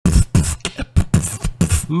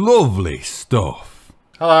Lovely stuff.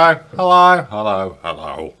 Hello, hello, hello,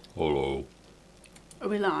 hello, hello. Are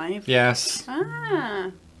we live? Yes.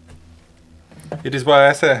 Ah. It is why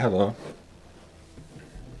I say hello.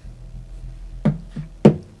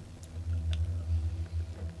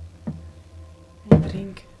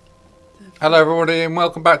 Drink. Hello everybody and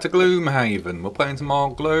welcome back to Gloomhaven. We're playing some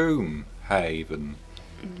more Gloomhaven.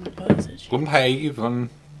 My butt's itchy. Gloomhaven.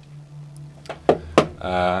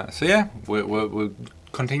 So yeah, we're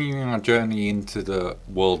continuing our journey into the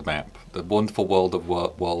world map. The wonderful world of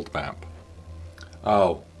world map.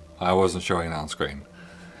 Oh, I wasn't showing it on screen.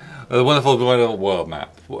 The wonderful world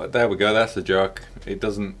map. There we go, that's the joke. It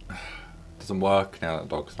doesn't work now that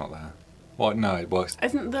the dog's not there. What? No, it works.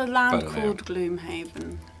 Isn't the land Better now. called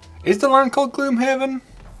Gloomhaven? Is the land called Gloomhaven?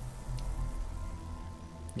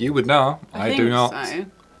 You would know. I do think not. So.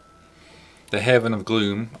 The Haven of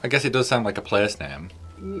Gloom. I guess it does sound like a place name.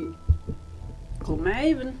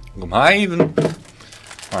 Gloomhaven. Gloomhaven.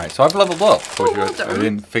 Alright, so I've leveled up, which well I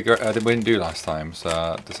didn't do last time.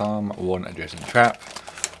 So disarm one adjacent trap.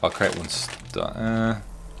 I'll create one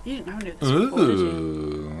You didn't have any of this before, did you?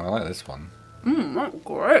 Ooh, I like this one. That's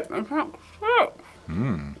great. That's great.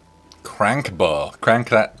 Crank bar. Crank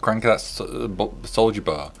that soldier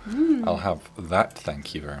bar. I'll have that,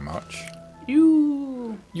 thank you very much.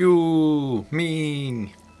 You. You,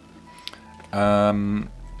 me. Where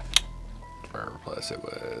replace it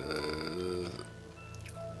with?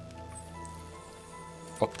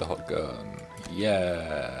 Fuck the hot gun.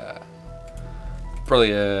 Yeah.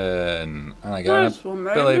 Brilliant. And I got Nice a one,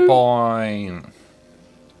 Billy baby. point.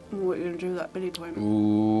 What are you going to do with that Billy point?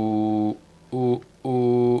 Ooh, ooh,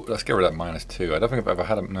 ooh. Let's get rid of that -2. I don't think I've ever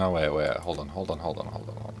had a... No, wait. Hold on.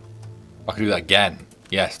 I can do that again.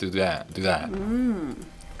 Yes, do that.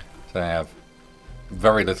 So I have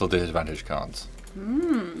very little disadvantage cards.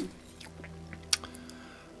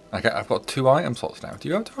 Okay, I've got 2 item slots now. Do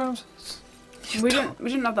you have 2 item slots? We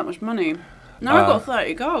didn't have that much money. Now I've got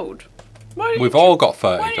 30 gold. We've all got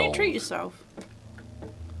 30 Why don't you gold. treat yourself?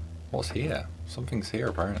 What's here? Something's here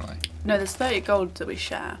apparently. No, there's 30 gold that we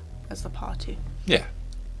share as the party. Yeah,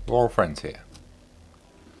 we're all friends here.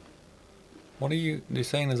 What are you're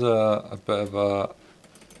saying? There's a bit of a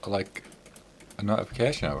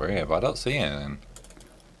notification over here, but I don't see anything.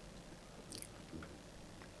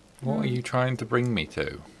 What are you trying to bring me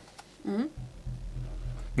to?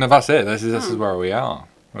 No, that's it. This is where we are.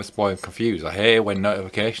 That's why I'm confused. I hear when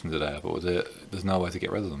notifications are there, but there's no way to get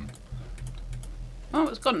rid of them. Oh,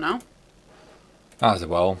 it's gone now. As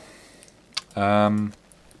well. We've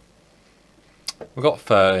got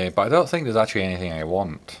 30, but I don't think there's actually anything I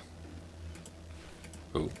want.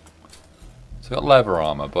 Ooh. So I've got leather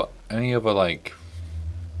armor, but any other, like...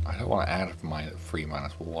 I don't want to add my 3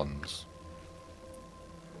 -1s.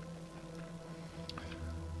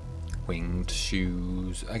 Winged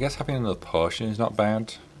shoes. I guess having another potion is not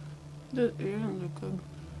bad. Yeah, look good.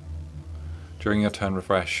 During your turn,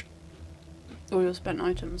 refresh. All your spent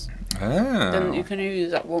items. Oh, Then you can use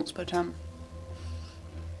that once per turn.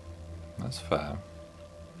 that's fair.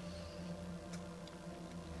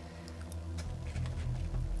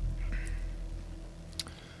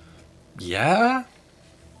 Yeah?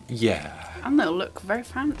 Yeah. And they'll look very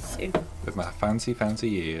fancy. With my fancy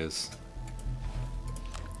ears.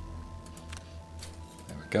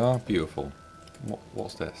 There we go. Beautiful.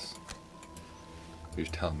 What's this? Who's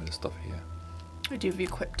telling me the stuff here? Would you have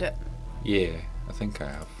equipped it? Yeah, I think I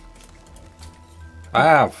have. I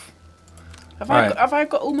have! Have I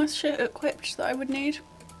got all my shit equipped that I would need?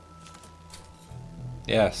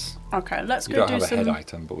 Yes. Okay, let's You go don't do have a some... head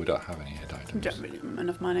item, but we don't have any head We items. don't really have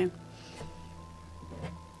enough money.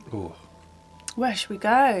 Ooh. Where should we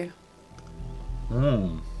go?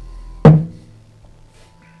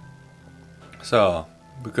 So,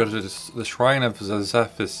 because it's the Shrine of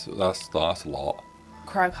Zephyrus, that's a lot.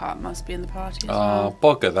 Cragheart must be in the party as well.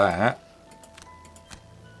 Bugger that.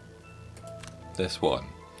 This one.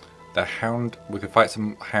 The hound, we could fight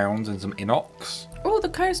some hounds and some inox. Oh, the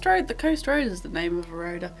Coast Road. The Coast Road is the name of a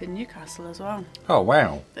road up in Newcastle as well. Oh,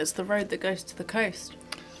 wow. It's the road that goes to the coast.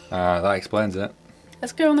 That explains it.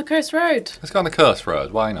 Let's go on the Coast Road. Let's go on the Curse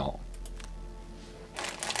Road, why not?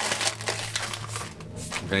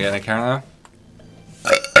 Gonna get an encounter?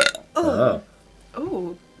 Oh.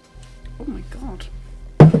 Oh my god.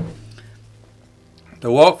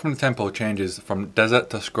 The walk from the temple changes from desert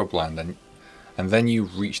to scrubland, and then you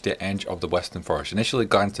reach the edge of the western forest. Initially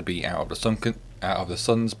glad to be out of the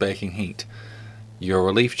sun's baking heat, your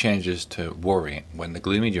relief changes to worry when the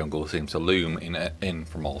gloomy jungle seems to loom in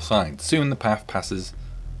from all sides. Soon the path passes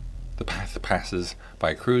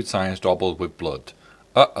by crude signs dabbled with blood.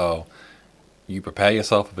 Uh-oh. You prepare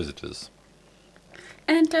yourself for visitors.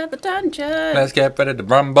 Enter the dungeon. Let's get ready to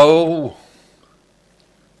rumble.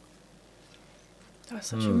 That's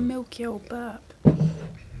such a milky old burp.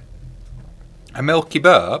 A milky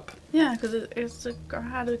burp? Yeah, because I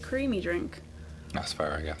had a creamy drink. That's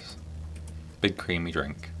fair, I guess. Big creamy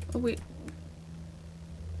drink. Oh, wait.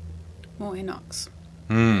 More Inox.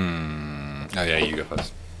 Oh yeah, you go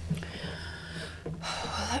first.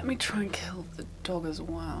 Let me try and kill the dog as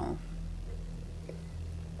well.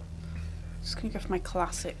 Just gonna go for my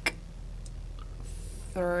classic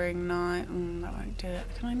throwing knife. That won't do it.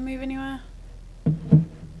 Can I move anywhere? 1,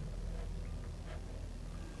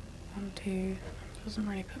 2. Doesn't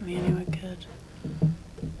really put me anywhere good. I'm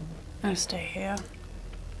gonna stay here.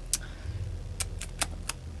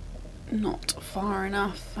 Not far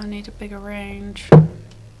enough. I need a bigger range.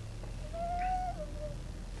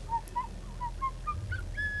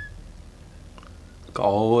 Got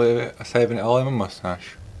all of it, saving it all in my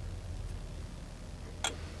mustache.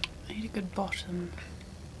 I need a good bottom.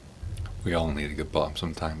 We all need a good bottom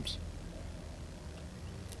sometimes.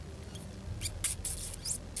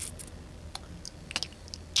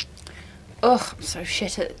 Ugh, I'm so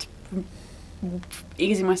shit at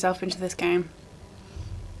easing myself into this game.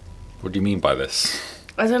 What do you mean by this?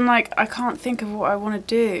 As in, like, I can't think of what I want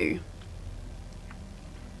to do.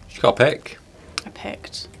 You got to pick. I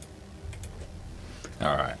picked.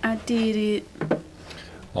 Alright. I did it.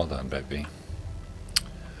 Well done, baby.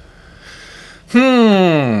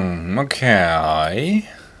 Okay.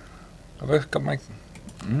 Have I got my...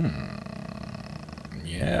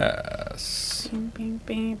 yes. Bing, bing,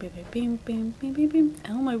 bing, bing, bing, bing, bing, bing, bing.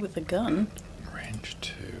 Elmo with a gun. Range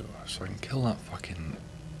 2. So I can kill that fucking...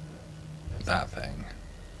 that thing.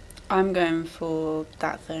 I'm going for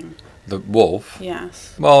that thing. The wolf?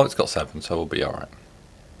 Yes. Well, it's got 7, so we'll be alright.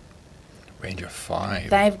 Range of 5.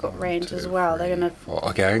 They've got range as well. They're gonna... 4.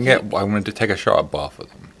 Okay, I can get... I'm going to take a shot at both of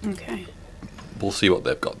them. Okay. We'll see what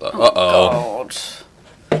they've got though. Oh,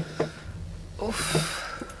 God.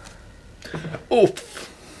 Oof. Oof.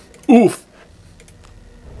 Oof.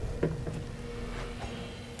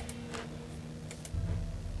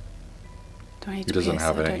 Do I need He to doesn't pierce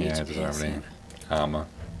have it? I any. don't need Yeah, he to doesn't have pierce any it. armor.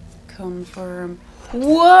 Confirm.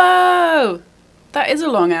 Whoa! That is a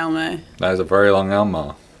long Elmo. That is a very long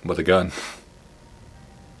armor with a gun.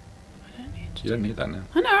 I don't need to. You don't need that now.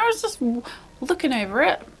 I know, I was just looking over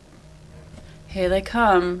it. Here they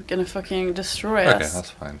come, gonna fucking destroy Okay, us. that's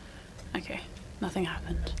fine. Okay, nothing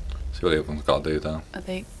happened. See what the other one's got to do though. Are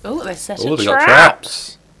they? Oh, they set Oh, a they trap. got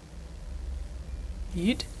traps.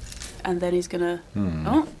 Yeet. And then he's gonna.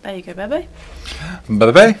 Oh, there you go, baby.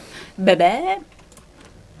 Baby. Baby.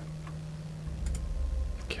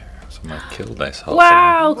 Okay, so I'm gonna kill this whole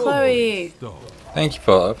Wow, Chloe. thing. Thank you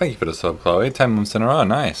for the sub, Chloe. 10 months in a row,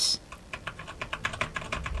 nice.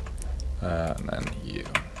 And then you.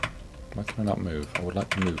 Why can I not move? I would like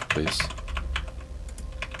to move, please.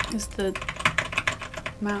 Is the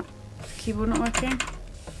keyboard not working?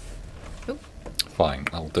 Oh, Fine,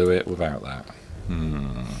 I'll do it without that.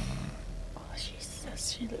 oh,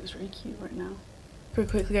 she looks really cute right now. Could we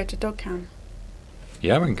quickly go to dog cam?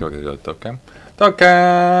 Yeah, we can go to the dog cam. Dog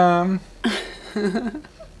cam!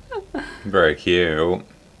 Very cute.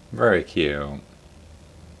 Very cute.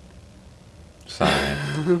 Sigh.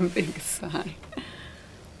 Big sigh.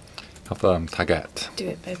 Have Taggett. Do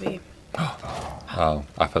it, baby. Oh,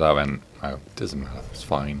 I thought that went. Oh, doesn't matter. It's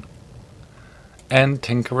fine. End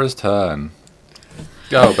Tinkerer's turn.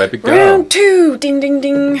 Go, baby, go. Round 2! Ding, ding,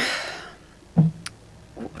 ding.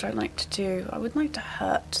 What would I like to do? I would like to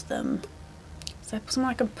hurt them. Is there something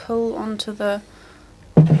I can pull onto the...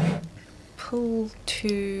 Pull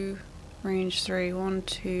to range 3. 1,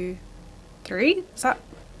 2, 3? Is that...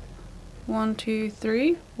 1, 2,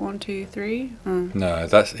 3? 1, 2, 3? Oh. No,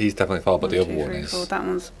 he's definitely far, but the other 1, 2, one 3, is. 4. That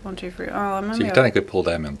one's 1, 2, 3. Oh, I'm So you can technically pull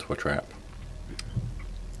them into a trap.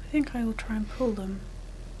 I think I will try and pull them.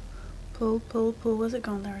 Pull, pull, pull. Where's it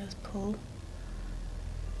gone? There it is. Pull.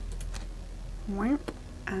 Whamp.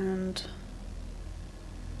 And...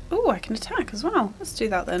 Oh, I can attack as well. Let's do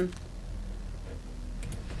that then.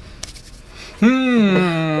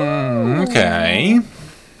 Okay.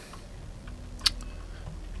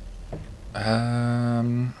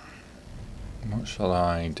 What shall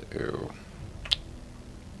I do?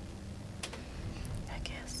 I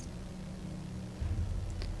guess.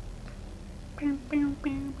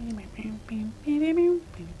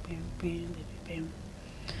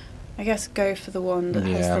 I guess go for the one that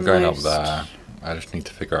has Yeah, the I'm going most. up there. I just need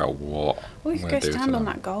to figure out what Or you I'm could going go to do stand to on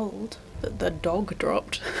them. that gold that the dog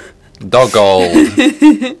dropped. Dog gold!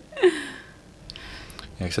 Yeah,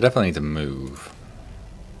 'cause I definitely need to move.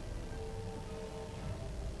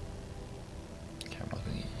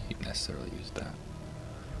 necessarily use that.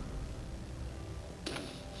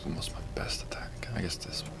 What's my best attack? I guess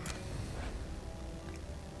this one.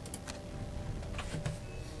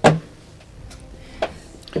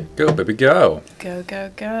 Go, baby, go! Go,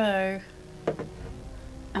 go, go.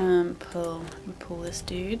 Pull this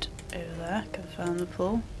dude over there. Confirm the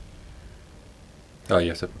pull. Oh, you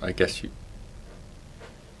have to. I guess you.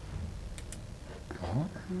 What?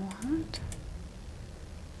 What?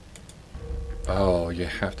 Oh, you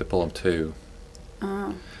have to pull them too.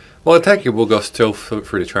 Oh. Well, I take it we'll go still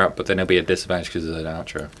through the trap, but then it'll be a disadvantage because of an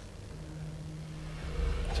outro.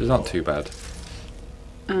 So it's not too bad.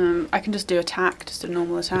 I can just do attack, just a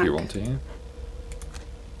normal attack. If you want to, yeah.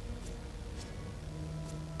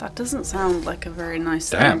 That doesn't sound like a very nice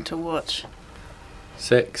Damn. thing to watch.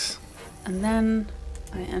 6. And then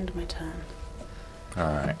I end my turn.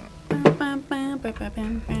 Alright.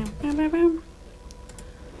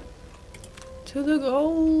 To the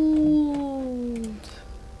gold.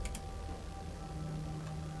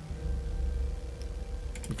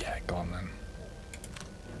 Yeah, go on then.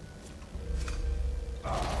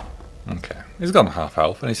 Okay. He's gone half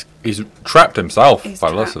health and he's trapped himself by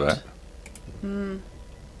the looks of it. Mm.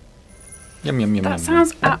 Yum yum yum. That yum,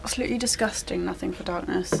 sounds yum. absolutely disgusting. Nothing for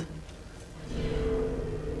darkness.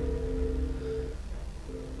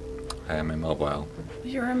 I am immobile.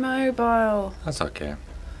 You're immobile. That's okay.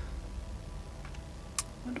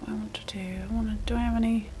 What do I want to do? Do I have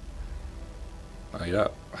any? Oh yeah.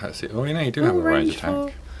 That's it. Oh, you know you do have a range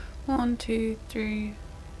attack. 1, 2, 3.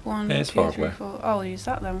 1, Yeah, it's 2, far 3, away. 4. I'll use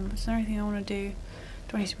that then. Is there anything I want to do?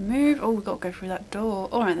 Do I need to move? Oh, we've got to go through that door.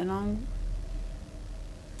 Alright then, I'll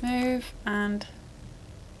move and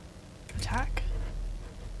attack.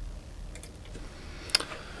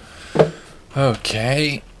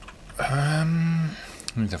 Okay.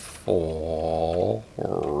 Need a 4.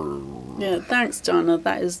 Yeah, thanks, Donna.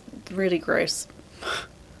 That is really gross.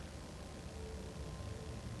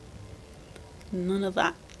 None of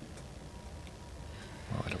that.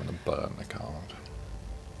 Oh, I don't want to burn the card.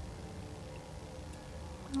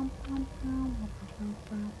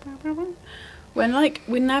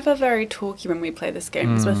 We're never very talky when we play this game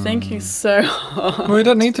because we're thinking so hard. Well, we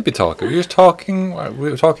don't need to be talking. We're just talking.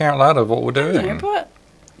 We're talking out loud of what we're doing. No, but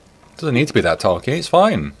It doesn't need to be that talky. It's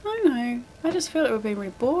fine. I know. I just feel it would be really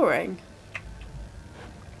boring.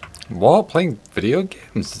 What? Playing video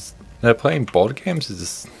games? Playing board games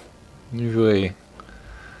is usually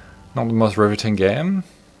not the most riveting game.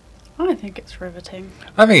 I think it's riveting.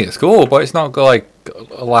 I think it's cool, but it's not like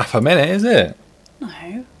a laugh a minute, is it?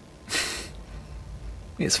 No.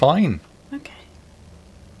 It's fine. Okay.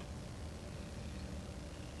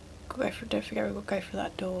 Don't forget we've got to go for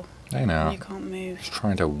that door. I know. You can't move. Just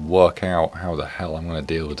trying to work out how the hell I'm going to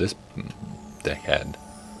deal with this dickhead.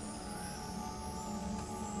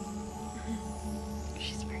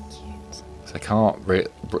 She's very cute. So I can't.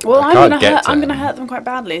 Well, I can't I'm gonna hurt them quite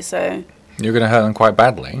badly. So. You're going to hurt them quite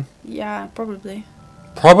badly. Yeah, probably.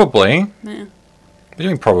 Probably. Yeah. What do you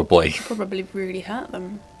mean probably? Probably really hurt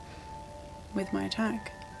them with my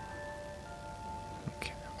attack.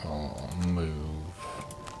 Okay, I'll move.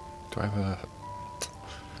 Do I have a...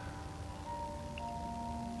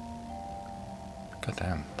 God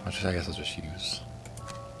damn. I guess I'll just use...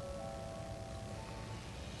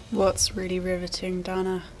 What's really riveting,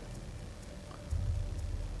 Dana?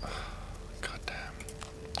 God damn.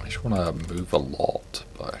 I just want to move a lot,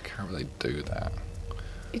 but I can't really do that.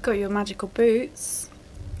 You got your magical boots.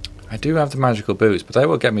 I do have the magical boots, but they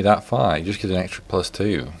won't get me that far. You just get an extra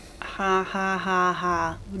 +2. Ha ha ha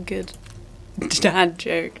ha. Good dad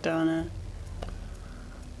joke, Dana.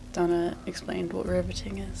 Dana explained what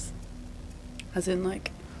riveting is. As in,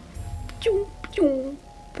 like, pew, pew,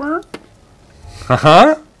 burp.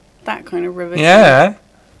 Uh-huh. That kind of riveting. Yeah.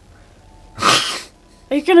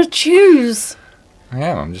 Are you gonna choose? I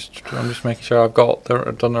am. I'm just making sure I've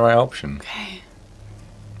done the right option. Okay.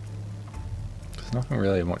 There's nothing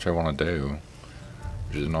really much I want to do,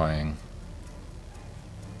 which is annoying.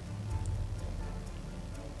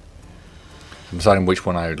 I'm deciding which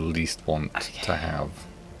one I would least want to have.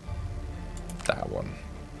 That one.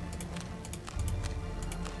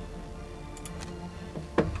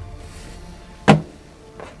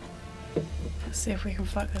 Let's see if we can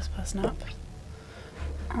fuck this person up.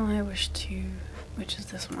 I wish to... Which is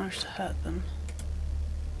this one? I wish to hurt them.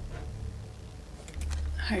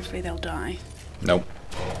 Hopefully they'll die. Nope.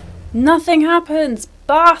 Nothing happens!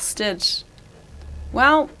 Bastard!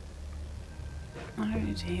 Well... I don't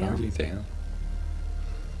need to heal. How do you think?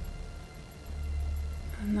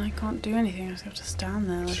 And I can't do anything. I just have to stand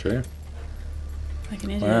there Sure. like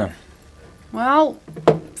an idiot. Wow. Well,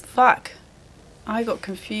 fuck. I got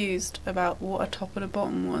confused about what a top and a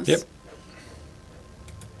bottom was. Yep.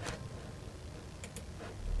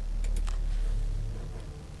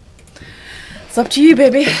 It's up to you,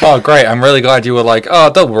 baby. Oh, great. I'm really glad you were like, oh,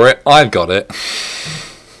 don't worry, I've got it.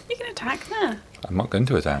 You can attack there. I'm not going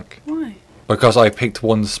to attack. Why? Because I picked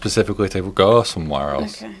one specifically to go somewhere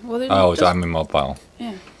else. Okay. Well, then Oh, just, I'm immobile.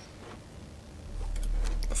 yeah.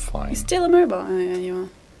 Fine. You're still immobile. Oh, yeah, you are.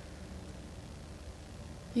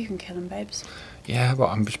 You can kill him, babes. Yeah, but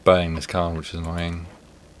I'm just burning this card, which is annoying.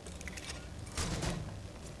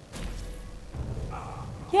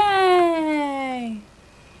 Yay!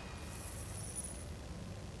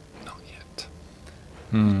 Not yet.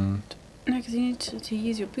 Hmm. No, because you need to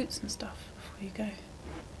use your boots and stuff before you go.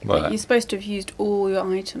 What? Like, you're supposed to have used all your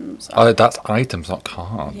items. Oh, that's items, not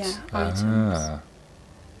cards. Yeah, items.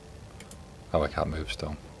 Oh, I can't move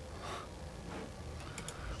still.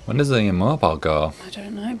 When does the immobile go? I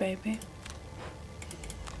don't know, baby.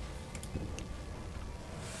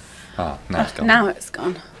 Ah, now it's gone. Now it's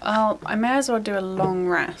gone. Well, I may as well do a long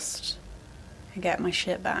rest and get my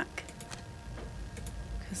shit back.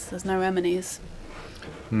 Because there's no enemies.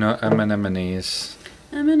 No anemones.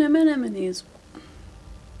 Enemies.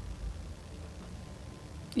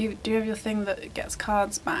 You do have your thing that gets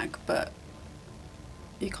cards back, but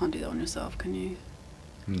you can't do that on yourself, can you?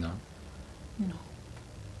 No. No.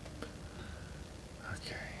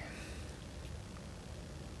 Okay.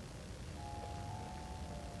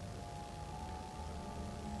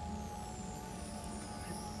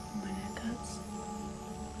 My neck hurts.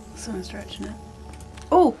 Someone's stretching it.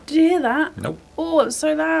 Oh, did you hear that? Nope. Oh, it was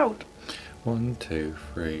so loud. 1, 2,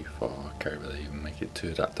 3, 4. I can't really even make it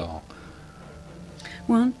to that door.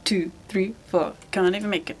 1, 2, 3, 4. Can't even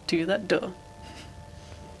make it to that door.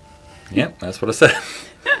 Yep, that's what I said.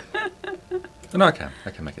 No, I can. I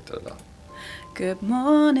can make it to the door. Good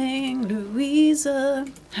morning, Louisa.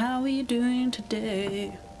 How are you doing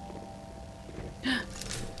today?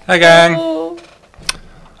 Hi, gang. Oh,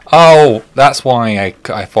 Oh, that's why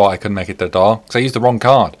I thought I couldn't make it to the door. Because I used the wrong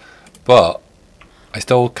card. But I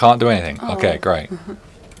still can't do anything. Oh. Okay, great.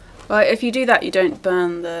 well, if you do that, you don't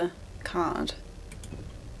burn the card.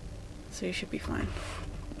 So you should be fine.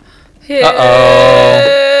 Here.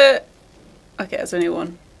 Uh-oh. Okay, that's only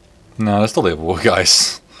one. No, there's still the other one,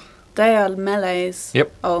 guys. They are melees.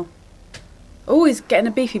 Yep. Oh. Oh, he's getting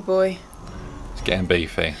a beefy boy. It's getting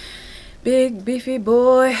beefy. Big beefy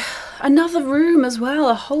boy. Another room as well.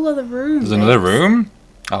 A whole other room. There's another room?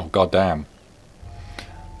 Oh, goddamn.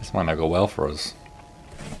 This might not go well for us.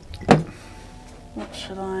 What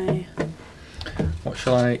should I... What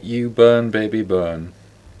shall I... You burn, baby, burn.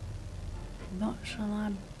 What shall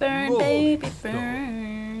I burn, baby,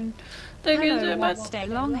 burn? Thank you so much. Stay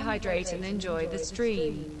long, hydrate, and enjoy the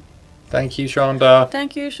stream. Thank you, Shonda.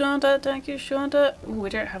 Thank you, Shonda. Thank you, Shonda. Ooh, we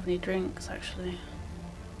don't have any drinks, actually.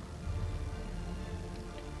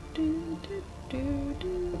 Do, do, do,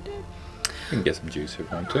 do, do. We can get some juice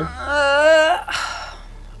if we want to. I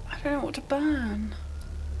don't know what to burn.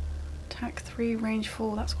 Attack 3, range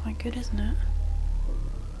 4. That's quite good, isn't it?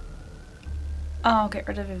 Oh, I'll get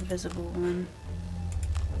rid of invisible then.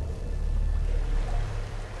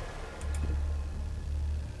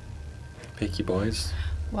 Picky boys.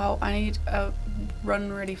 Well, I need a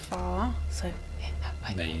run really far, so...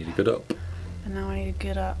 Now you need to get up. And now I need to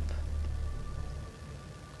get up.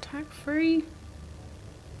 Attack 3.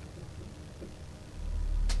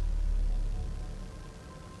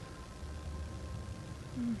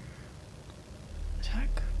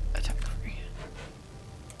 Attack 3.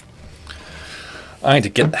 I need to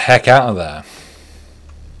get the heck out of there.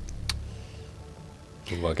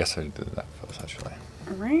 Well, I guess I did that first, actually.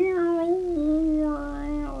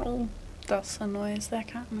 That's the noise that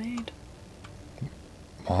cat made.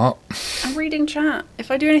 What? I'm reading chat.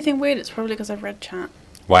 If I do anything weird, it's probably because I've read chat.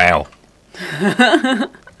 Wow.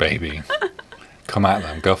 Baby. Come at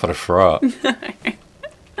them. Go for the throat.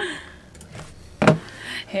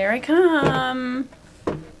 Here I come.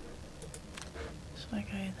 Should I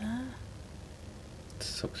go there?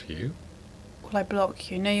 It's up to you. Will I block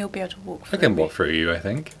you? No, you'll be able to walk I through can me. walk through you, I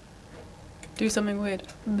think. Do something weird.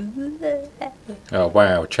 Oh,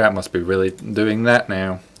 wow. Chat must be really doing that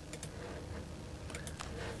now.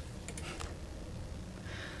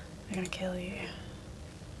 They're gonna kill you.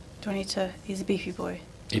 Do I need to... He's a beefy boy.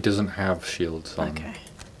 He doesn't have shields on. Okay.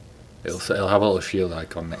 It'll have a little shield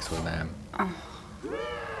icon next to a name.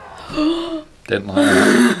 Didn't like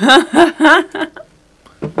that.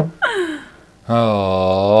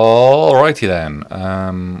 Oh, alrighty then.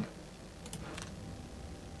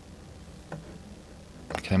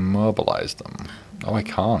 I can immobilize them. Oh, I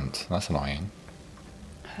can't. That's annoying.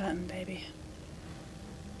 Hurt him, baby.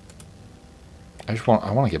 I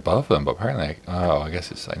want to get both of them, but apparently, I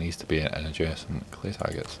guess it needs to be an adjacent clear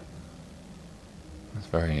targets. That's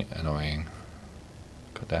very annoying.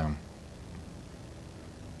 Cut down.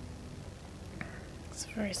 It's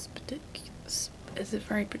very is it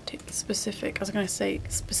very specific? I was going to say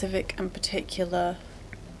specific and particular,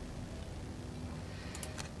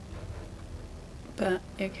 but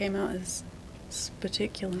it came out as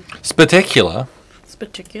spectacular. Spectacular?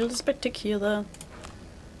 Spectacular.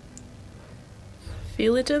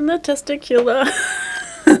 Feel it in the testicular.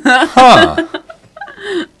 Huh.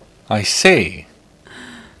 I see.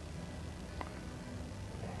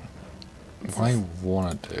 What I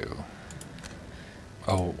want to do...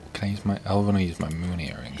 Oh, can I use my... I want to use my moon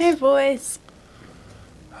earrings. Hey, boys.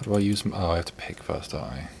 How do I use them? Oh, I have to pick first, don't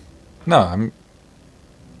I? No,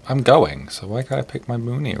 I'm going, so why can't I pick my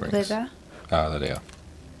moon earrings? Are they there? Oh, there they are.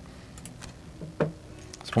 I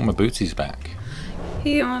just want my bootsies back.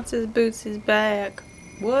 He wants his bootsies back.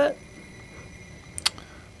 What?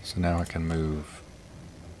 So now I can move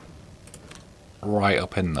right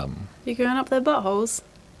up in them. You going up their buttholes?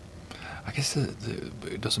 I guess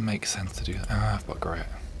it doesn't make sense to do that. Ah, bugger it.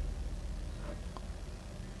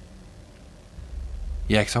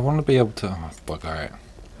 Yeah, because I want to be able to... Oh, bugger it.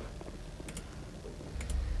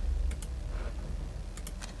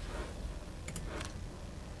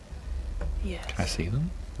 Yes. Can I see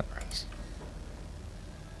them? There it is.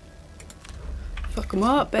 Fuck them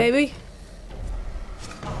up, baby.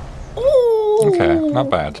 Ooh. Okay,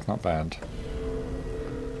 not bad, not bad.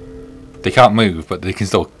 They can't move, but they can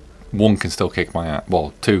still... One can still kick my ass.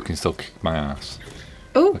 Well, two can still kick my ass.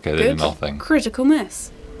 Oh, okay, they good. do nothing. Critical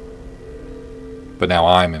miss. But now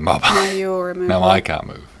I'm immobile. Now you're immobile. Now I can't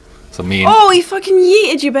move. So me and... Oh, he fucking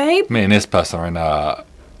yeeted you, babe. Me and this person are in a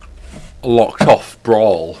locked off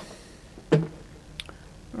brawl.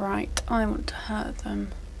 Right, I want to hurt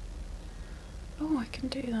them. Oh, I can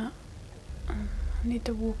do that. I need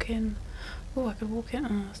to walk in. Oh, I could walk in.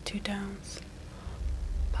 Oh, that's 2 downs.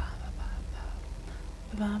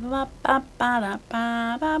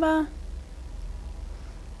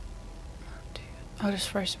 I'll just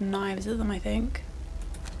throw some knives at them, I think.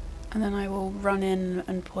 And then I will run in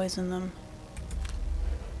and poison them.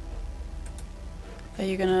 Are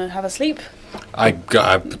you gonna have a sleep? I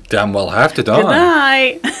damn well have to, don't Good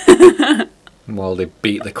I? night! Well, they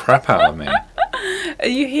beat the crap out of me. Are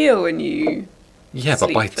you heal when you Yeah,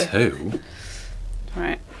 but by sleep? 2.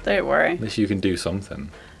 Right, don't worry. At least you can do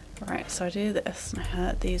something. Right, so I do this and I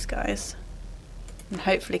hurt these guys. And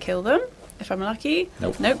hopefully kill them, if I'm lucky.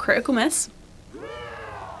 Nope. No, critical miss.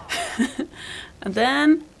 And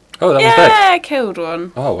then... Oh, that was yeah, dead. I killed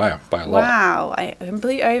one. Oh, wow, by a lot. Wow, a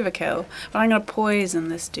complete overkill. But I'm going to poison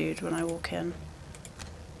this dude when I walk in.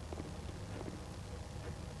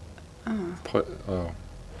 Oh,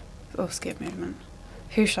 Oh. skip movement.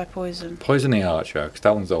 Who should I poison? Poison the archer, because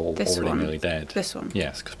that one's This already one? nearly dead. This one?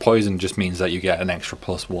 Yes, because poison just means that you get an extra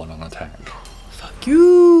 +1 on attack. Fuck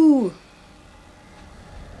you!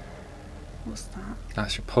 What's that?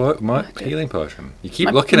 That's your healing potion. You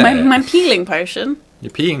keep looking at it. My peeling potion.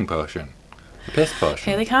 Your peeing potion. Your piss potion.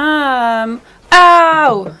 Here they come.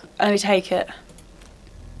 Ow! Let me take it.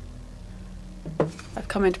 I've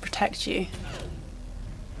come in to protect you.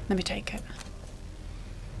 Let me take it.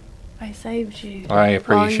 I saved you. I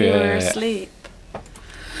appreciate while you were it. asleep.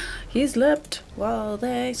 You slept while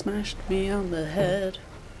they smashed me on the head.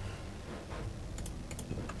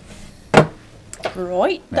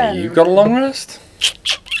 Right Now then. you got a long rest?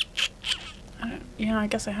 Yeah, I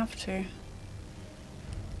guess I have to.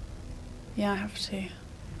 Yeah, I have to.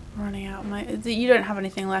 I'm running out. You don't have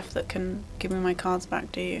anything left that can give me my cards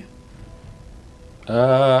back, do you?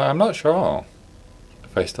 I'm not sure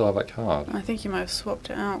if I still have that card. I think you might have swapped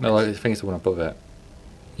it out. No, I think it's the one above it.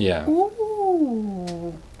 Yeah.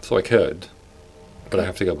 Ooh. So I could, but I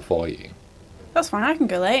have to go before you. That's fine, I can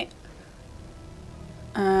go late.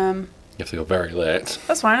 You have to go very late.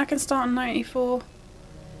 That's fine, I can start on 94.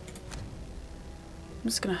 I'm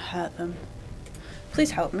just gonna hurt them.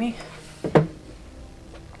 Please help me.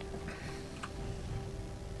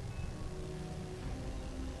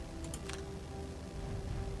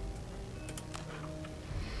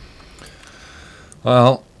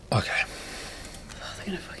 Well, okay. Oh, they're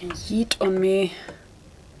gonna fucking yeet on me.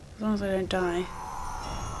 As long as I don't die.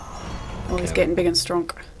 Oh, he's Okay. getting big and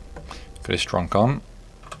strong. Put a strong on.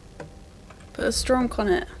 Put a strong on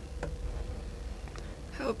it.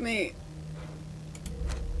 Help me.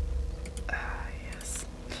 Ah, yes.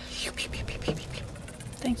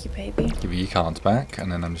 Thank you, baby. Give you your cards back,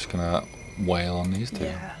 and then I'm just gonna wail on these 2.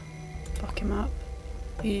 Yeah. Fuck him up.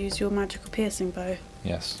 You use your magical piercing bow.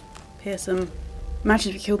 Yes. Pierce him. Imagine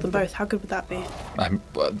if you killed them both. How good would that be?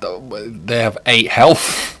 They have 8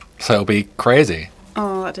 health, so it'll be crazy.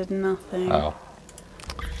 Oh, that did nothing. Oh.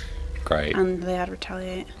 Great. And they had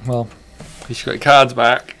retaliate. Well, you should get your cards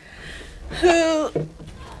back. Oh!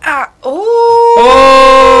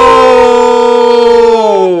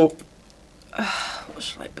 Oh! What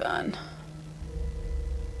should I burn?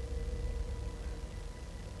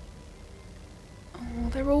 Oh,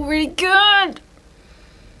 they're all really good!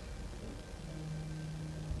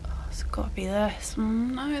 Oh, it's got to be this.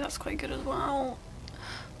 No, that's quite good as well.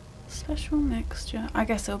 Special mixture. I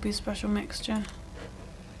guess it'll be special mixture.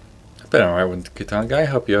 I've been alright with the guitar guy.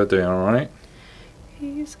 Hope you're doing alright.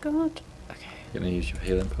 He's good. Okay. You're gonna use your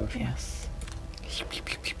healing potion? Yes.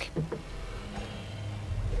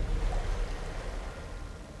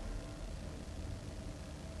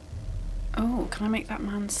 Oh, can I make that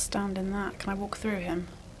man stand in that? Can I walk through him?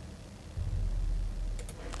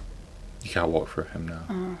 You can't walk through him now.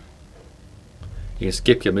 Oh. You can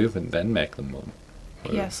skip your movement, then make them move.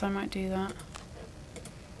 Yes, I might do that.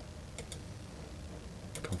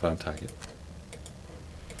 Confirm target.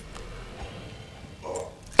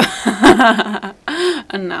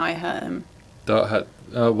 And now I hurt him. Don't hurt.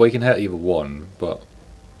 Well, you can hurt either one, but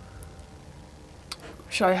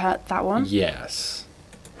Should I hurt that one? yes.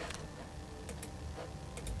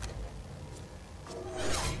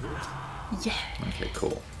 Yeah. Okay,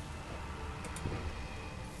 cool.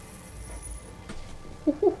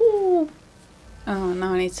 Oh,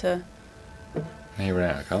 now I need to. Now you're running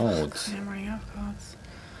out of cards. I'm running out of cards.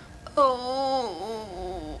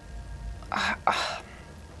 Oh. I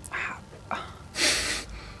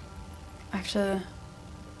have to.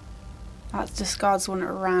 That discards one at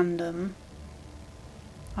random.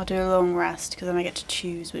 I'll do a long rest because then I get to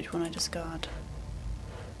choose which one I discard.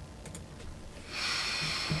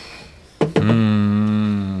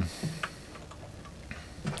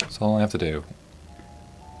 So all I have to do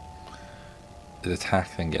is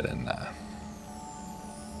attack and get in there.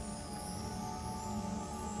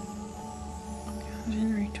 I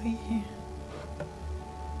didn't retweet you.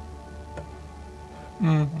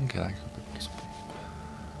 Okay, that could be possible.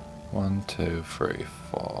 1, 2, 3,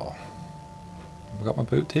 4. Have I got my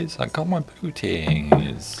booties? I got my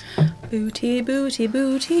booties. Booty, booty,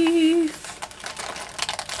 booty.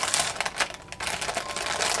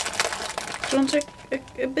 Do you want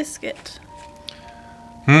a biscuit?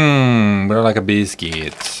 They're like a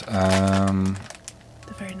biscuit. They're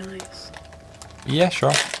very nice. Yeah,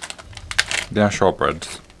 sure. They are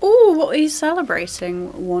shortbreads. Ooh, what are you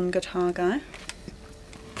celebrating, one guitar guy?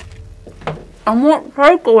 And what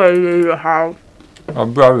takeaway do you have? Blah,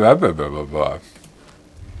 blah, blah, blah, blah, blah.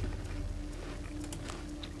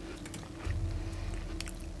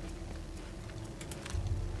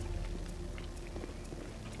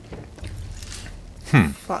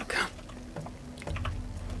 Fuck.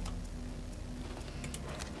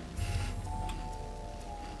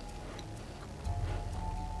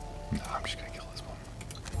 No, I'm just gonna kill this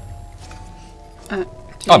one. Uh,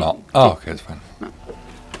 Oh, no. Oh, okay, it's fine. No.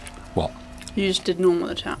 What? You just did normal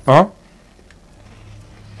attack. Huh?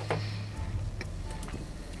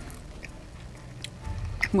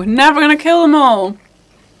 We're never gonna kill them all.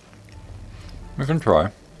 We can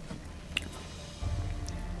try.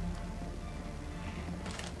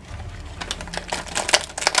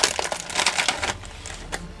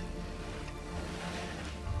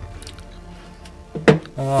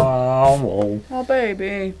 Oh, Oh,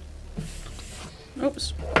 baby.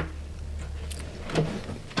 Oops.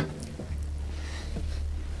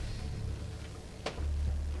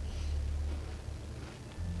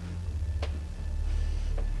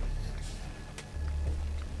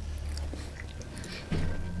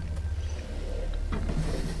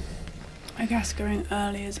 I guess going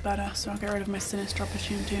early is better, so I'll get rid of my sinister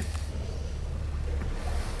opportunity.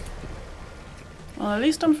 Well, at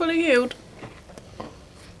least I'm fully healed.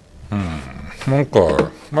 okay.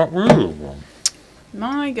 What really?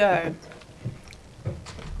 My go.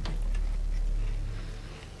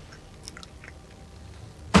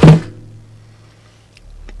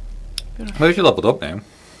 At least you leveled up now.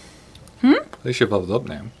 At least you've leveled up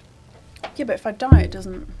now. Yeah, but if I die, it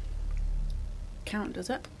doesn't count, does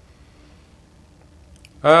it?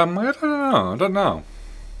 I don't know. I don't know.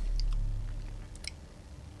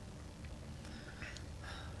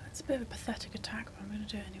 It's a bit of a pathetic attack, but I'm going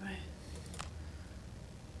to do it anyway.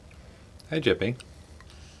 Hey, Jippy.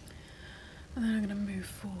 And then I'm going to move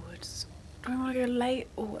forwards. Do I want to go late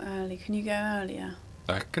or early? Can you go earlier?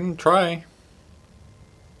 I can try.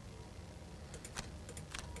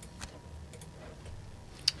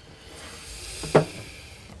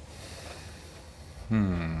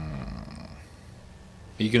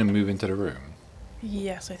 Are you going to move into the room?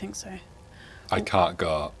 Yes, I think so. I can't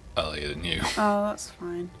go earlier than you. Oh, that's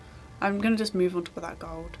fine. I'm going to just move on top of that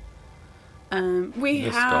gold. We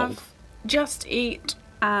This have gold. Just Eat,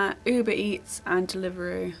 Uber Eats and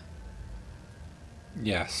Deliveroo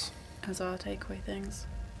Yes. as our takeaway things.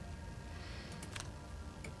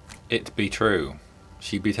 It be true.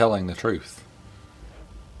 She be telling the truth.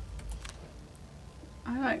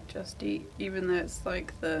 I like Just Eat, even though it's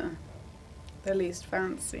like the least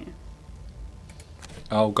fancy.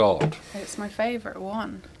 Oh God. It's my favourite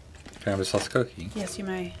one. Can I have a sauce cookie? Yes, you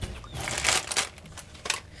may.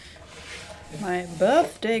 My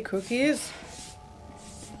birthday cookies.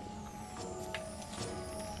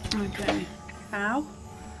 Okay. Ow.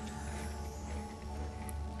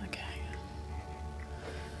 Okay.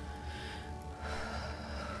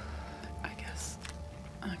 I guess.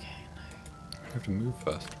 Okay, no. You have to move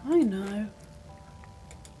first. I know.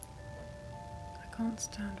 I can't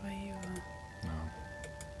stand where you are.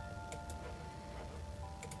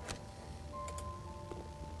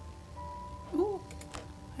 No. Ooh.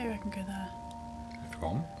 Maybe I can go there. If you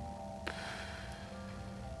want.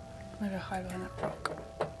 Maybe I'll hide behind that rock.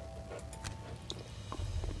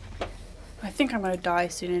 I think I'm going to die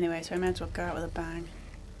soon anyway, so I may as well go out with a bang.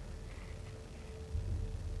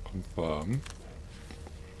 Confirm.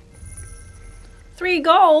 3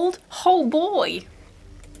 gold? Oh boy!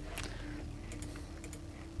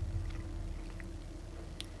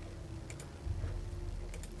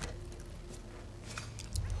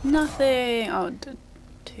 Nothing! Oh,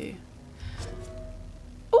 2.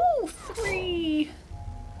 Ooh, 3!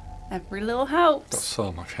 Every little Got helps.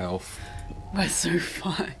 so much health. We're so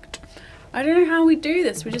fucked. I don't know how we do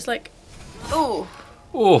this. We're just like, oh,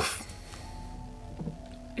 Oof.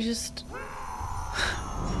 we just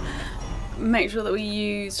make sure that we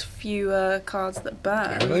use fewer cards that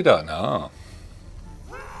I burn. really don't know.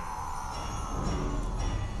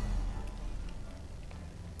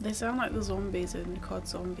 They sound like the zombies in COD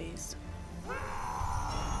Zombies.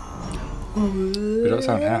 We don't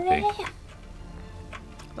sound happy.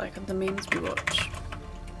 Like the memes we watch.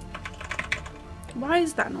 Why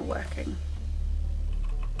is that not working?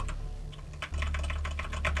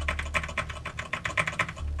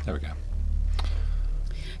 There we go.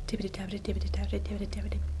 Tibbity tabbity tibbity tabbity tibbity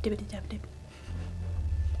tabbity tibbity tabbity.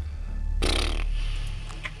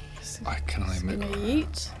 I can only Gonna move.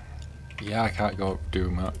 eat. Yeah, I can't go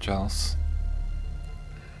do much else.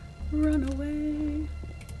 Run away.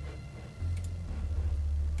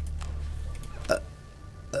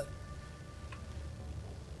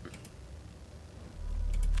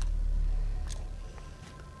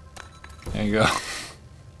 There you go.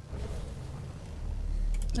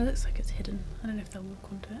 It looks like it's hidden. I don't know if they'll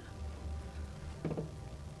walk onto it.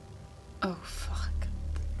 Oh fuck.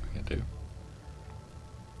 You do.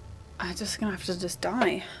 I'm just gonna have to just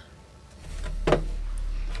die.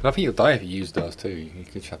 I think you'll die if you use those too. You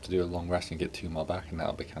could just have to do a long rest and get 2 more back, and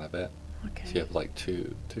that'll be kind of it. Okay. So you have like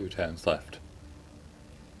two turns left.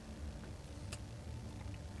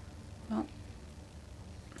 Well,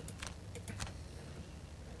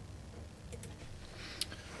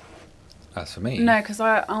 As for me, no, because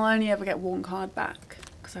I'll only ever get 1 card back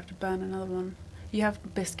because I have to burn another one. You have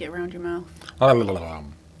biscuit around your mouth.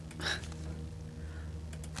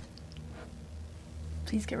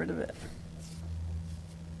 Please get rid of it.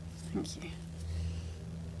 Thank you.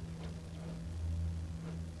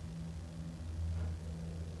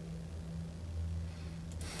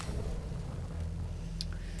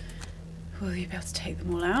 Will you be able to take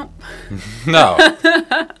them all out? no,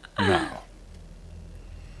 no.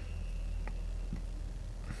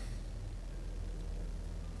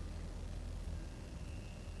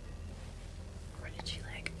 Where did you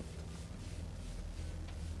leg?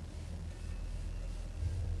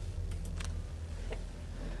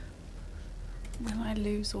 Will I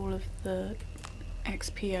lose all of the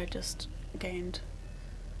XP I just gained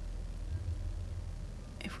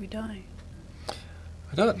if we die?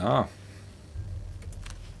 I don't know.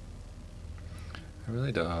 I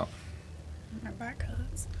really don't. My back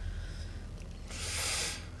hurts.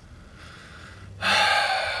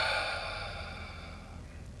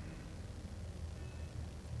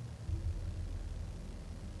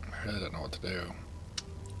 I really don't know what to do.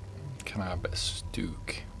 Can I have a bit of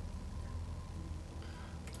stook?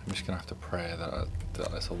 I'm just gonna have to pray that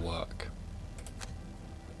this will work.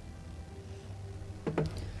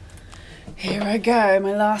 Here I go,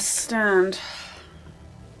 my last stand.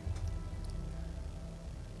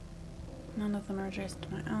 None of them are adjacent to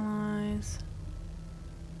my allies.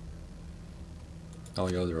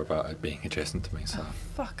 All yours are about being adjacent to me, so. Oh,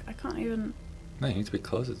 fuck, I can't even... No, you need to be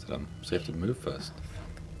closer to them, so you have to move first. Oh,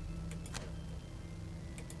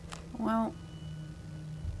 Well.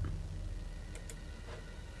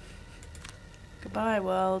 Goodbye,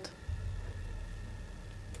 world.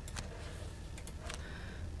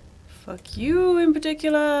 Fuck you in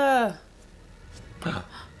particular. Damn.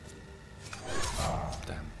 Oh,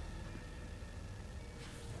 they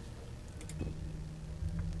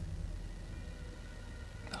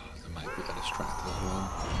might be distracted as well.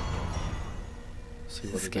 See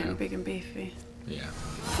what It's they getting do. big and beefy. Yeah.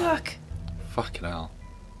 Fuck. Fucking hell.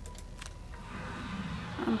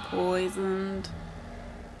 I'm poisoned.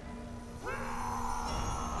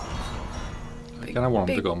 I kind of want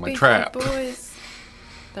them to go on my beefy trap. Boys.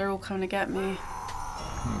 They're all coming to get me.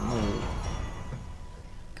 No.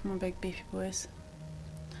 Come on, big beefy boys.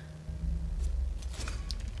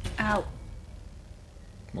 Ow.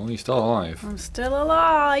 Well, you're still alive. I'm still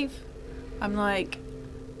alive. I'm like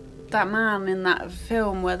that man in that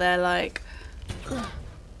film where they're like,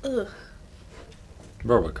 ugh.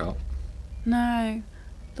 Robocop. No,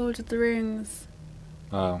 Lord of the Rings.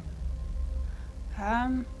 Oh.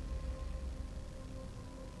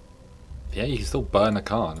 Yeah, you can still burn a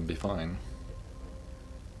card and be fine.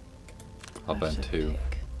 I'll burn I should 2.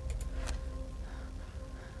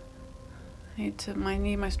 pick. I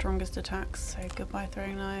need my strongest attacks, so goodbye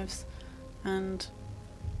throwing knives and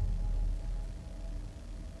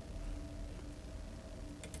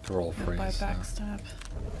They're all free. goodbye So. backstab.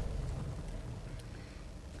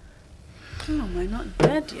 Oh, am I not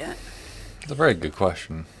dead yet? It's a very good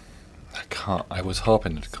question. I was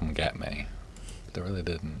hoping it'd come get me, but they really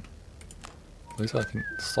didn't. At least I can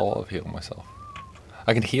sort of heal myself.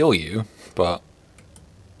 I can heal you, but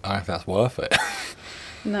I don't know if that's worth it.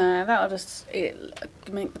 No, that'll just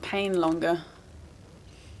make the pain longer.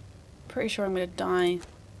 Pretty sure I'm gonna die.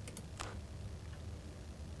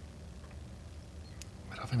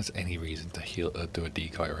 I don't think there's any reason to do a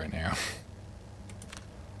decoy right now.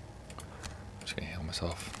 I'm just gonna heal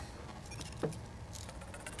myself.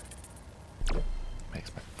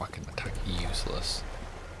 Makes my fucking attack useless.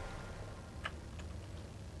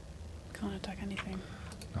 Can't attack anything.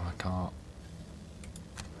 No, I can't.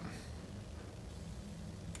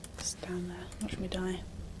 Stand there. Watch me die.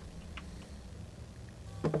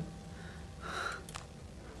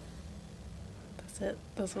 That's it.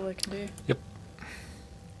 That's all I can do. Yep.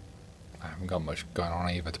 I haven't got much going on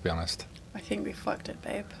either, to be honest. I think we fucked it,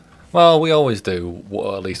 babe. Well, we always do.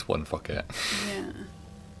 At least one fuck it. Yeah.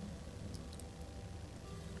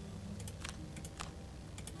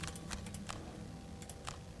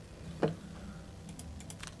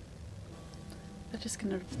 They're just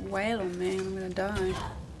gonna wail on me and I'm gonna die.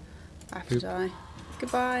 I have to Oop. die.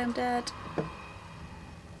 Goodbye, I'm dead.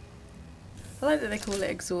 I like that they call it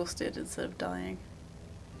exhausted instead of dying.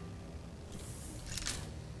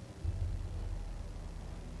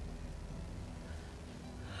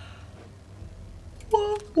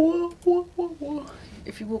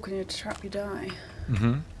 If you walk in your trap, you die.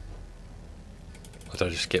 Mm-hmm. Or did I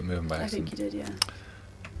just get moving by I accident? think you did, yeah.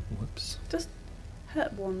 Whoops. Just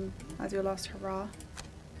hit one as your last hurrah.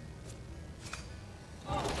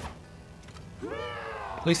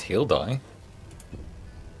 At least he'll die.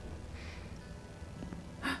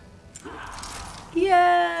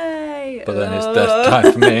 Yay! But then it's death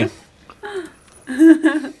time for me.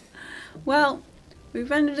 Well,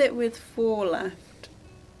 we've ended it with 4 left.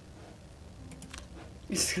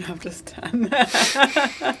 You're just gonna have to stand there.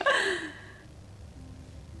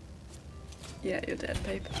 Yeah, you're dead,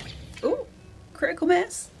 babe. Ooh, critical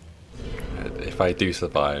miss. If I do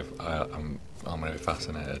survive, I'm gonna be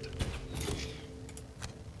fascinated.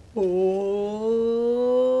 Oh,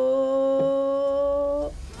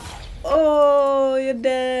 oh, you're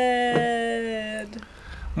dead.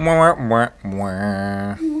 Mwah, mwah,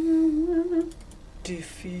 mwah.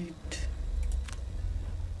 Defeat.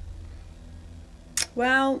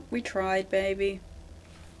 Well, we tried, baby.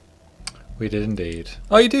 We did indeed.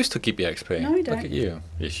 Oh, you do still keep your XP. No, I don't. Look at you.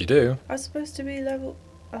 Yes, you do. I was supposed to be level...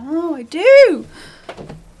 Oh, I do!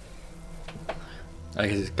 I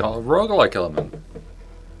guess it's got a roguelike element.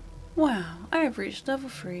 Wow, I have reached level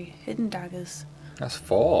 3. Hidden daggers. That's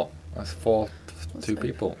 4. That's 4 What's 2 that?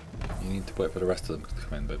 people. You need to wait for the rest of them to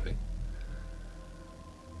come in, baby.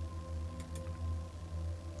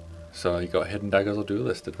 So you got hidden daggers or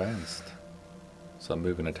duelist advanced. So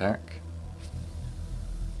move and attack.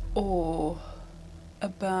 Or a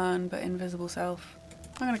burn but invisible self.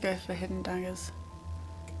 I'm gonna go for hidden daggers.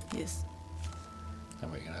 Yes.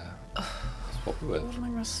 And we're gonna swap it with. What am I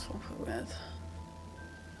gonna swap it with?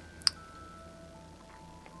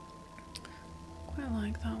 Quite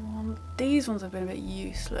like that one. These ones have been a bit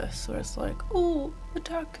useless, where it's like, oh,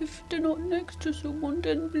 attack if they're not next to someone,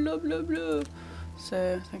 then blah blah blah.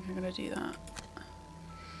 So I think I'm going to do that.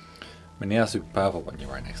 I mean, you are super powerful when you're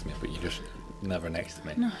right next to me, but you're just never next to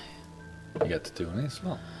me. No. You get to do it as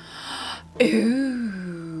well.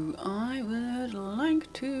 Ooh, I would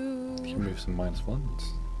like to. You can remove some -1s.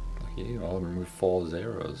 Like you, I'll remove 4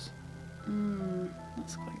 zeros.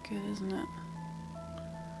 That's quite good, isn't it?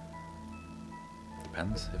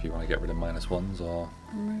 Depends if you want to get rid of -1s or.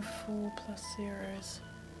 Remove 4 plus zeros.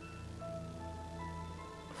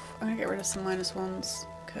 I'm gonna get rid of some -1s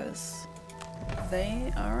because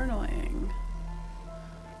they are annoying.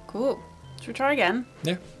 Cool. Should we try again?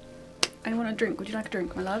 Yeah. I want a drink. Would you like a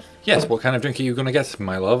drink, my love? Yes, what kind of drink are you going to get,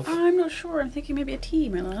 my love? I'm not sure. I'm thinking maybe a tea,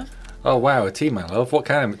 my love. Oh, wow, a tea, my love. What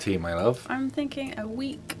kind of tea, my love? I'm thinking a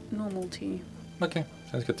weak normal tea. Okay,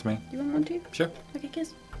 sounds good to me. You want one too? Sure. Okay,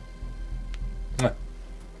 kiss. Mwah.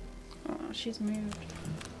 Oh, she's moved.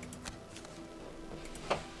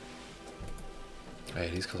 Hey,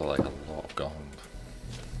 these guys are like a lot of gold.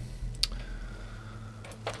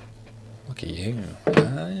 Look at you.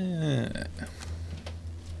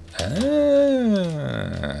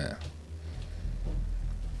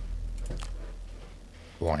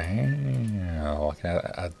 Wow, I can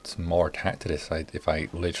add some more attack to this if I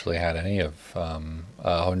literally had any of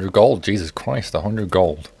 100 gold. Jesus Christ, 100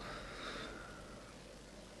 gold.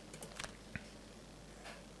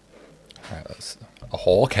 Alright, that's a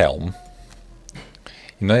hawk helm.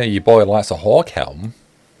 You know your boy likes a hawk helm.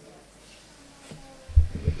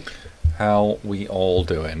 How we all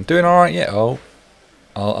doing? Doing alright, yeah? Oh,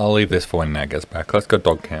 I'll leave this for when Nat gets back. Let's go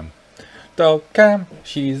dog cam. Dog cam.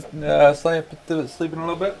 She's sleeping a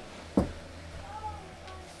little bit.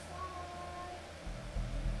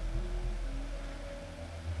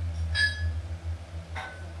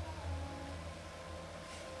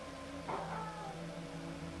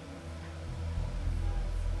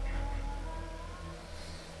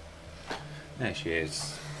 There she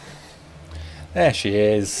is. There she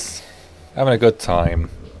is. Having a good time.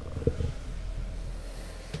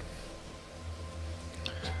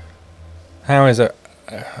 How is it?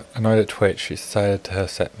 Annoyed at Twitch. It's decided to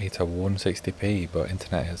set me to 160p, but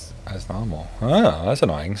internet is as normal. Ah, that's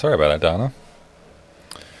annoying. Sorry about that, Dana.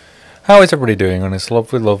 How is everybody doing on this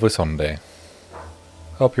lovely, lovely Sunday?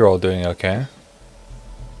 Hope you're all doing okay.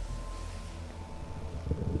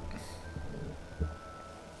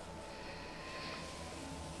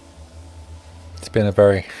 It's been a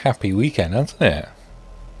very happy weekend, hasn't it?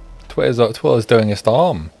 Twitter's doing a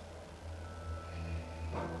storm.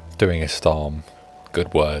 Doing a storm.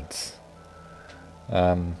 Good words.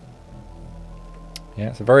 Yeah,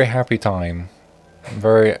 it's a very happy time. I'm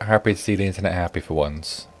very happy to see the internet happy for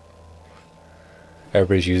once.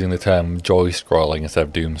 Everybody's using the term joy scrolling instead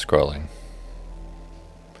of doom scrolling.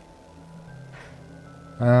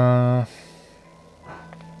 I'm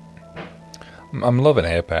loving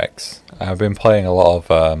Apex. I've been playing a lot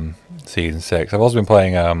of Season 6. I've also been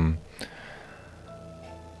playing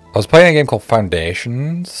I was playing a game called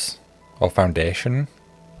Foundations, or Foundation,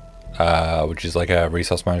 which is like a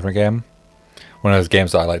resource management game. One of those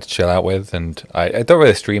games that I like to chill out with, and I don't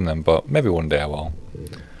really stream them, but maybe one day I will.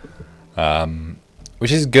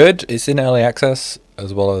 Which is good. It's in early access,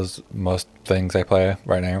 as well as most things I play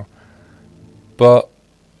right now. But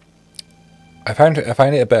I find it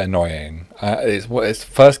a bit annoying. It's the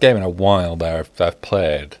first game in a while that I've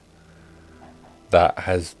played that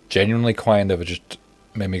has genuinely kind of just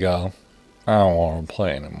made me go, I don't want to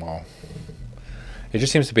play anymore. It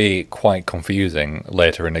just seems to be quite confusing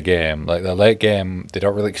later in the game. Like the late game, they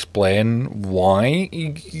don't really explain why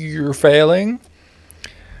you're failing.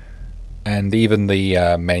 And even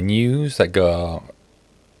the menus that go,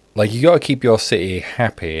 like, you gotta keep your city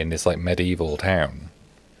happy in this like medieval town.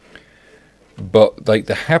 But like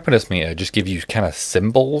the happiness meter just gives you kind of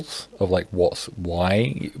symbols of like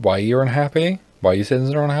why you're unhappy, why your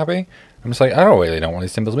citizens are unhappy. I'm just like, I don't really know what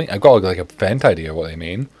these symbols mean. I've got like a faint idea of what they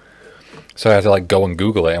mean. So I had to like go and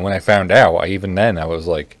Google it, and when I found out, I was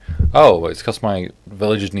like, oh, it's because my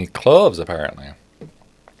villagers need clothes apparently.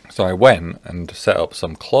 So I went and set up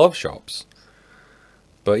some clothes shops.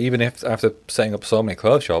 But even if after setting up so many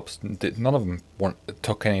clothes shops, none of them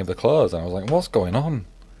took any of the clothes, and I was like, what's going on?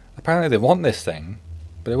 Apparently they want this thing,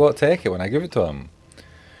 but they won't take it when I give it to them.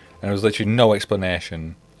 And there was literally no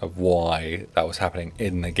explanation of why that was happening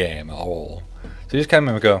in the game at all. So you just kind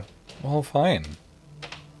of go, well, fine.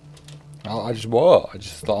 I just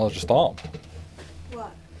thought I'll just stop.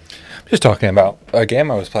 What? I'm just talking about a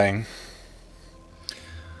game I was playing.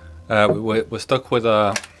 We're stuck with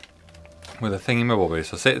a thingy-mabobby,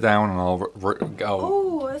 so sit down and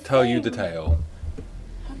I'll tell you the tale.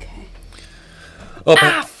 Okay. Oh,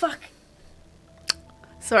 ah, fuck!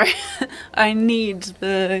 Sorry. I need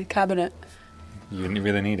the cabinet. You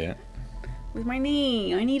really need it. With my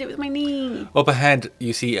knee. I need it with my knee. Up ahead,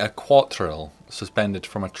 you see a quattril suspended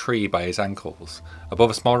from a tree by his ankles,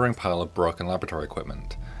 above a smouldering pile of broken laboratory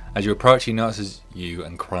equipment. As you approach, he notices you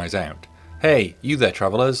and cries out, "Hey, you there,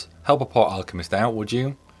 travellers! Help a poor alchemist out, would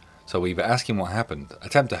you?" So we either ask him what happened,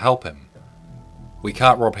 attempt to help him. We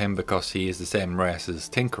can't rob him because he is the same race as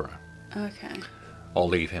Tinkerer. Okay. Or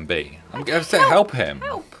leave him be. I'm going to say help him.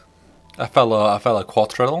 Help! A fellow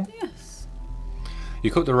quattril. Yes.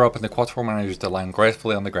 You cut the rope and the quattril manages to land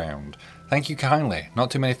gracefully on the ground. Thank you kindly. Not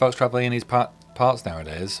too many folks travelling in these parts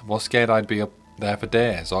nowadays. Was scared I'd be up there for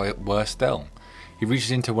days, or worse still. He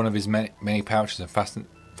reaches into one of his many pouches and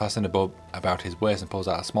fastened a bow about his waist and pulls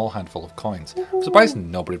out a small handful of coins. I'm surprised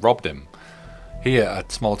nobody robbed him. Here, a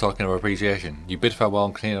small token of appreciation. You bid farewell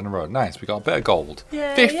and continue on the road. Nice, we got a bit of gold.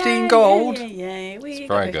 Yay, 15 gold! Yay. We It's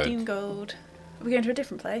got very 15 good. gold. Are we going to a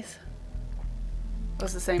different place? Or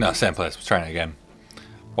is it the same? No, same place. We're trying it again.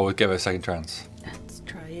 Or we'll give it a second chance. Let's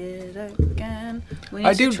try it again. We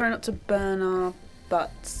need to try not to burn our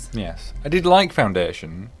butts. Yes. I did like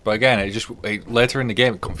Foundation, but again, later in the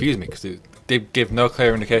game it confused me because it did give no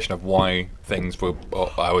clear indication of why things were.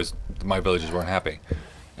 My villagers weren't happy.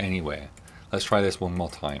 Anyway, let's try this one more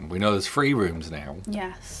time. We know there's 3 rooms now.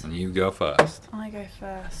 Yes. And you go first. I go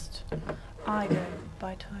first. I go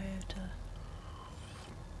by Toyota.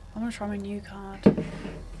 I'm going to try my new card.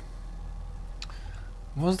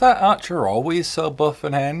 Was that archer always so buff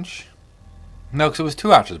and hench? No, because it was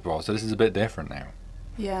 2 archers before, so this is a bit different now.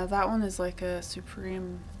 Yeah, that one is like a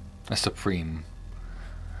supreme. A supreme.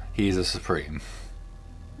 He's a supreme.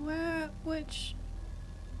 Which?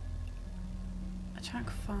 Attack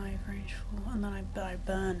 5, range 4, and then I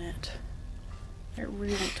burn it. I don't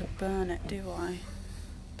really want to burn it, do I?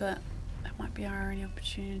 But that might be our only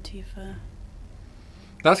opportunity for...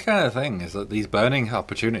 That's kind of the thing, is that these burning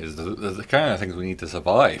opportunities are the kind of things we need to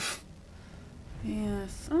survive.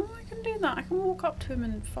 Yes. Oh, I can do that. I can walk up to him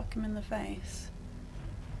and fuck him in the face.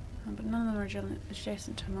 But none of them are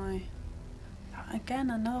adjacent to my...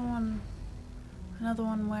 Again, another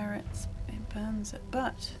one where it burns it.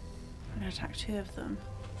 But I'm going to attack 2 of them.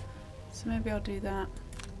 So maybe I'll do that.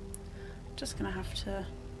 Just going to have to...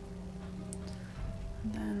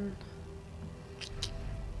 And then...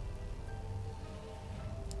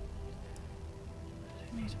 I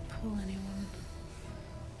don't need to pull anyone.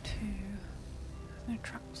 2. There's no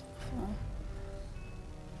traps on the floor.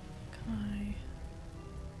 Can I...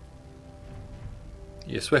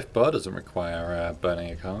 Your swift bow doesn't require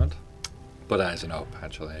burning a card. But that is an up,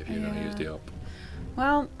 actually, if you're going to use the up.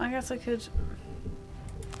 Well, I guess I could...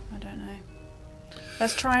 I don't know.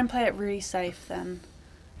 Let's try and play it really safe then.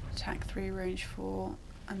 Attack 3, range 4,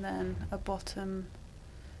 and then a bottom,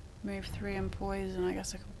 move 3 and poison. I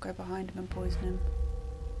guess I could go behind him and poison him.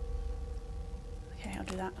 Okay, I'll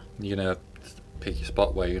do that. You're going to pick your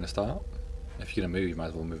spot where you're going to start? If you're going to move, you might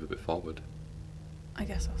as well move a bit forward. I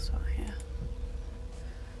guess I'll start here.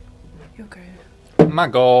 You'll go. My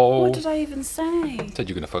goal! What did I even say? Said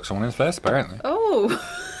you're going to fuck someone in the face, apparently. Oh!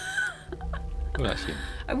 Well, that's you.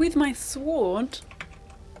 With my sword.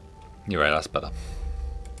 You're right, that's better.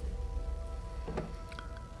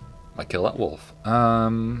 Might kill that wolf.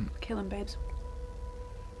 Kill him, babes.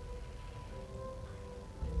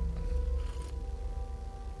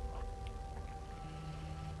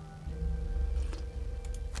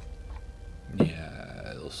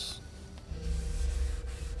 Yes.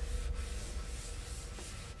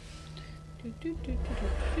 I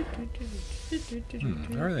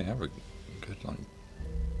really have a good like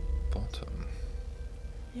bottom.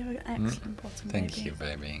 You have an excellent bottom, Thank baby. you,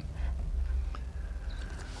 baby.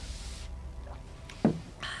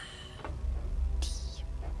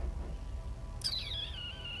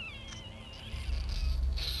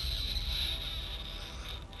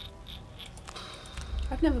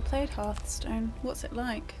 I've never played Hearthstone. What's it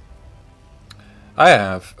like? I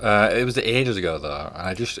have. It was ages ago though,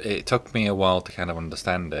 and it took me a while to kind of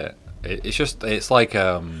understand it. It's like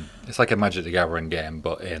a Magic the Gathering game,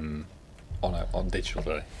 but on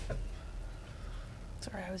digitally.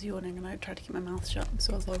 Sorry, I was yawning and I tried to keep my mouth shut,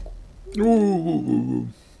 so I was like, Ooh.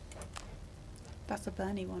 that's a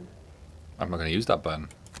burny one. I'm not going to use that burn.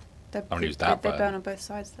 They're, I'm going to use that they burn. burn on both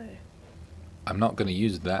sides though. I'm not going to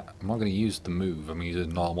use that. I'm not going to use the move. I'm going to use a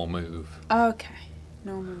normal move. Okay.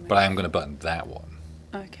 Normal move. But I am going to burn that one.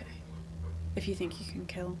 Okay. If you think you can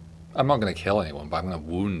kill. I'm not going to kill anyone, but I'm going to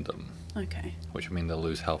wound them. Okay. Which would mean they'll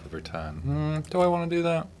lose health every turn. Do I want to do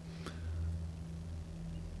that?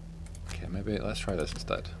 Okay, maybe let's try this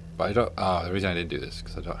instead. But I don't... the reason I didn't do this is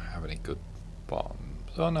because I don't have any good bombs.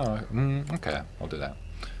 Oh no. Okay, I'll do that.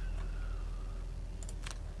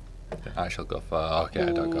 I shall go first. Okay,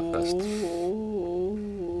 I don't go first.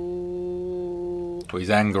 Oh, he's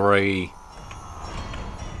angry.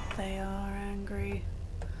 They are angry.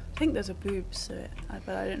 I think there's a boobs, so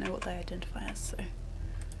but I don't know what they identify as, so.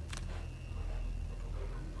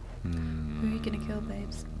 Who are you gonna kill,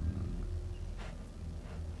 babes?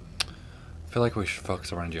 I feel like we should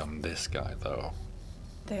focus our energy on this guy, though.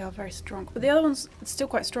 They are very strong. But the other one's still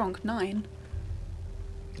quite strong, 9.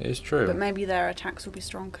 It is true. But maybe their attacks will be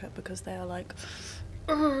stronger because they are like...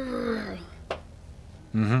 Urgh.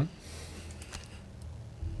 Mm-hmm.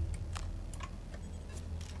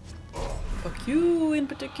 Fuck you in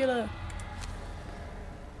particular.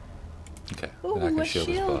 Okay, Oh, then I can we're shield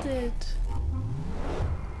his butt. shielded.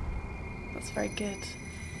 That's very good.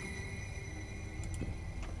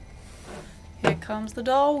 Here comes the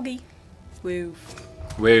doggy. Woof.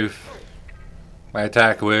 Woof. My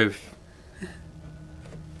attack, woof.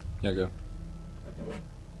 Yeah, go.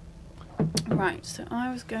 Right, so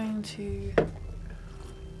I was going to...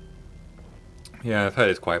 Yeah, I've heard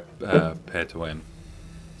it's quite pay to win.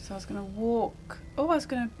 So I was going to walk... Oh, I was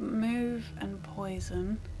going to move and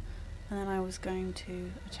poison. And then I was going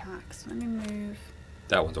to attack. So let me move...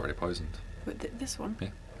 That one's already poisoned. Wait, this one? Yeah,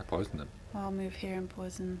 I poisoned him. Well, I'll move here and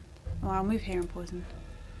poison. Well, I'll move here and poison.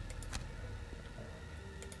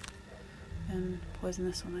 And poison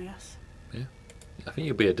this one, I guess. Yeah. I think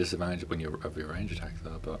you'll be at disadvantage when you have your range attack,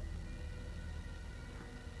 though, but...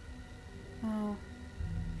 Oh.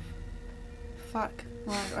 Fuck.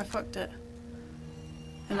 Well, I fucked it.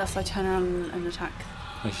 Unless I turn around and attack.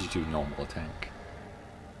 I should do normal attack.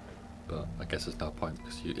 But I guess there's no point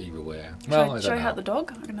because you either way. Should I hurt the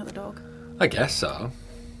dog? I can hurt the dog. I guess so.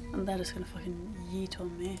 And they're just gonna fucking yeet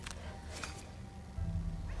on me.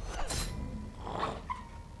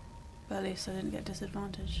 But at least I didn't get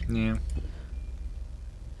disadvantage. Yeah.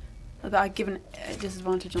 But I've given a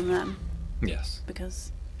disadvantage on them. Yes.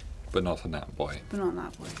 Because... But not on that boy. But not on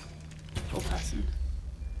that boy. Or person.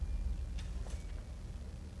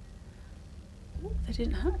 Ooh, they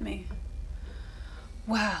didn't hurt me.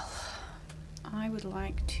 Well, I would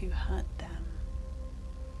like to hurt them.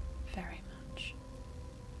 Very much.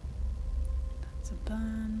 That's a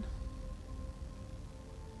burn.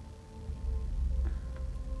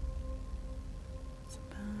 That's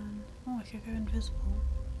a burn. Oh, I could go invisible.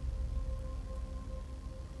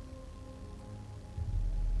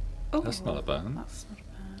 Oh, That's not a burn. That's not a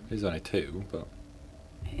burn. It's only 2, but...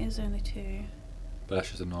 It is only 2. But that's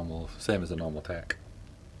just a normal... Same as a normal attack.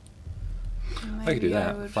 I could Maybe do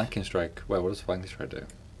that. would- Flanking strike. Well, what does flanking strike do?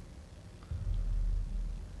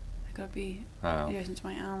 I gotta be Oh. adjacent to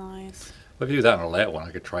my allies. Well, if you do that on a later one,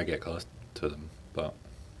 I could try get close to them, but...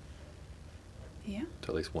 Yeah. To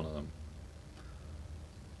at least one of them.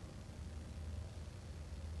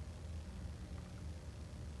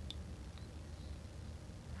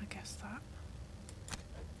 I guess that.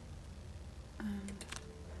 And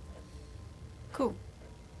cool.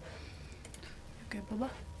 Okay, Bubba.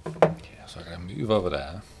 Yeah, so I'm going to move over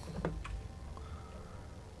there.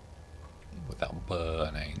 Without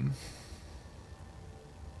burning.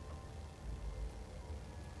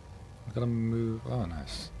 I'm going to move... Oh,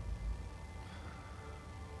 nice.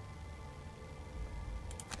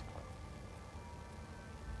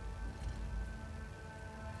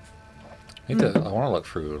 I want to look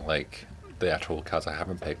through, like, the actual cards I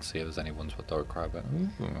haven't picked, see if there's any ones with Dark Cry, but... Ooh,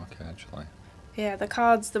 okay, actually. Yeah, the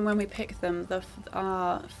cards, then when we pick them,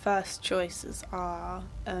 our first choices are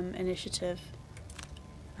initiative,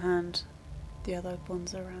 and the other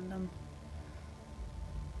ones are random.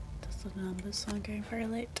 That's the numbers, so I'm going very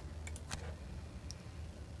late.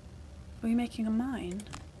 Are you making a mine?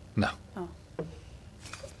 No. Oh.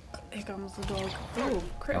 Here comes the dog. Ooh,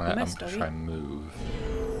 critical I'm miss, trying doggy. to move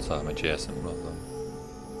so I'm adjacent with them.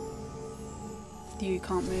 You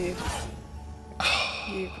can't move.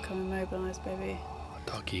 You've become immobilized, baby.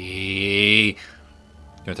 Doggy!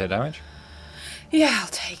 You want to take damage? Yeah, I'll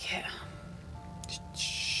take it.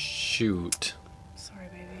 Shoot. Sorry,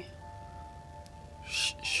 baby.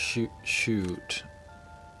 Shoot. Shoot.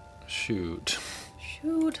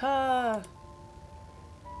 Shoot her!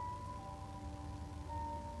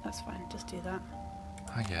 That's fine, just do that.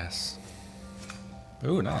 I guess.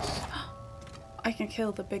 Ooh, nice. I can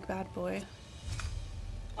kill the big bad boy.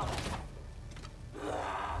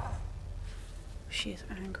 She is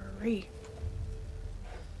angry.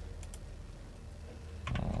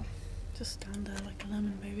 Oh. Just stand there like a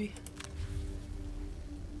lemon, baby.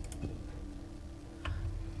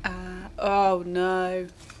 Oh no.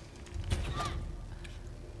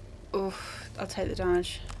 Oof, I'll take the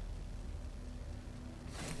damage.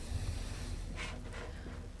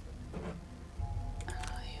 I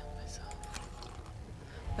almost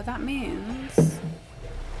But that means...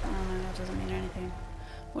 Oh no, that doesn't mean anything.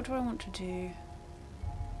 What do I want to do?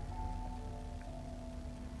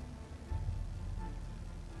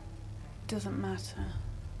 Doesn't matter.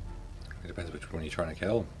 It depends which one you're trying to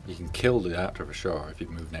kill. You can kill the actor for sure if you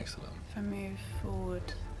move next to them. If I move forward,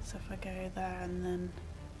 so if I go there and then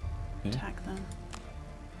attack them.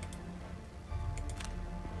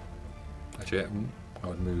 Actually, I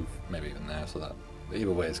would move maybe even there so that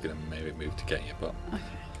either way it's going to maybe move to get you, but... Okay.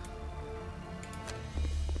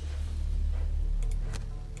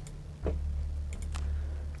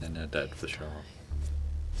 Then they're dead for sure.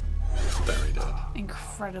 Very dead.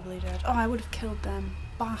 Incredibly dead. Oh, I would have killed them.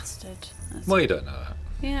 Bastard. That's Well, you don't know that.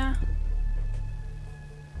 Yeah.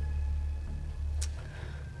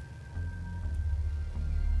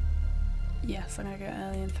 Yes, I'm gonna go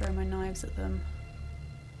early and throw my knives at them.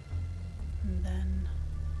 And then...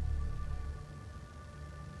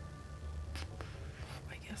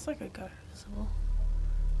 I guess I could go invisible.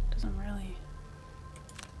 Doesn't really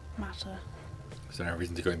matter. Is there no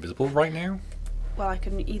reason to go invisible right now? Well, I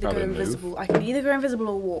can either Probably go move. invisible. I can either go invisible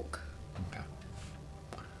or walk. Okay.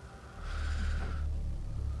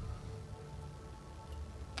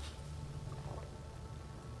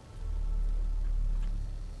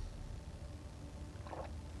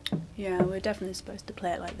 Yeah, we're definitely supposed to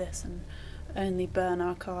play it like this and only burn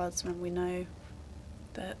our cards when we know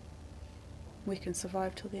that we can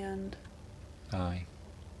survive till the end. Aye.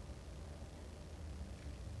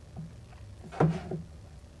 I'm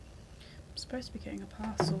supposed to be getting a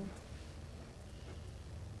parcel.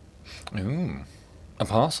 Ooh. A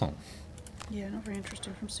parcel. Yeah, not very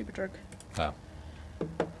interesting from Superdrug. Oh.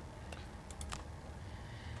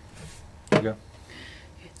 There you go.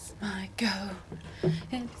 It's my go.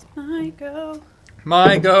 It's my go.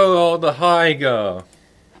 My go or the high go.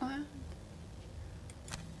 What?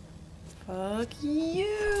 Fuck you.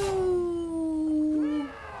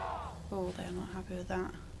 Oh, they're not happy with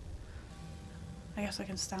that. I guess I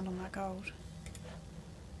can stand on that gold.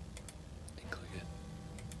 Click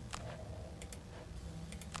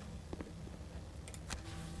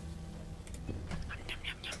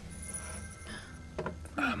it.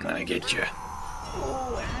 I'm gonna get you.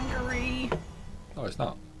 Oh, angry. Oh, it's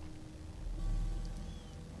not.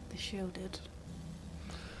 They shielded.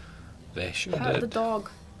 They sure Hurt did. the dog.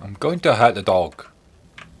 I'm going to hurt the dog.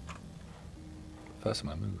 First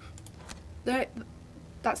time I move.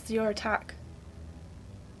 That's your attack.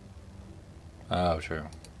 Oh, true.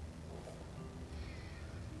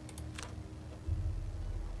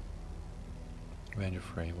 Range of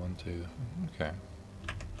 3, 1, 2. Okay.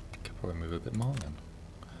 Could probably move a bit more then.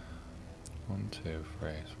 1, 2, 3.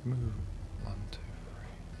 So move 1, 2, 3.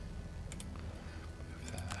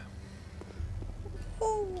 Move there.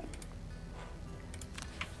 Oh.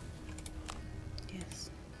 Yes.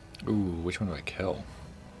 Ooh, which one do I kill?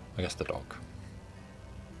 I guess the dog.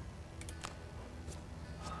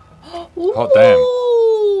 Oh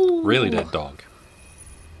damn. Really dead dog.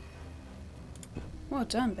 Well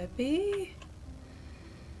done, baby.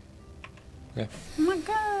 Okay. Oh my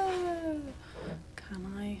god. Can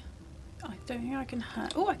I? I don't think I can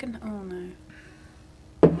hurt. Oh, I can. Oh no.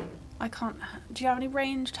 I can't. Do you have any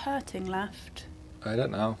ranged hurting left? I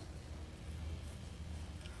don't know.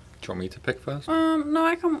 Do you want me to pick first? No,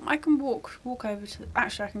 I can walk over to.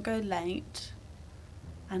 Actually, I can go late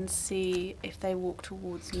and see if they walk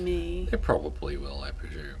towards me. They probably will, I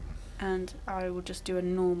presume. And I will just do a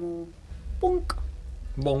normal bonk.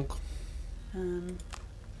 Bonk. And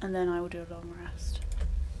then I will do a long rest.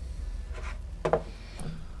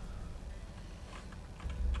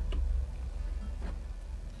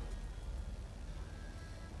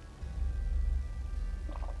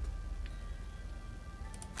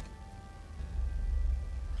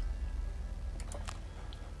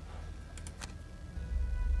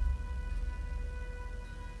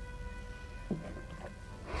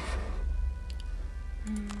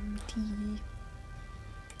 Tea.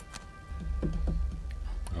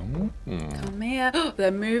 Oh. Come here.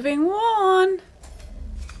 They're moving one.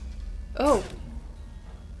 Oh.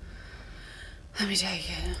 Let me take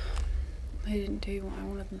it. They didn't do what I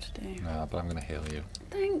wanted them to do. Nah, but I'm gonna heal you.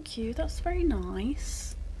 Thank you. That's very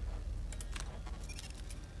nice.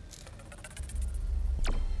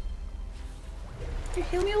 You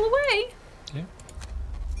heal me all the way? Yeah.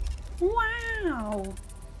 Wow.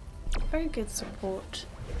 Very good support.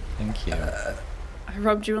 Thank you. I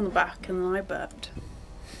rubbed you on the back and then I burped.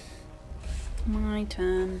 My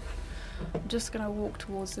turn. I'm just going to walk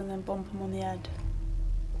towards them and then bump them on the head.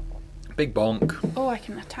 Big bonk. Oh, I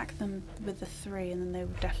can attack them with the 3 and then they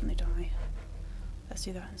will definitely die. Let's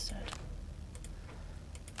do that instead.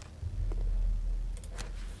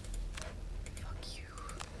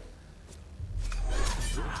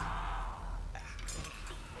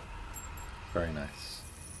 Very nice.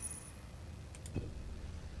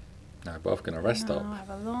 Now we're both going to rest Now up. I'll have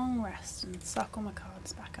a long rest and suck all my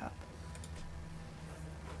cards back up.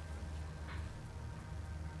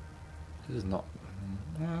 This is not...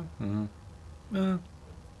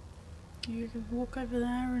 You can walk over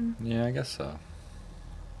there and Yeah, I guess so.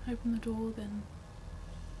 open the door, then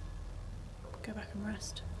go back and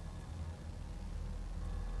rest.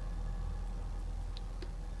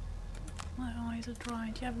 My eyes are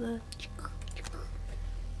dry. Do you have the...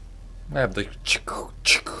 I have the... I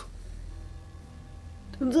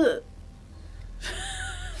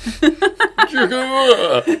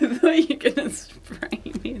thought you were gonna spray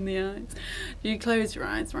me in the eyes. You close your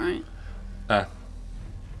eyes, right? Ah.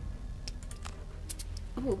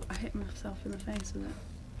 Oh, I hit myself in the face with it.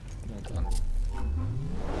 Well done.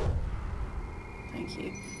 Thank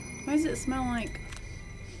you. Why does it smell like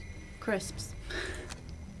crisps?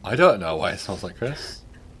 I don't know why it smells like Chris.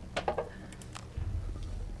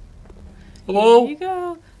 Hello? Here you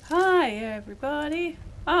go. Hi, everybody.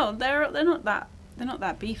 Oh, they're not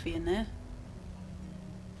that beefy in there.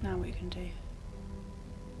 Now what you can do?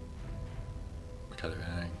 I can't do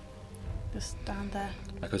anything. Just stand there.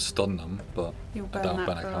 I could stun them, but You'll I burn don't that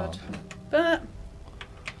burn a card. card. But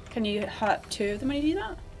can you hurt two of them when you do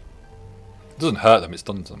that? It doesn't hurt them, it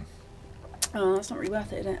stuns them. Oh, that's not really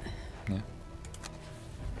worth it, is it? Yeah.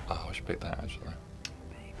 Oh, I should pick that actually.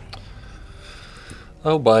 Baby.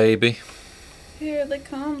 Oh, baby. Here they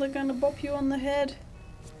come. They're going to bop you on the head.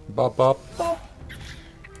 Bop, bop. Bop.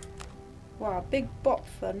 Wow, big bop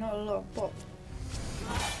for not a lot of bop.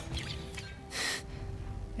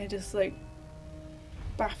 They just like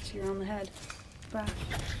baffed you on the head. Baff.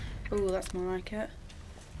 Oh, that's more like it.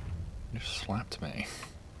 You slapped me.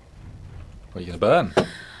 What are you gonna burn?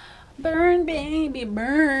 Burn, baby,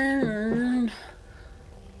 burn.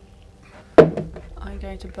 I'm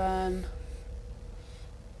going to burn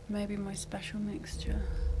maybe my special mixture.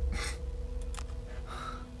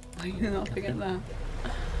 I can not forget that.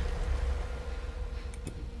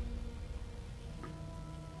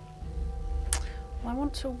 Well, I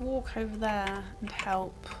want to walk over there and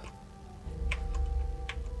help.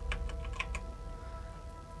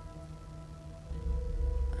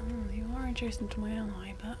 Oh, you are adjacent to my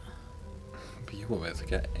ally, but... But you won't be able to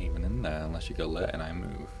get even in there unless you go late and I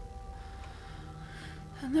move.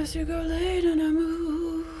 Unless you go late and I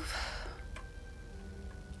move.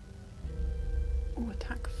 Oh,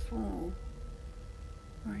 attack 4.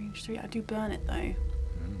 Range 3. I do burn it though. Mm.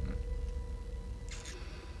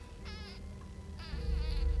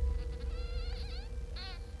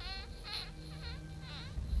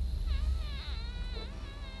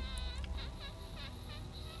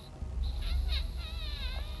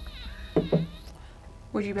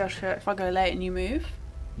 Would you be able to, if I go late and you move?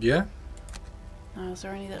 Yeah? No, is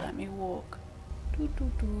there any that let me walk? Yeah,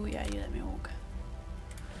 you let me walk.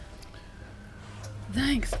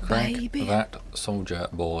 Thanks, Crack baby. that soldier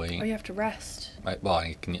boy. Oh, you have to rest. Right, well,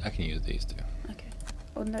 I can use these two. Okay.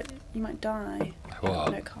 Oh no, you might die. I I've got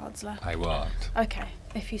won't. no cards left. I won't. Okay,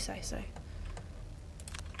 if you say so.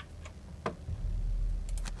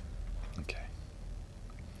 Okay.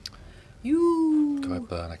 You. Go ahead,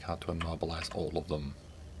 burn a card to immobilize all of them.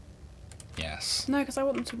 Yes. No, because I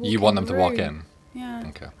want them to walk You want in them the to walk room. in? Yeah.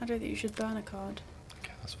 Okay. I don't think you should burn a card.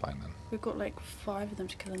 Okay, that's fine then. We've got like 5 of them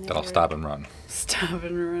to kill in the Then I'll other stab room. and run. Stab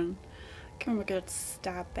and run. Come on, we're good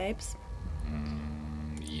stab, babes.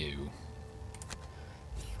 You.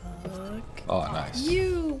 Fuck. Oh, nice.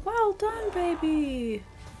 You. Well done, baby.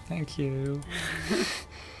 Thank you.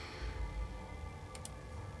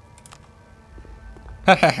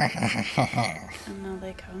 And now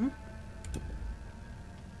they come.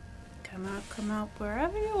 Come out,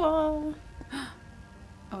 wherever you are.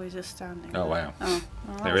 Oh, he's just standing. Oh, wow. Oh,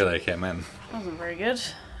 well, They really came in. That wasn't very good.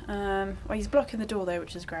 Well, he's blocking the door though,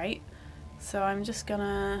 which is great. So I'm just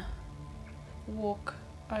gonna walk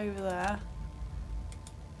over there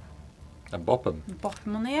And bop them. and bop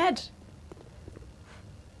him on the head.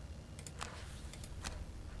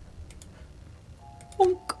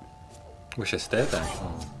 Bonk. Wish I stayed there.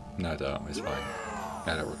 Oh, no, I don't. It's fine.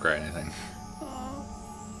 I don't regret anything.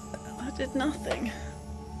 Oh, I did nothing.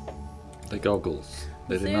 The goggles.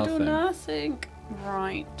 They did do nothing. nothing.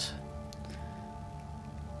 Right.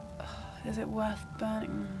 Is it worth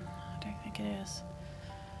burning? I don't think it is.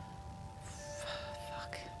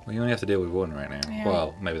 Fuck. Well, you only have to deal with one right now. Yeah.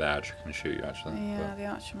 Well, maybe the archer can shoot you actually. Yeah, the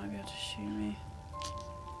archer might be able to shoot me.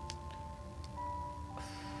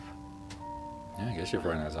 Yeah, I guess you're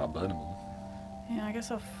throwing those out burnable. Yeah, I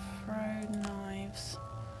guess I'll throw knives.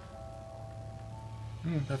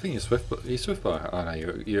 I think you're swift, but oh no,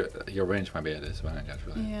 your range might be at a disadvantage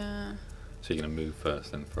actually. Yeah. So you're going to move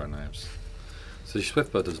first, then throw knives. So your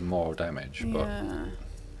swift bow does more damage, but... Yeah.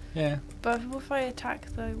 Yeah. But what if I attack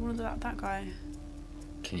that guy?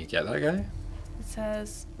 Can you get that guy? It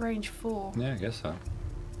says range 4. Yeah, I guess so.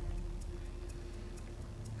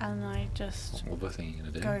 And I just What other thing are you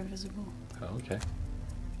going to do? go invisible. Oh, okay.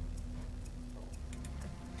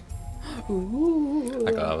 Ooh.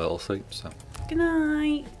 I got a little sleep, so... Good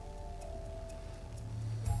night.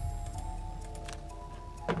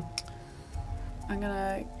 I'm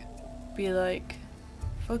gonna be like,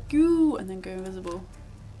 fuck you, and then go invisible.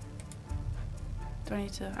 Do I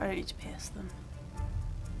need to? I don't need to pierce them.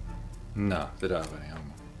 No, they don't have any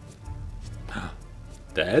armor.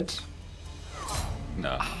 Dead?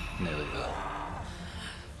 No, nearly there.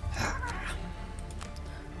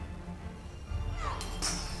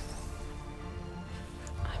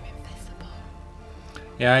 I'm invisible.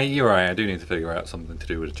 Yeah, you're right. I do need to figure out something to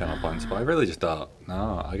do with the channel points, but I really just don't.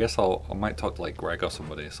 No, I guess I might talk to like Greg or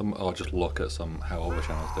somebody, or just look at how other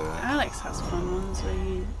channels do it. Alex has fun ones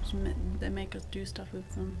where they make us do stuff with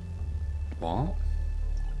them. What?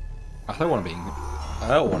 I don't want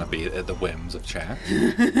to be at the whims of chat.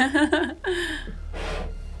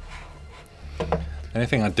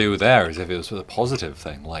 Anything I do there is if it was a positive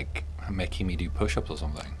thing, like making me do push-ups or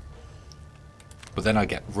something. But then I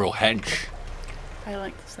get real hench. I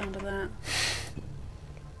like the sound of that.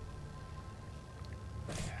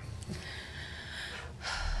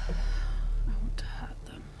 I want to hurt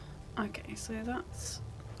them. Okay, so that's...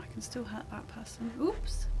 I can still hurt that person.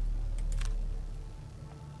 Oops.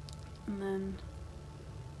 And then...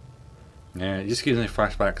 Yeah, it just gives me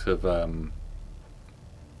flashbacks of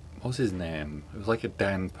what was his name? It was like a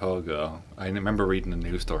Dan Pogo. I remember reading a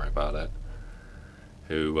news story about it.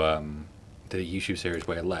 Who did a YouTube series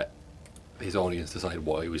where he let his audience decide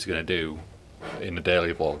what he was going to do in the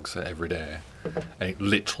daily vlogs every day, and it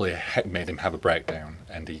literally made him have a breakdown,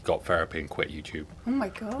 and he got therapy and quit YouTube. Oh my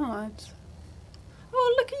god.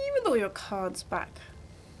 Oh, look at you with all your cards back.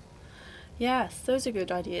 Yes, those are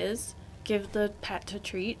good ideas. Give the pet a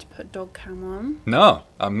treat, put dog cam on. No,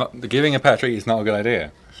 I'm not. Giving a pet treat is not a good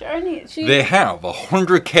idea. She They have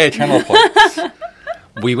 100k channel points.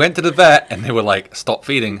 We went to the vet and they were like, stop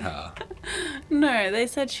feeding her. No, they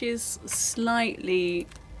said she's slightly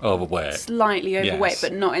Overweight. overweight, Yes.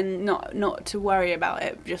 but not to worry about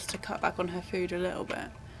it, just to cut back on her food a little bit.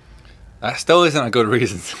 That still isn't a good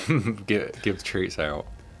reason to give treats out.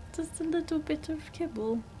 Just a little bit of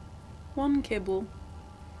kibble. One kibble.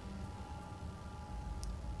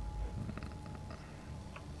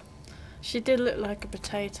 She did look like a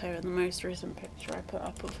potato in the most recent picture I put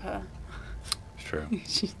up of her. It's true.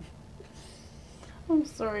 I'm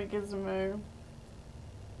sorry, Gizmo.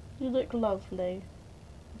 You look lovely.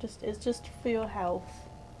 It's just for your health.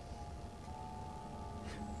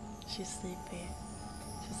 She's sleepy.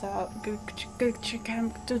 She's out. Go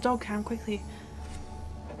to dog cam quickly.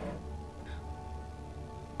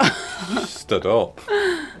 Stood up.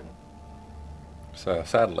 So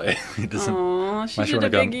sadly, he doesn't. Aww, she unless you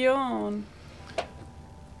did a wanna big yawn.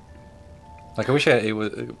 Like I wish it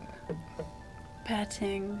was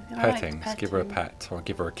Petting. I like petting. Just give her a petting. pet or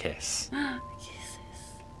give her a kiss.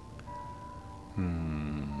 Kisses.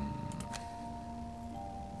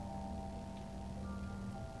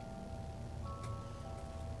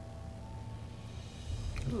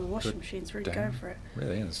 Ooh, the washing Good machine's really damn. going for it.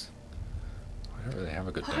 Really is. I don't really have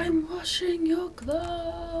a good day. I'm washing your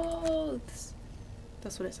clothes.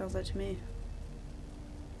 That's what it sounds like to me.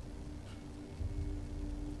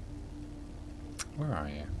 Where are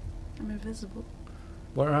you? I'm invisible.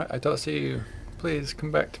 I don't see you. Please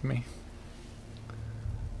come back to me.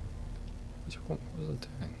 What was I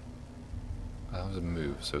doing? That was a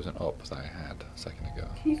move, so it was an up that I had a second ago.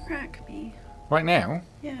 Can you crack me? Right now?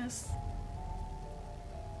 Yes.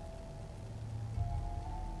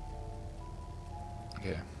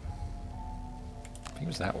 Yeah. I think it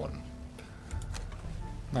was that one.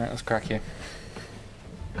 Alright, let's crack you.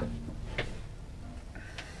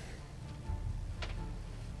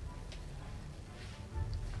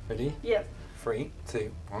 Ready? Yep. 3,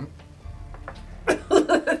 2, 1.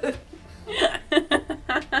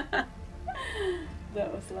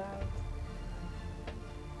 That was loud.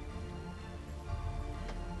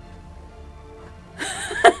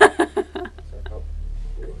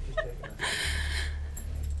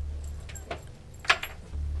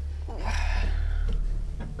 Oh.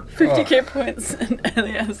 50k points and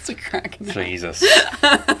Elliot has to crack now. Jesus.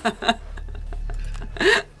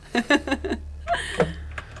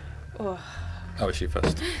 Oh, Oh, it's you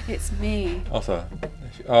first. it's me. Also,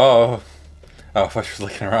 oh, I thought she was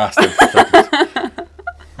licking her ass then for a second.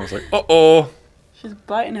 I was like, uh-oh. She's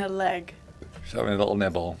biting her leg. Just having a little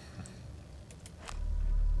nibble.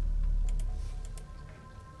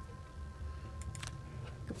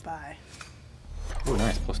 Goodbye. Oh,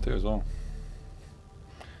 nice. +2 as well.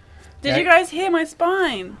 Did you guys hear my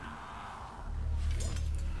spine?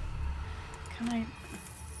 Can I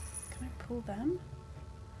pull them?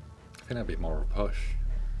 I think that'd be more of a push.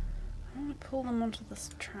 I want to pull them onto this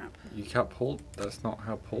trap. You can't pull. That's not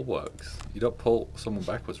how pull works. You don't pull someone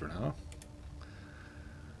backwards, Renato.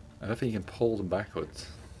 I don't think you can pull them backwards.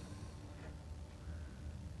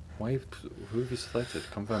 Who have you selected?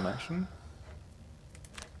 Confirm action?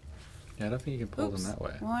 Yeah, I don't think you can pull them that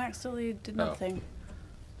way. Well, I accidentally did Oh. nothing.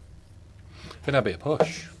 I think that'd be a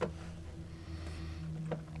push.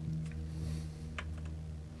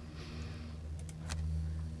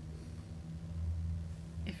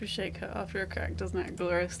 If you shake her after a crack, doesn't that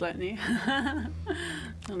glow slightly?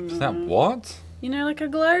 Is that what? You know, like a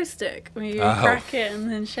glow stick, when you Oh. crack it and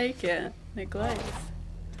then shake it, and it glows.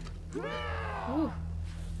 Ooh.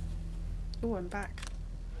 Ooh, I'm back.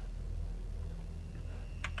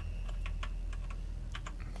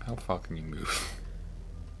 How far can you move?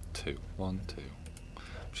 2. 1, 2. I'm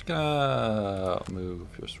just gonna move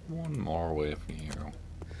just one more away from you.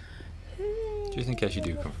 Just in case you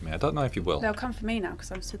do come for me. I don't know if you will. They'll come for me now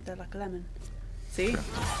because I'm stood there like a lemon. See?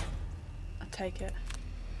 I'll take it.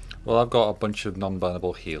 Well, I've got a bunch of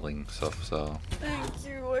non-burnable healing stuff, so Thank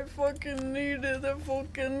you, I fucking need it. They're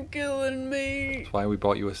fucking killing me. that's why we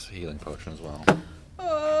bought you a healing potion as well.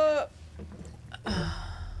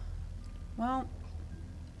 Well.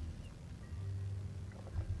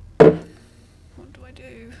 What do I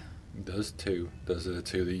do? There's 2. Those are the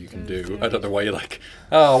 2 that you can Those do. two. I don't know why you're like,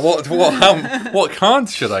 oh, what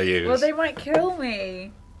cards should I use? Well, they might kill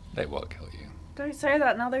me. They won't kill you. Don't say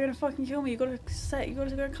that. Now they're gonna fucking kill me. You gotta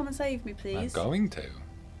go come and save me, I'm please. going to.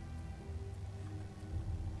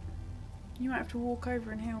 You might have to walk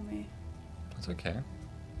over and heal me. That's okay.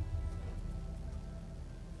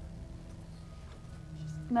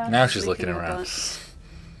 Now she's looking licking her around.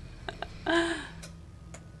 butt.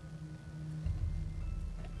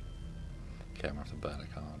 Okay, I'm gonna have to burn a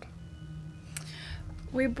card.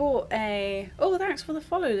 We bought a. Oh, thanks for the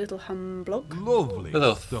follow, little hum blog. Lovely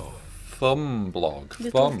Little stuff. thumb blog.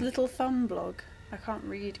 Little thumb blog. I can't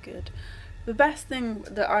read good. The best thing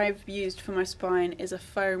that I've used for my spine is a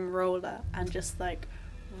foam roller, and just like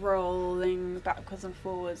rolling backwards and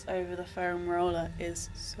forwards over the foam roller is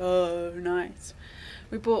so nice.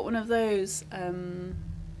 We bought one of those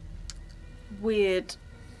weird.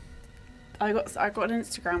 I got an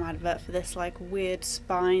Instagram advert for this like weird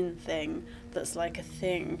spine thing that's like a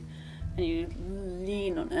thing, and you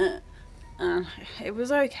lean on it, and it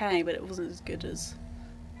was okay, but it wasn't as good as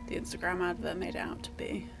the Instagram advert made it out to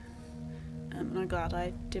be. And I'm glad I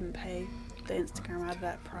didn't pay the Instagram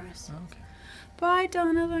advert price. Okay. Bye,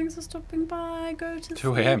 Donna. Thanks for stopping by. Go to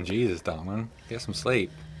 2 a.m. Jesus, darling. Get some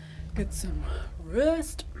sleep. Get some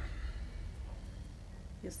rest.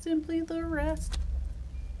 You're simply the rest.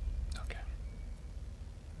 Okay.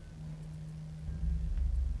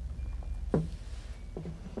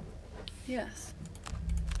 Yes.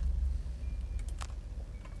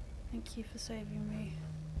 Thank you for saving me.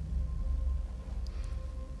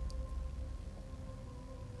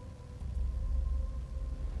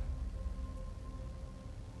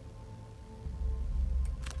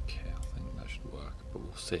 Okay, I think that should work, but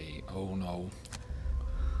we'll see. Oh no.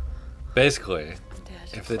 Basically, I'm dead.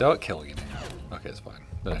 if they don't kill you now, okay, it's fine.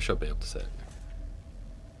 Then I should be able to save you.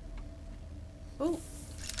 Oh,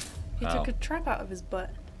 he Ow. took a trap out of his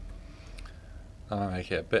butt. I'll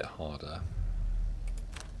make it a bit harder.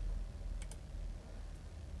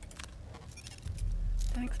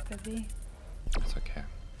 Thanks, baby. It's okay.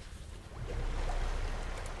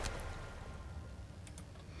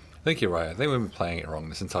 I think you're right. I think we've been playing it wrong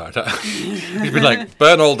this entire time. You've been like,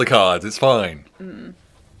 burn all the cards, it's fine.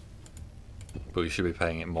 But we should be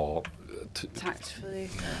playing it more. Tactfully.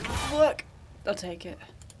 Look, I'll take it.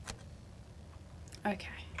 Okay.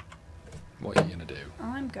 What are you going to do?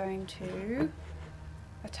 I'm going to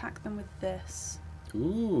attack them with this.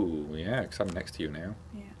 Ooh, yeah, because I'm next to you now.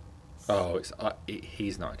 Yeah. Oh,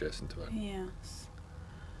 he's not adjacent to it. Yes.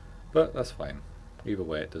 But that's fine. Either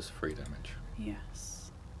way, it does 3 damage.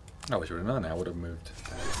 Yes. I wish I would have known. I would have moved.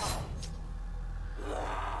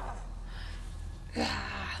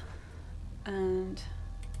 And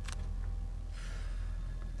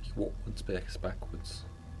You walk 1 space backwards.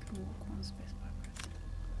 walk 1 space backwards.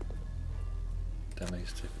 Then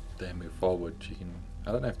they move forward. You can.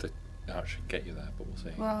 I don't know if they actually get you there, but we'll see.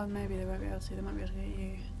 Well, maybe they won't be able to. They might be able to get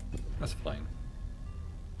you. That's fine.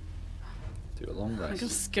 Do a long I'm rest.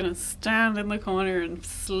 just gonna stand in the corner and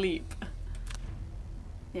sleep.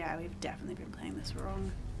 Yeah, we've definitely been playing this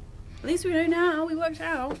wrong. At least we know now. We worked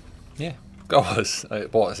out. Yeah. What is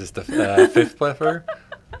this, the 5th playthrough?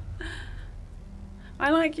 I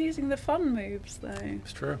like using the fun moves though.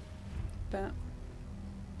 It's true. But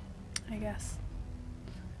I guess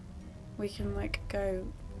we can like go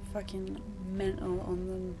fucking mental on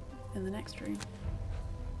them in the next room.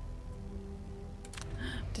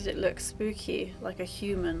 Did it look spooky, like a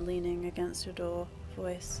human leaning against a door?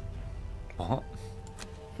 Voice. What?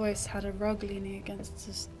 Voice had a rug leaning against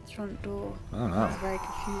his front door. Oh no. I was very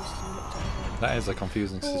confused and looked over. That is a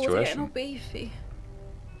confusing Oh, it's getting all situation. beefy.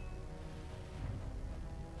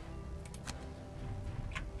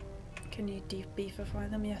 Can you beefify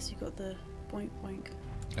them? Yes, you got the boink boink.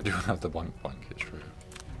 I do have the boink boink, it's true.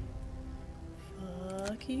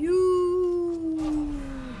 Fuck you!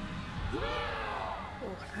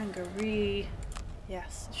 Oh, angry.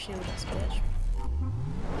 Yes, shield us, bitch.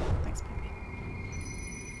 Thanks, baby.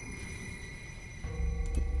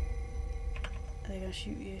 Are they gonna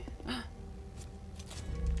shoot you?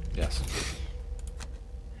 Yes.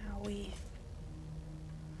 Owie.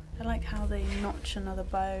 I like how they notch another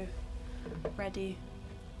bow ready.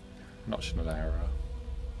 Notch another arrow.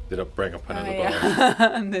 Did I bring up another bow?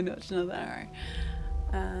 Yeah. And they notch another arrow.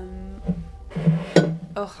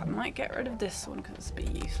 Oh, I might get rid of this one because it's a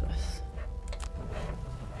bit useless.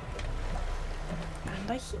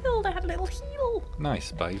 And I healed. I had a little heal.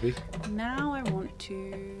 Nice, baby. Now I want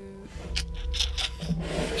to.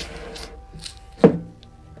 I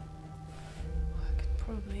could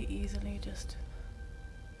probably easily just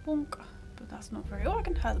bonk, but that's not very. Oh, I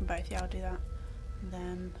can hurt them both. Yeah, I'll do that. And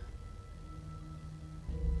then.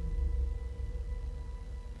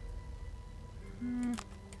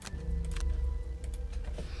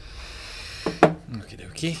 Okie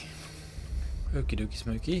dokie. Okie dokie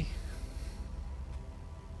smoky.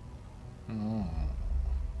 Mm.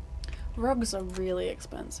 Rugs are really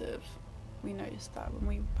expensive. We noticed that when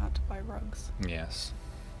we had to buy rugs. Yes.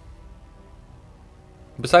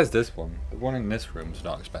 Besides this one, the one in this room is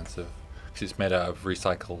not expensive because it's made out of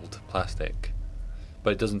recycled plastic,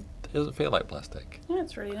 but it doesn't feel like plastic. Yeah,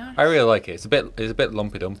 it's really nice. I really like it. It's a bit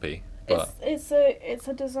lumpy dumpy, but It's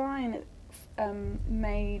a design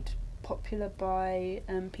made popular by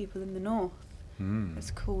people in the north. It's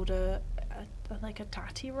called a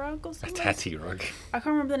tatty rug or a something. tatty rug. I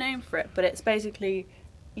can't remember the name for it, but it's basically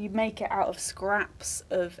you make it out of scraps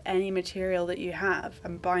of any material that you have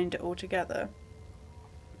and bind it all together.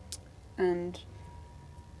 And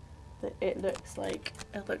it looks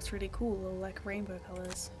really cool, all like rainbow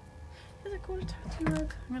colours. Is it called a tatty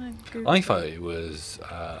rug? I'm gonna Google I thought it was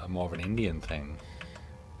more of an Indian thing.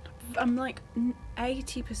 I'm like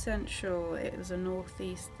 80% sure it was a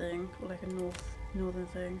northeast thing, or like a northern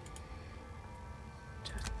thing.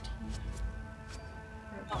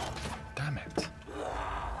 Damn it.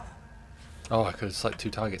 Oh, I could select 2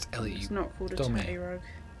 targets. Ellie, It's you not called a dummy. tatty rug.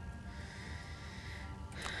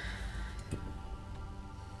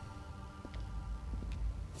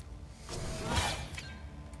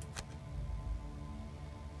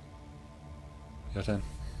 Your turn.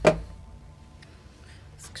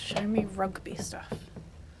 Show me rugby stuff.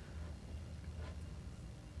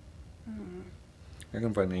 I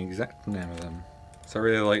can find the exact name of them. So I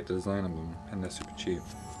really like the design of them, and they're super cheap.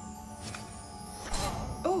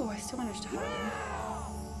 Oh, I still managed to hurt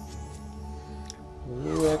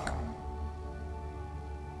him. Look.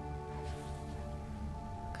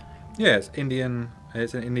 Yeah, it's Indian.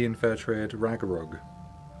 It's an Indian fair trade rag rug.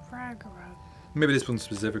 Rag rug. Maybe this one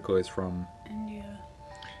specifically is from India.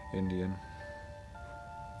 Indian.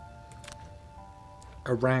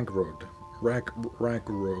 A rag rug. Rag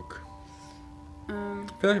rug. I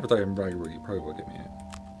feel like if I type in rag rug, you probably will get me it.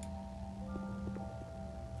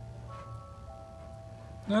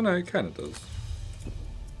 No, it kind of does.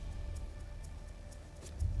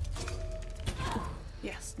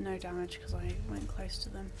 Yes, no damage because I went close to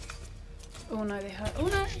them. Oh no, they hurt. Oh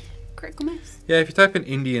no! Critical miss. Yeah, if you type in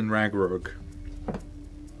Indian rag rug,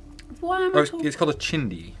 Why am I talking? it's called a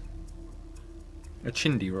chindi. A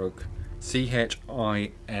chindi rug.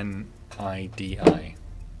 CHINIDI.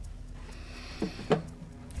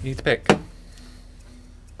 You need to pick.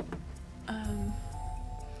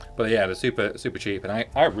 But yeah, they're super cheap, and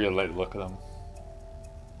I really like the look of them.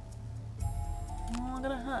 Oh, I'm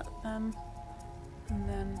gonna hurt them. And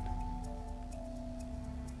then.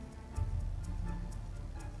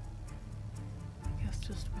 I guess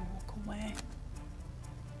just walk away.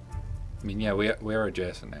 I mean, yeah, we're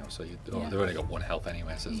adjacent now, so Yeah. they've only got 1 health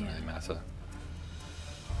anyway, so it doesn't Yeah. really matter.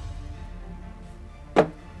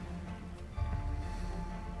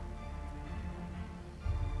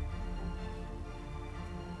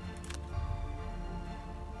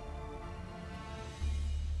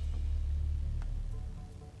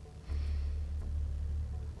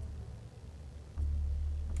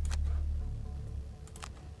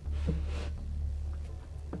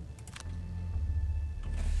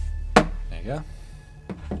 you go.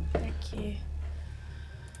 Thank you.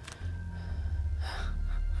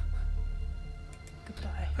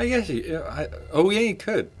 Goodbye. I guess oh yeah, you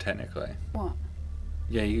could technically. What?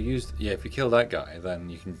 Yeah, you used. Yeah, if you kill that guy, then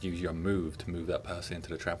you can use your move to move that person into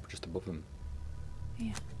the trap just above him.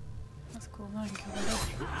 Yeah. That's cool. Now I can kill the dog.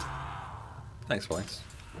 Thanks, voice.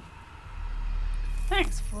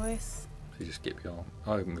 Thanks, voice. So you just skip your.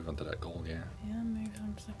 Oh, you can move on to that gold, yeah. Yeah, move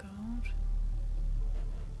on to the gold.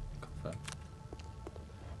 Confirm.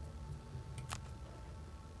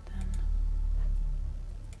 Then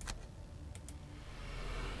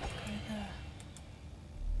go there.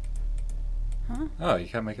 Huh? Oh, you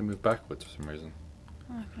can't make him move backwards for some reason.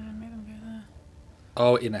 Oh, I can make them go there.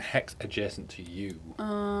 Oh, in a hex adjacent to you.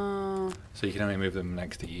 Oh, So you can only move them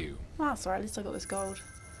next to you. well, that's alright. At least I got this gold.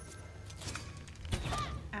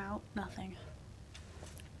 Ow, nothing.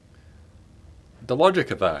 The logic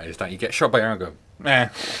of that is that you get shot by arrow and go, meh,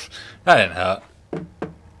 that didn't hurt.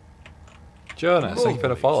 Jonas, thank you for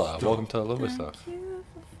the follow. Welcome to the lovely stuff. Thank you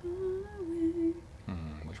for following.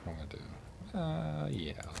 Which one am I do?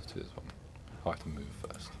 Yeah, let's do this one. I have to move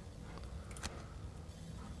first.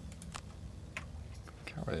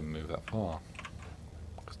 Can't really move that far.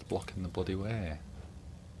 Because they're blocking the bloody way.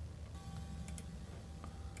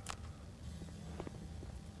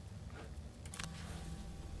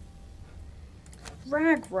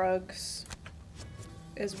 Rag rugs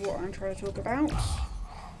is what I'm trying to talk about.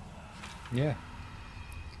 Yeah.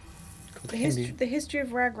 The history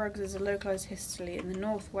of rag rugs is a localised history in the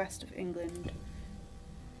northwest of England.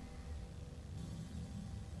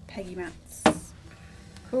 Peggy mats.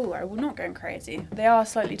 Cool, I will not go crazy. They are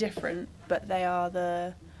slightly different, but they are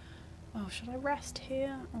the... Oh, should I rest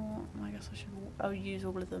here? Or I guess I should... I'll use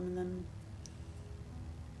all of them and then...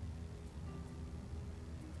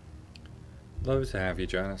 Love to have you,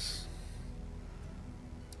 Jonas.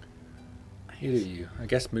 You do you. I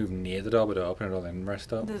guess move near the door, but open it all then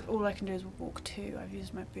rest up. All I can do is walk 2. I've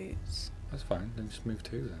used my boots. That's fine, then just move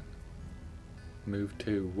 2 then. Move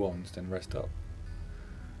 2 once, then rest up.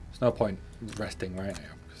 There's no point resting right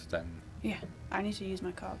now, because then... Yeah, I need to use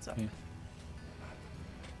my cards up. Yeah.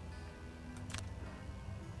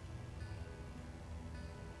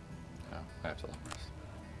 Oh, I have to long rest.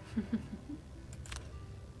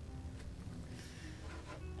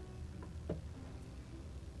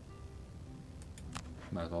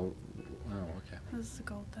 Might as well... Oh, okay. There's the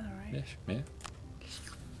gold there, right? Yes, yeah.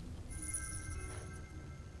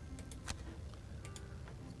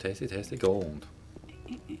 Tasty, tasty gold.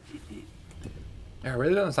 Yeah, I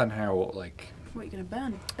really don't understand how, like... What are you gonna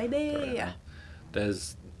burn, baby?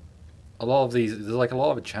 There's a lot of these... There's like a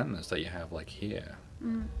lot of enchantments that you have, like, here.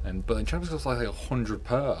 But enchantments cost like 100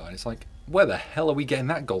 per, and it's like, where the hell are we getting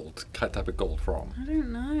that gold, type of gold from? I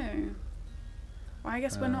don't know. Well, I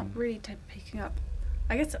guess we're not really picking up...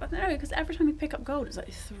 I guess, I don't know, because every time we pick up gold, it's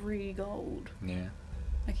like 3 gold. Yeah.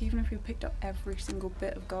 Like, even if we picked up every single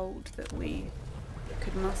bit of gold that we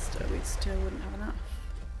could muster, we still wouldn't have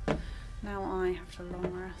enough. Now I have to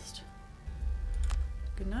long rest.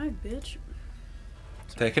 Good night, bitch.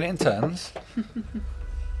 Taking it in turns.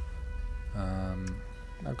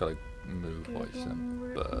 I've got to move voice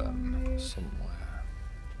and burn somewhere.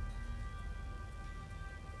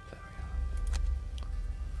 There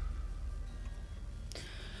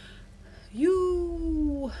we go.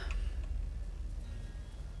 You.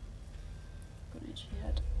 Got an itchy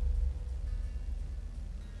head.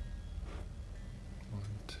 1,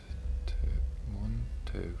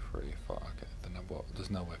 2, 3, 4. Okay, then what? There's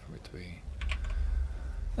no way for it to be.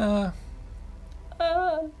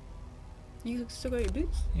 You still got your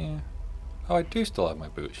boots? Yeah. Oh, I do still have my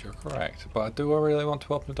boots. You're correct. But do I really want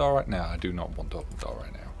to open the door right now? I do not want to open the door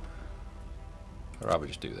right now. I'd rather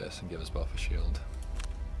just do this and give us both a shield.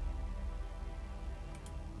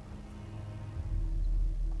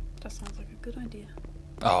 That sounds like a good idea.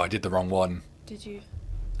 Oh, I did the wrong one. Did you?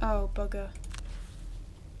 Oh, bugger.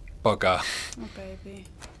 Bugger. Oh, baby.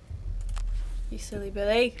 You silly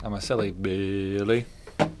Billy. I'm a silly Billy.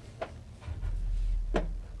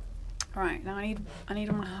 Right, now I need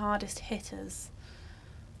all my hardest hitters.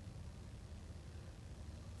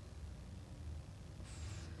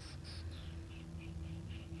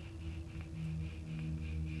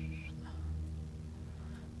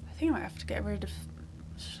 I think I might have to get rid of...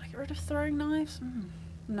 Should I get rid of throwing knives?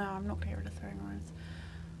 No, I'm not going to get rid of throwing knives.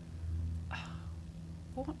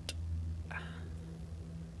 What?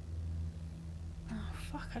 Oh,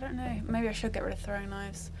 fuck, I don't know. Maybe I should get rid of throwing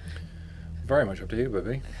knives. Very much up to you,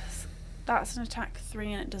 baby. That's an attack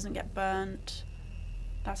 3 and it doesn't get burnt.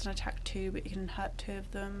 That's an attack 2 but you can hurt 2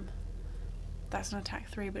 of them. That's an attack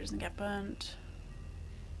 3 but it doesn't get burnt.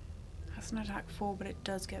 That's an attack 4, but it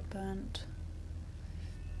does get burnt.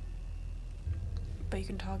 But you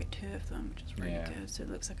can target 2 of them, which is really good. So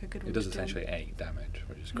it looks like a good one. It does essentially 8 damage,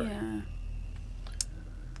 which is great. Yeah.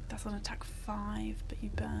 That's an attack 5, but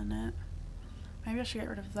you burn it. Maybe I should get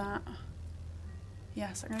rid of that.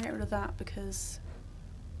 Yes, I'm going to get rid of that because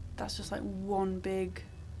that's just like one big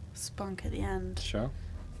spunk at the end. Sure.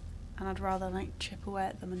 And I'd rather like chip away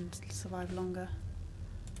at them and survive longer.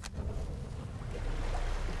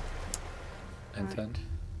 End turn.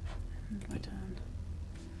 End my turn.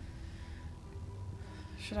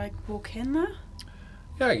 Should I walk in there?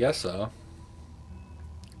 Yeah, I guess so.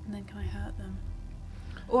 And then can I hurt them?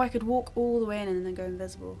 Or I could walk all the way in and then go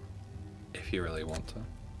invisible. If you really want to.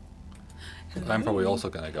 I'm probably also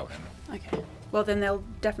going to go in. Okay. Well, then they'll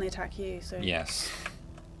definitely attack you, so... Yes.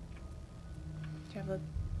 Do you have a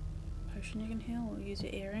potion you can heal, or use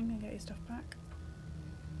your earring and get your stuff back?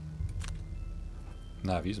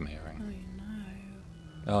 No, I've used my earring. Oh, you know.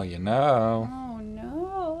 Oh, you know. Oh,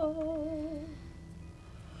 no.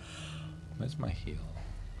 Where's my heal?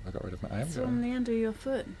 I got rid of my... I haven't It's got on the end of your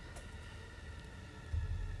foot.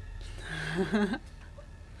 Okay.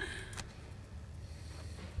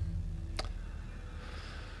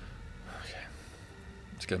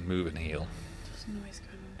 Let's go move and heal. There's noise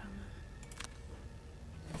going on down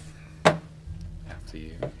there. After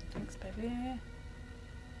you. Thanks, baby.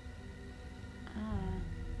 Oh.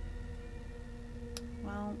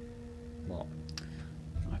 Well, What?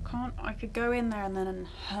 I can't. I could go in there and then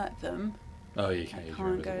hurt them. Oh, you I can't use your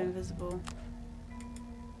can't go invisible. invisible.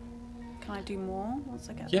 Can I do more once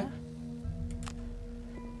I get Yeah.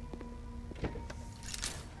 there?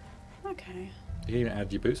 Okay. You can even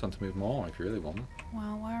add your boots on to move more if you really want.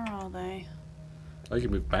 Well, where are they? Or you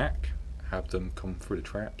can move back, have them come through the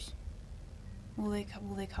traps. Will they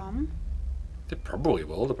come? They probably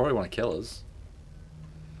will. They probably want to kill us.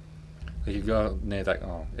 Like if you go near that,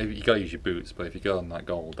 you gotta use your boots. But if you go on that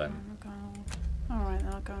gold, then All right,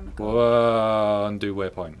 then I'll go on the gold. whoa, undo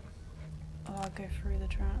waypoint. Oh, I'll go through the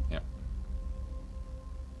trap. Yeah.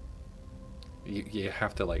 You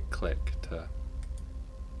have to like click to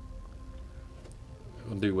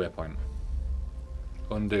undo waypoint.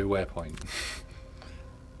 Undo waypoint.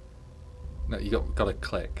 No, you got to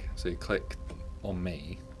click. So you click on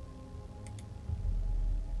me,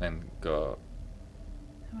 then go.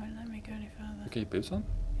 It won't let me go any further. Okay, your boots on.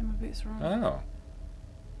 Yeah, my boots are on. Oh.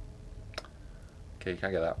 Okay, you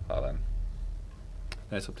can't get that far then.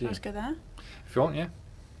 Then it's up to Can I you. just go there? If you want, yeah.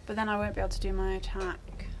 But then I won't be able to do my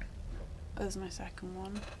attack as my second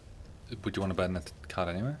one. Would you want to burn that card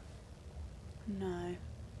anyway? No.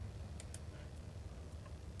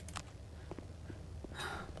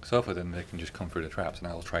 So hopefully then they can just come through the traps, and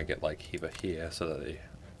I'll try to get like either here so that they.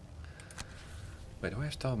 Wait, do I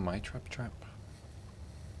still have my trap?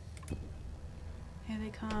 Here they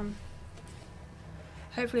come.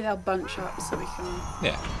 Hopefully they'll bunch up so we can...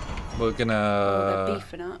 Yeah. We're gonna. Oh, they're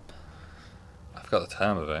beefing up. I forgot the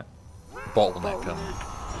term of it. Bottleneck them. Bottleneck.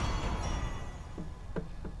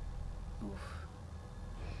 Oof.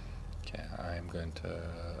 Okay, I'm going to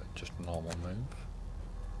just normal move.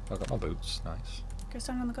 I've got my boots, nice. Go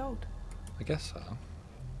stand on the gold. I guess so.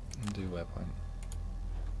 Undo waypoint.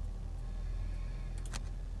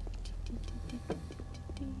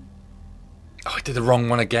 Oh, I did the wrong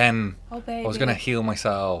one again. Oh, baby. I was gonna heal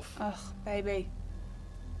myself. Ugh, baby.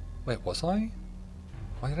 Wait, was I?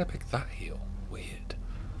 Why did I pick that heal? Weird.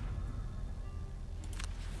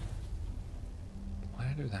 Why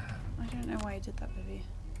did I do that? I don't know why you did that, baby.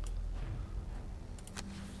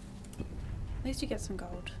 At least you get some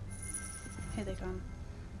gold. Here they come.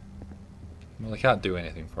 Well, I can't do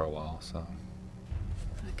anything for a while, so.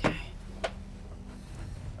 Okay.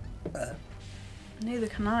 Neither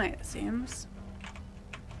can I, it seems.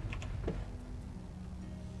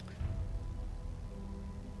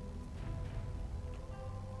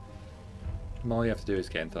 All you have to do is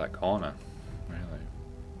get into that corner, really.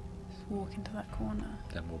 Just walk into that corner.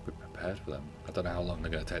 Then we'll be prepared for them. I don't know how long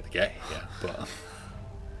they're going to take to get here, but.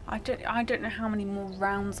 I don't know how many more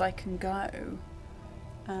rounds I can go.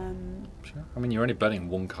 Sure. I mean, you're only burning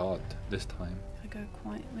one card this time. If I go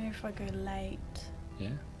maybe if I go late. Yeah.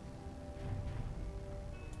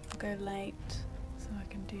 I'll go late, so I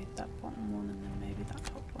can do that bottom one and then maybe that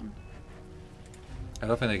top one. I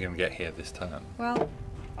don't think they're going to get here this turn. Well,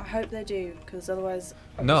 I hope they do, because otherwise...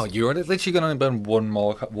 No, you're literally going to burn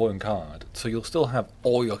one card, so you'll still have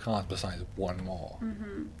all your cards besides one more.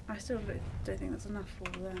 Mm-hmm. I still don't think that's enough for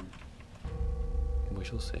them. We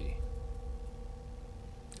shall see.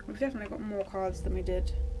 We've definitely got more cards than we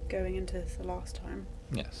did going into this the last time.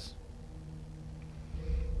 Yes.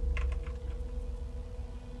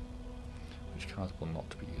 Which cards will not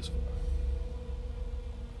be useful?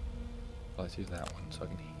 Let's use that one so I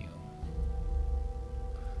can heal.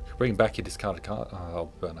 If you bring back your discarded card, oh,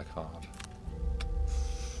 I'll burn a card.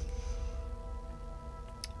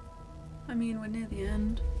 I mean, we're near the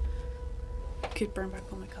end. Could bring back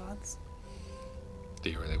all my cards.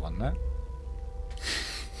 Do you really want that?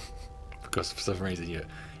 Because for some reason you're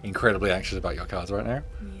incredibly anxious about your cards right now?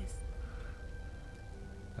 Yes.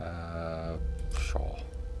 Sure.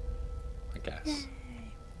 I guess. Yay.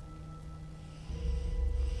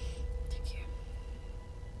 Thank you.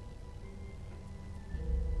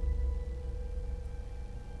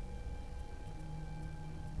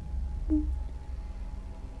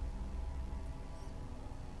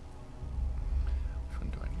 Which one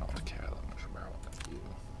do I not care that much about? You.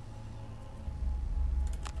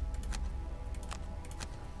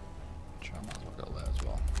 Which I might as well go there as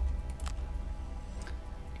well.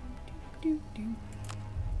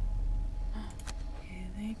 Here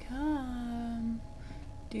they come.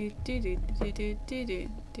 Do do do do do do do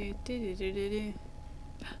do do do do do.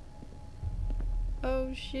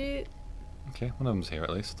 Oh shit! Okay, one of them's here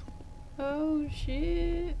at least. Oh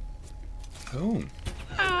shit! Oh.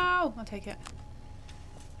 Ow! I'll take it.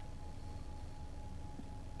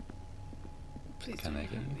 Please Can don't I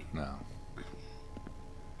get hurt you? me. No.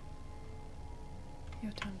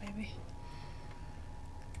 Your turn, baby.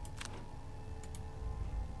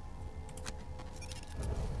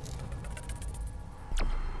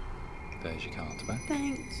 There's your card back.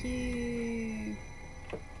 Thank you.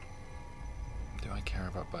 Do I care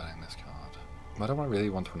about burning this card? I don't really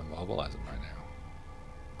want to immobilize him right now.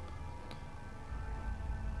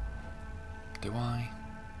 Do I?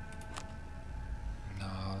 No,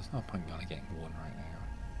 there's no point in getting one right now.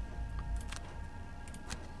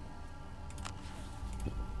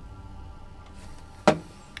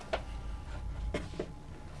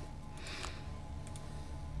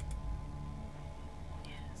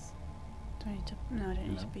 Yes. Do I need to? No, I don't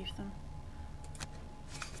need to No. beef them.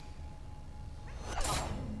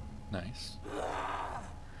 Nice.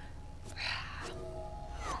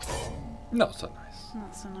 Not so nice.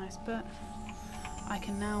 Not so nice, but I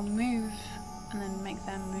can now move and then make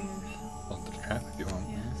them move. On the trap if you want.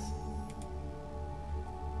 Yes.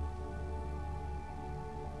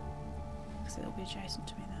 Because it'll be adjacent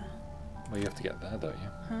to me there. Well, you have to get there, don't you?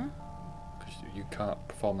 Huh? Because you can't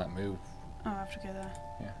perform that move. Oh, I have to go there.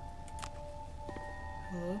 Yeah.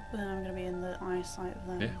 Hello? But then I'm going to be in the eyesight of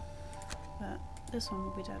them. Yeah. But this one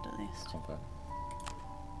will be dead at least. Confirm.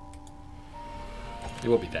 You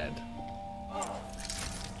will be dead.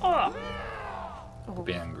 Oh! You'll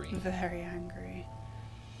be angry. Very angry.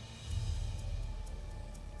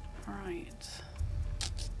 Right.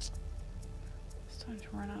 It's time to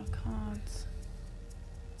run out of cards.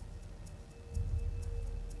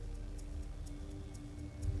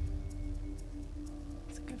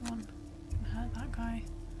 It's a good one. I hurt that guy.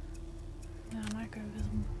 Yeah, I might go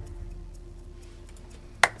invisible.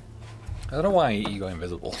 I don't know why you go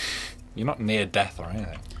invisible. You're not near death or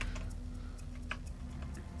anything.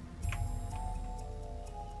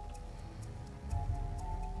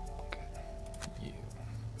 Okay. You.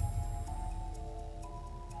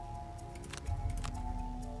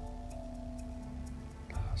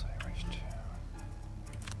 So I reached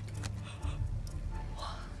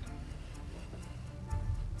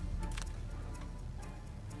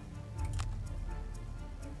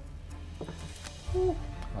two.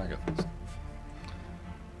 I got this.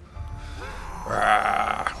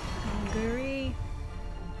 Angry.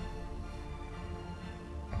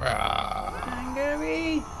 Ah.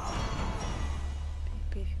 Angry. Big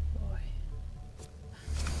beefy boy.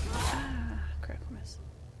 Ah, critical miss.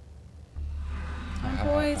 I'm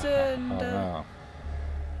poisoned. Oh no.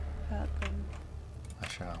 Hurt them. I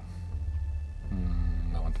shall.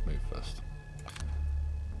 I want to move first.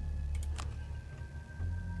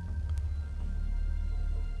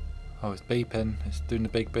 Oh, it's beeping. It's doing the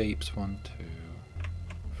big beeps. 1, 2,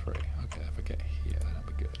 3. Okay, if I get here, then I'll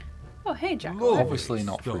be good. Oh, hey, Jack. Lovely Obviously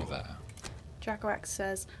not through stuff. there. Jackoax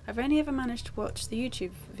says, I've only ever managed to watch the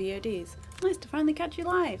YouTube VODs. Nice to finally catch you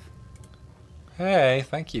live. Hey,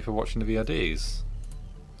 thank you for watching the VODs.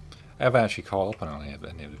 I haven't actually caught up on any of the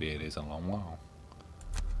VODs in a long while.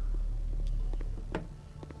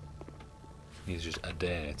 It's just a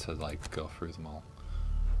day to like go through them all.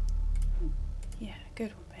 Yeah,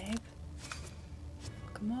 good one, babe.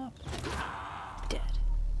 Come up. Dead.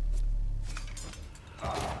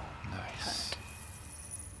 Nice.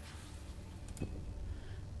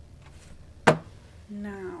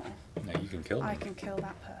 Now, Now you can kill them. I can kill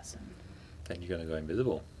that person. Then you're gonna go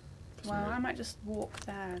invisible. For some Well, I reason. might just walk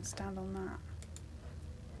there and stand on that.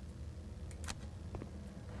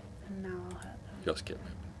 And now I'll hurt them. Just kill me.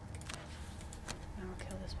 Now I'll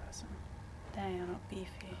kill this person. They are not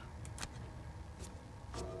beefy.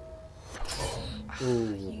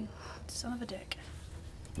 You son of a dick.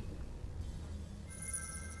 You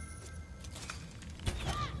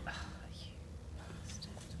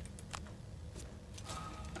bastard.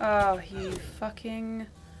 Oh, you fucking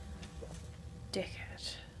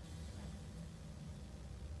dickhead.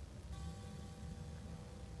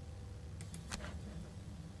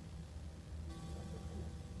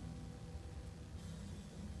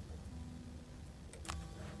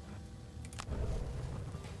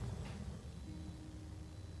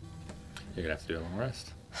 You're gonna have to do a long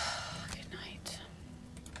rest. Good night.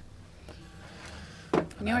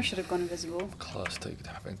 I knew I should have gone invisible. Close to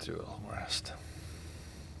having to do a long rest.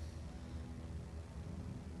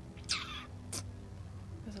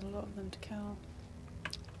 There's a lot of them to kill.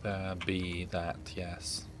 Be that,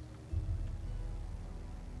 yes.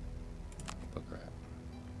 Bugger it.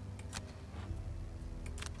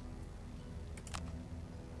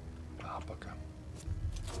 Ah, bugger.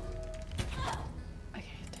 Okay,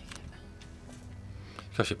 take it.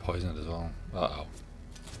 Because you're poisoned as well. Uh-oh.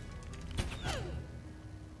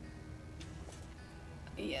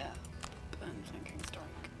 Yeah. Burn flanking strike.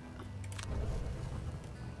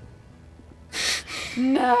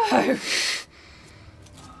 No!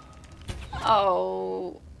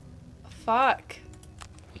 Oh. Fuck.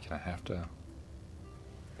 You're gonna have to.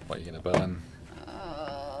 What, are you gonna burn?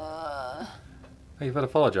 Hey, you've had a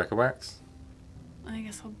follow, Jack-o'-wax. I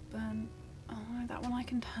guess I'll burn. Oh, that one I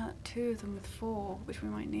can hurt 2 of them with 4, which we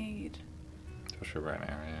might need. Especially right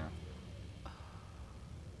now, yeah.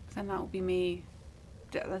 Then that will be me.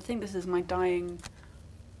 I think this is my dying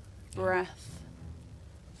breath.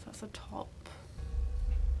 So that's a top.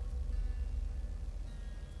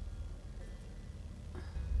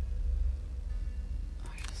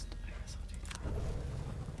 I guess I'll do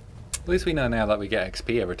that. At least we know now that we get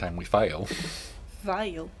XP every time we fail.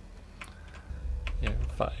 Vile. Yeah,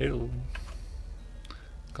 fail.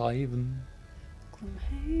 Gloomhaven.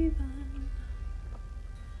 Gloomhaven.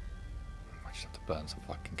 I just have to burn some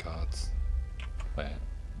fucking cards. Wait,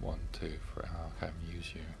 1, 2, 3. Oh, I can't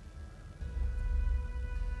use you.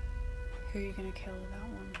 Who are you gonna kill with that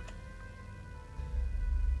one?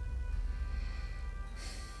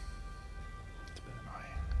 It's a bit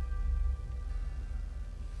annoying.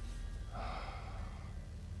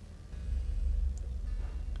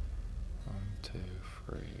 1, 2,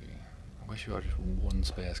 3. I wish you were just 1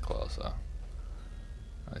 space closer.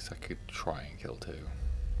 At least I could try and kill 2.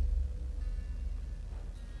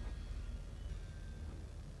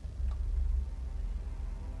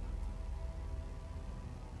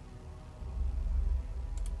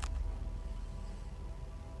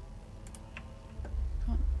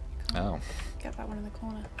 Oh. Get that one in the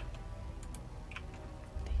corner.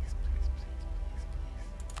 Please, please, please,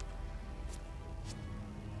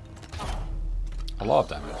 please. A lot of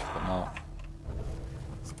damage, but not.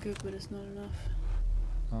 It's good, but it's not enough.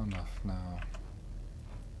 Not enough, no.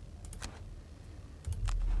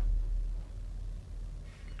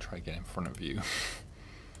 Try to get in front of you.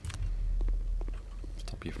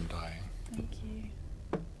 Stop you from dying. Thank you.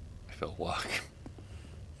 If it'll work.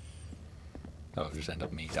 Oh, it'll just end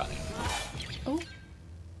up me dying. Oh,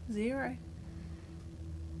 0.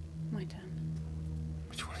 My turn.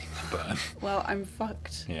 Which one are you gonna burn? Well, I'm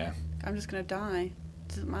fucked. Yeah. I'm just gonna die.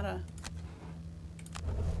 Doesn't matter.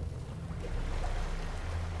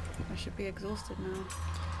 I should be exhausted now.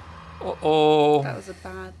 Uh-oh. That was a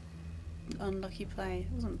bad, unlucky play.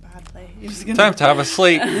 It wasn't a bad play. You're just gonna Time to have a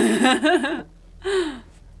sleep.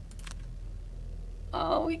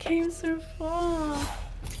 Oh, we came so far.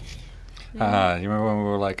 You remember when we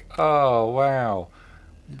were like, oh, wow.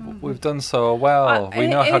 We've done so well. We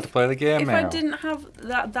know how to play the game now. If I didn't have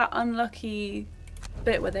that unlucky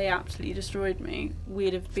bit where they absolutely destroyed me,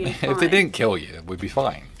 we'd have been fine. If they didn't kill you, we'd be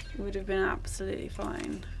fine. We'd have been absolutely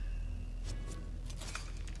fine.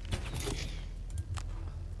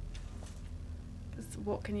 'Cause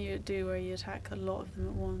what can you do where you attack a lot of them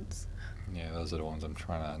at once? Yeah, those are the ones I'm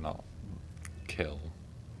trying to not kill.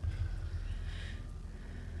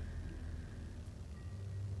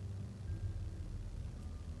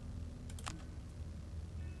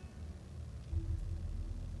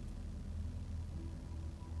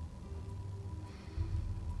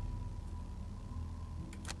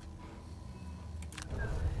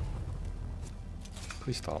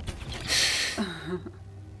 Please stop.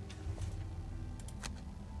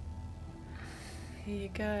 Here you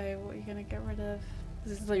go. What are you gonna get rid of?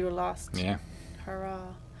 This is your last. Yeah.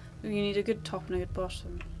 Hurrah. You need a good top and a good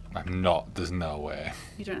bottom. I'm not. There's no way.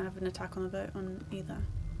 You don't have an attack on the boat on either.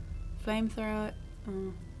 Flamethrower.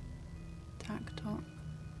 Oh. Tack talk.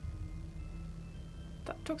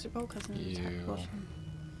 That toxic bulk has an attack button.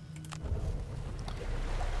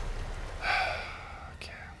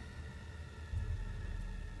 Okay.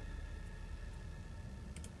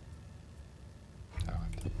 Oh,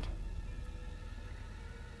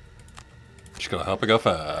 just gotta help her go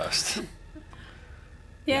first. Yay!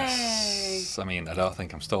 Yes. I mean, I don't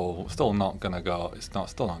think I'm still not gonna go.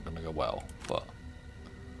 Still not gonna go well, but.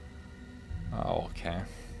 Oh, okay.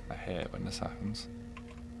 I hate it when this happens.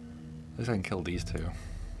 At least I can kill these two.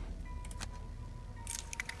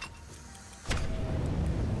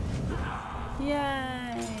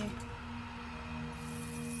 Yay!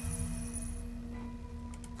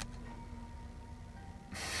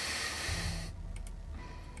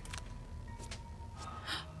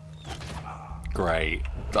 Great.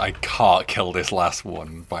 I can't kill this last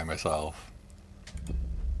one by myself.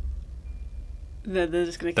 They're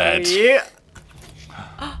just gonna Dead. kill you.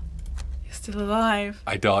 You're still alive.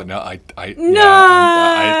 I don't know. I No!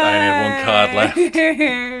 I only have one card left.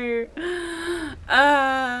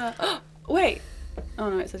 Wait. Oh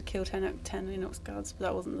no, it said kill 10 Inox guards, but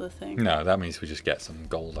that wasn't the thing. No, that means we just get some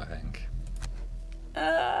gold, I think.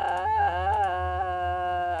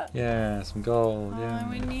 Yeah, some gold. Yeah.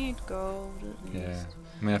 We need gold at least. Yeah.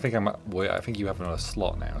 I mean, I think you have another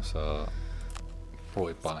slot now, so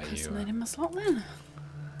probably buy Put you. something in my slot then.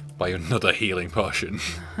 Buy you another healing potion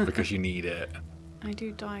because you need it. I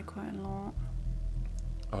do die quite a lot.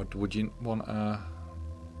 Or would you want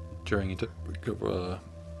during your recover?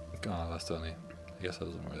 Oh, that's the only. I guess that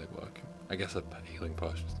doesn't really work. I guess a healing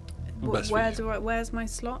potion. Where's my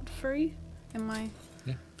slot free? In my.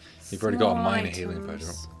 Yeah. You've already got a minor items. healing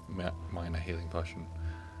potion. Minor healing potion.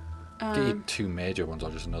 Get you 2 major ones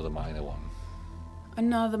or just another minor one.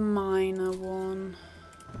 Another minor one.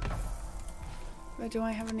 But do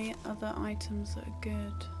I have any other items that are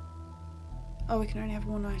good? Oh, we can only have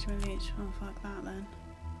 1 item in each. Oh, fuck that then.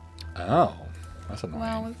 Oh, that's annoying.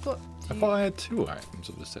 Well, we've got. I thought I had 2 items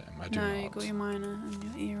of the same. I do No, not. you got your minor and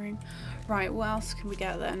your earring. Right, what else can we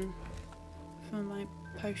get then? For my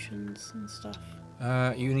potions and stuff.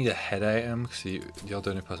 You need a head item because you're the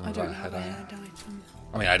only person I without don't a have head a item. head item.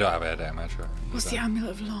 I mean, I don't have a head item, actually. What's the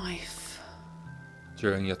Amulet of Life?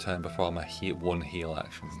 During your turn, perform a one heal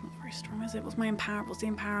action. It's not very strong, is it? What's the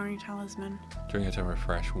empowering talisman? During your turn,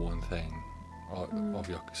 refresh 1 thing. Of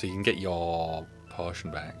your, so you can get your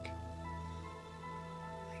potion back.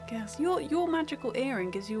 I guess. Your magical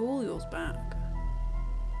earring gives you all yours back.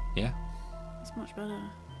 Yeah. That's much better.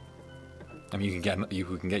 I mean, we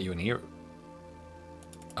can get you an ear.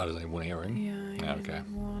 Oh, there's only 1 earring? Yeah, okay.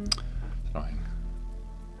 One. Fine.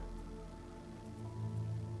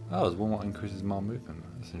 Oh, there's one that increases more movement.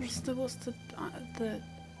 That's interesting.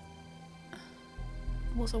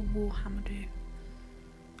 What's a Warhammer do?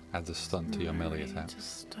 Adds a stun to your melee attack.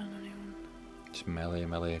 Just stun anyone. Just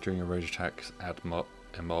melee. During your rage attacks, add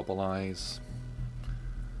immobilize.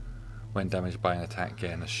 When damaged by an attack,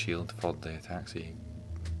 gain a shield for the attack. So you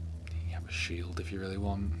have a shield if you really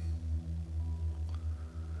want.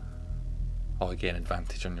 Or gain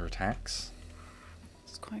advantage on your attacks.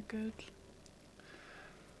 It's quite good.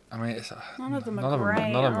 I mean, it's none of them are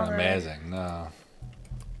great. None of them are amazing. No.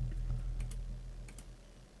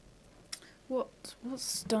 What's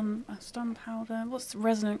stun powder? What's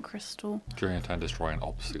resonant crystal? During your turn, destroy an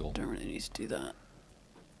obstacle. Don't really need to do that.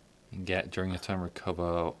 You can get during your turn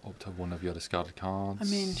recover up to 1 of your discarded cards. I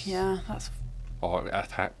mean, yeah, that's. Or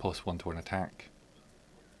attack +1 to an attack.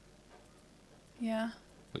 Yeah.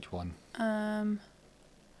 Which one?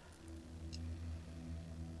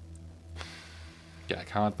 Get a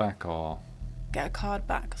card back or. Get a card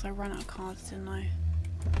back because I ran out of cards, didn't I?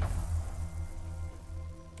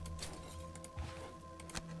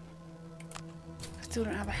 I still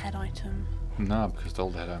don't have a head item. No, because all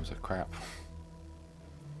the head items are crap.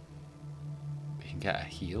 You can get a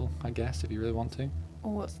heal, I guess, if you really want to.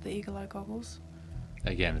 Or what's the eagle eye goggles?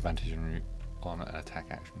 Again, advantage on an attack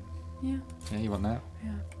action. Yeah. Yeah, you want that?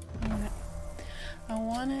 Yeah, I want it. I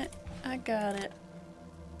want it. I got it.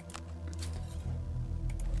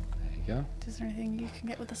 There you go. Is there anything you can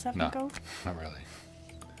get with the 7 No, gold? not really.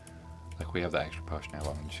 Like, we have that extra potion now,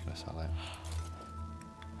 but I'm just going to sell it.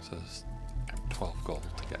 So there's 12 gold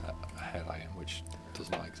to get a head item, which does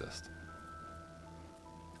not exist.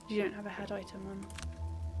 You don't have a head item on.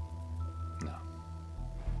 No.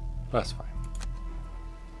 But that's fine.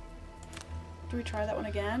 Do we try that one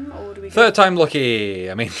again, or do we? Third time lucky!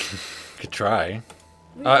 I mean, could try.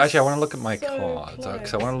 We Actually, I want to look at my so cards,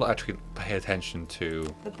 because I close. want to actually pay attention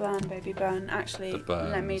to... The burn, baby, burn. Actually, The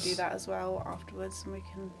burns. let me do that as well afterwards, and we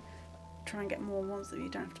can try and get more ones that you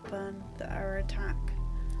don't have to burn that are attack.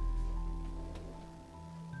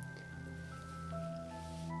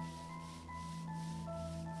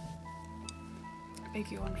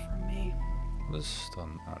 Big one from me. What does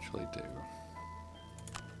stun actually do?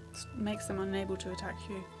 Makes them unable to attack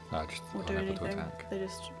you Just or do unable to anything. attack. They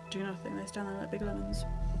just do nothing. They stand there like big lemons.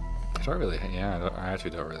 I don't really, yeah, I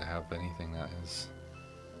actually don't really have anything that is.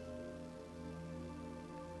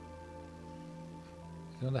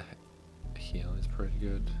 You know, the heal is pretty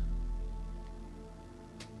good.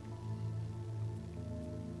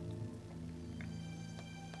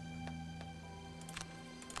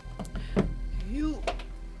 You.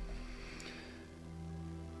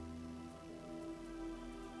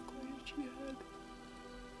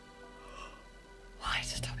 Why to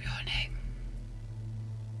stop yawning?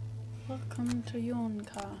 Welcome to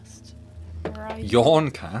Yawncast. Where I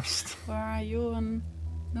Yawncast? Where I yawn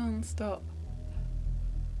non-stop.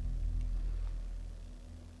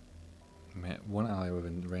 One ally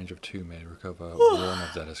within range of 2 may recover one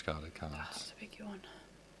of their discarded cards. That's a big yawn.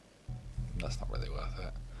 That's not really worth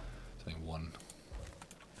it. It's only one.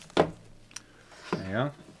 There you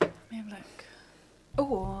go. Let me have a look.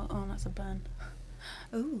 Oh, that's a burn.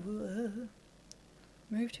 Ooh.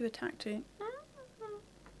 Move to attack 2.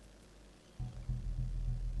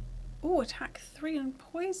 Oh, attack 3 and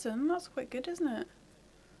poison. That's quite good, isn't it?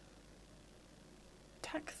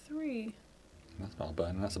 Attack 3. That's not a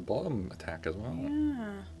burn, that's a bottom attack as well.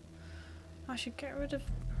 Yeah. I should get rid of...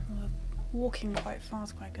 Well, walking quite far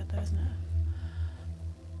is quite good though, isn't it?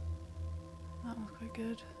 That one's quite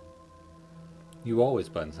good. You always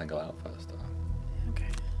burn single out first, though. Okay.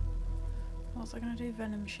 What was I going to do?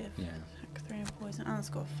 Venom Shift. Yeah. Attack 3 and poison. And it's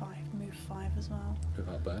got 5. Move 5 as well.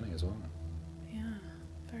 Without burning as well. Yeah.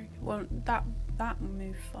 Very good. Well, that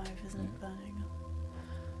move 5 isn't Yeah. burning.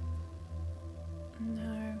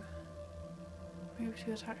 No. Move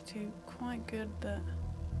to attack 2. Quite good, but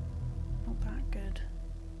not that good.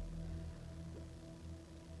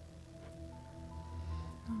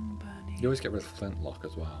 Non-burning. You always get rid of flintlock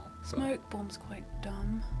as well. So. Smoke bomb's quite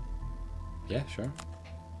dumb. Yeah, sure.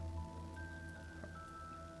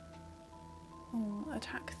 Oh,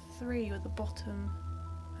 attack 3 with the bottom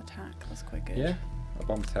attack. That's quite good. Yeah, a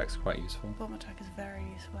bomb attack's quite useful. Bomb attack is very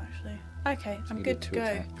useful actually. Okay, So I'm you good do to 2 go.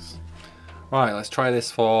 attacks. Right, let's try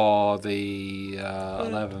this for the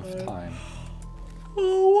 11th time.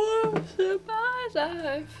 Oh, what's in my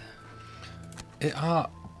life?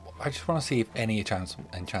 I just want to see if any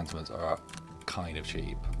enchantments are kind of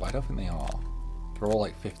cheap, but I don't think they are. They're all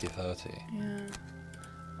like 50-30. Yeah.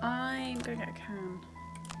 I'm gonna get a can.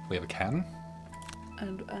 We have a can?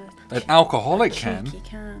 And An alcoholic can? cheeky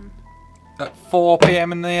can. At 4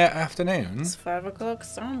 PM in the afternoon? It's 5 o'clock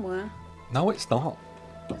somewhere. No, it's not.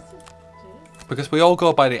 Yes, it is. Because we all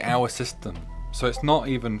go by the hour system. So it's not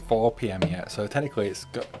even 4 PM yet. So technically it's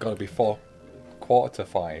got to be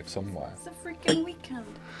 4:45 somewhere. It's the freaking weekend.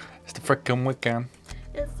 It's the frickin' weekend.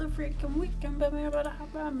 It's the freaking weekend, but we're about to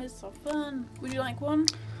have a miss of fun. Would you like one?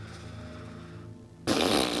 You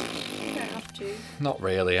don't have to. Not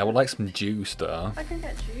really. I would like some juice though. I can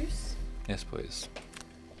get juice. Yes, please.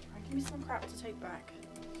 Right, give me some crap to take back.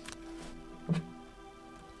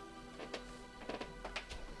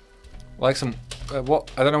 Like some,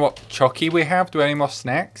 what? I don't know what chocky we have. Do we have any more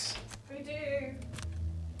snacks? We do.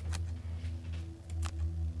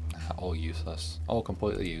 All useless. All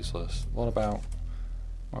completely useless. What about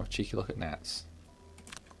more of a cheeky look at Nats?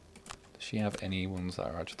 Does she have any ones that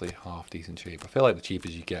are actually half decent cheap? I feel like the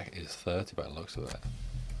cheapest you get is 30 by the looks of it.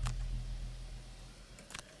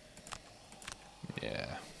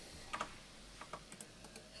 Yeah.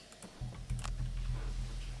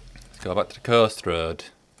 Let's go back to the coast road.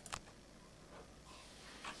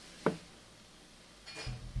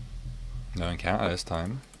 No encounter this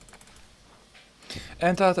time.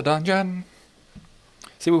 Enter the dungeon!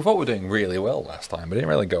 See, we thought we were doing really well last time, but it didn't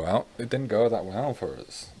really go out. It didn't go that well for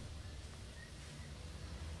us.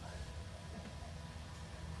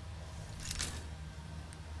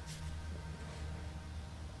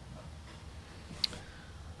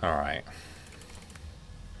 Alright.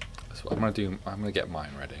 So what I'm gonna do, I'm gonna get mine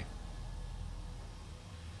ready.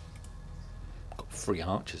 Got 3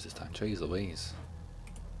 archers this time, jeez Louise.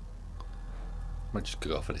 I'm gonna just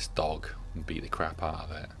go for this dog and beat the crap out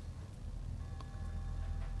of it.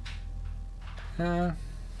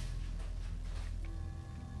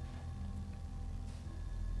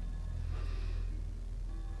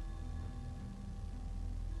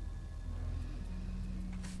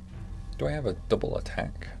 Do I have a double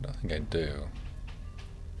attack? I don't think I do.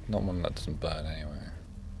 Not one that doesn't burn anyway.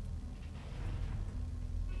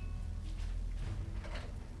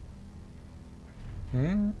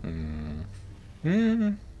 That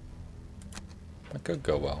could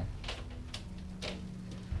go well.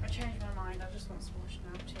 I changed my mind. I just want squash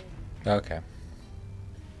now too. Okay.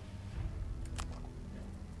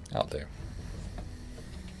 I'll do.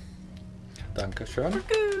 Dankeschön.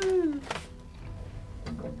 Raccoon!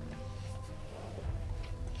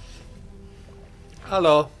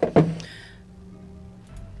 Hello.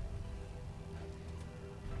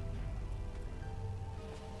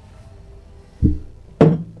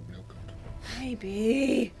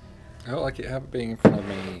 Maybe. I don't like it have it being in front of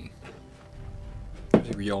me.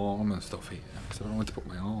 Especially your arm and stuff here. Because I don't want to put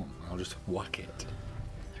my arm. I'll just whack it.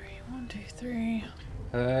 3, 1, 2, 3.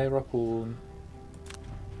 Hey, raccoon.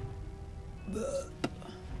 Okay,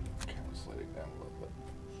 I'll slide it down a little bit.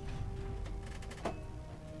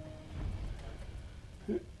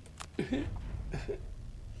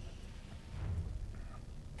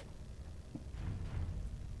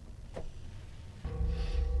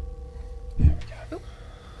 There we go.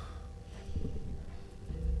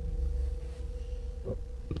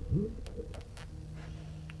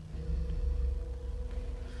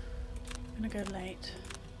 I'm gonna go late.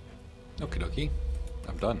 Okie dokie.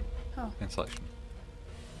 I'm done. Oh, In selection.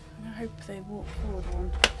 I hope they walk forward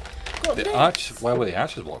one. Got The this. arch. Why will the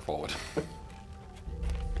archers walk forward? One.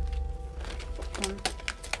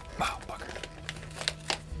 Oh, bugger.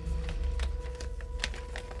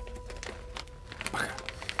 Bugger.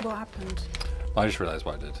 What happened? I just realised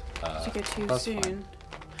what I did. Did you go too that's soon? fine.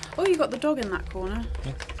 Oh, you got the dog in that corner.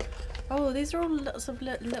 Yeah. Oh, these are all lots of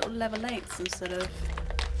little level 8s instead of.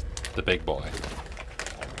 The big boy.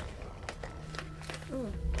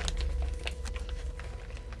 Ooh.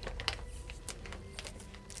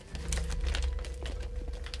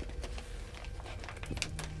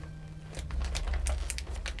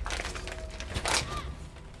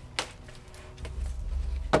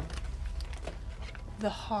 The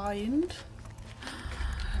hind.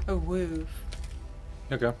 A woof.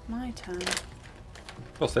 Okay. My turn.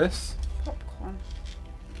 What's this? Popcorn.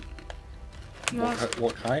 You asked.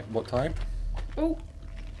 What type? What type? Oh.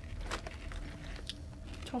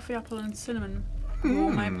 Toffee, apple, and cinnamon.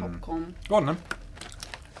 Gourmet popcorn. Go on then.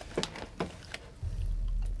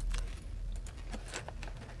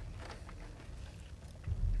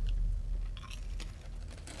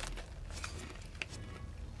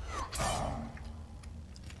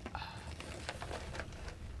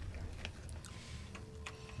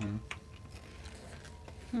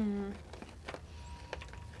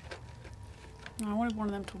 I wanted one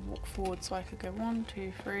of them to walk forward so I could go 1,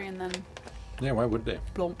 2, 3, and then Yeah, why would they?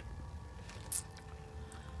 blomp.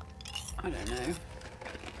 I don't know.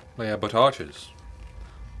 Well, yeah, but archers.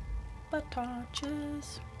 But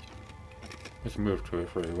torches. We can move to a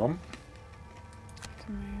 3-1. I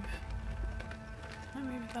can move. I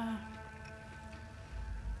move there.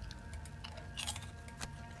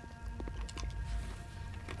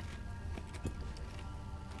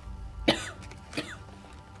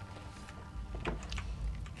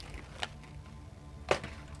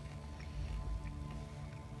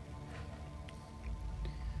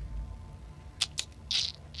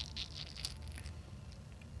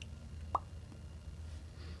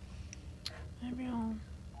 Maybe I'll.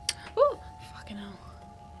 Oh, fucking hell.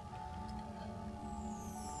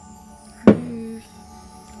 Move.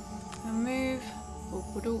 And move.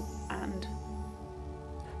 And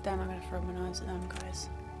then I'm going to throw my knives at them guys.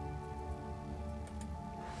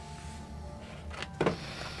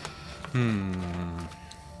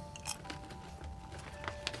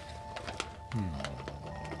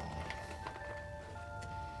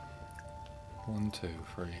 One, two,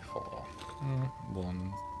 three, four.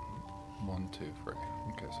 1, 1, 2, 3.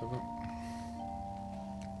 Okay, so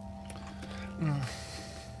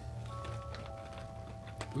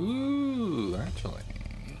ooh, actually.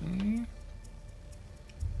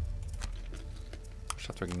 Just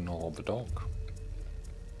have to ignore the dog.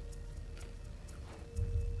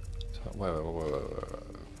 So, wait.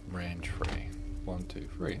 Range 3. 1, 2,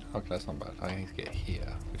 3. Okay, that's not bad. I need to get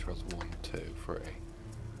here, which was 1, 2, 3.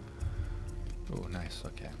 Oh, nice.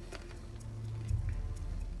 Okay.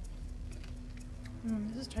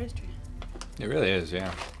 This is toasty. It really is,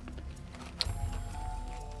 yeah.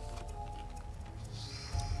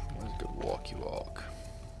 Let's go walkie walk.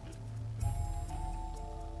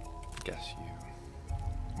 Guess you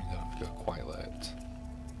don't have to go quite late.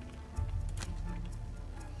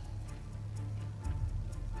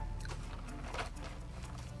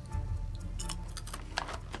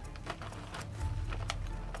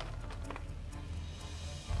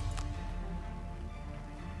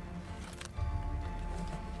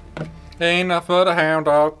 Ain't nothing but a hound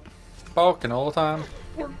dog barking all the time.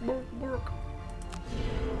 Work.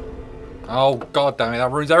 Oh, god damn it, that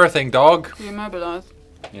ruins everything, dog! You're immobilised.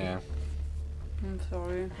 Yeah. I'm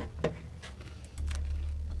sorry.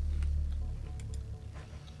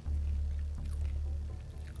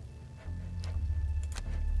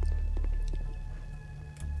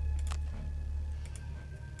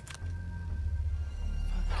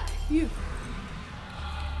 You.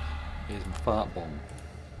 Here's my fart bomb.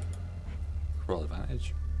 Roll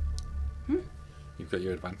advantage. You've got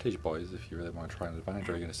your advantage, boys, if you really want to try an advantage,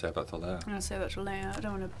 or are you going to save that till later? I'm going to save that till later. I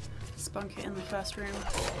don't want to spunk it in the first room.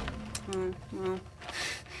 Oh, well.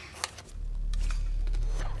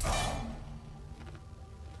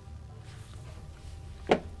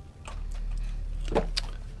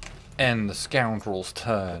 End the scoundrel's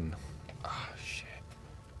turn. Ah, shit.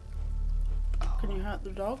 Can you hurt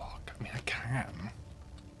the dog? Fuck. I mean, I can.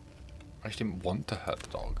 I just didn't want to hurt the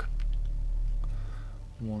dog.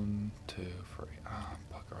 1, 2, 3. Ah,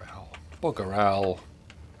 bugger hell. Bugger hell.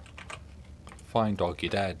 Fine dog,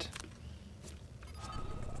 you're dead.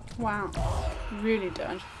 Wow. Really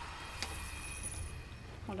dead.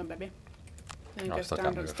 Hold on, baby. Then No, go I still stand,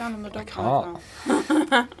 can't move. stand on the I dog. can't.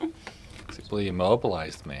 Oh, It bloody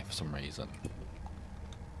immobilised me for some reason.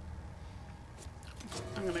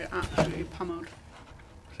 I'm going to get absolutely pummeled.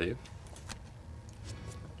 See?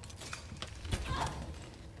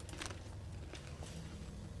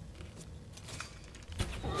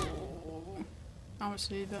 I'll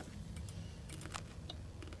receive it.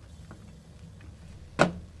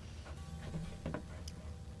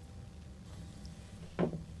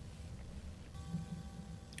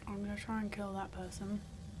 I'm going to try and kill that person.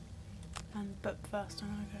 But first I'm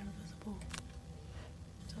going to go invisible.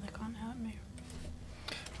 So they can't hurt me.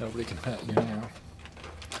 Nobody can hurt you now.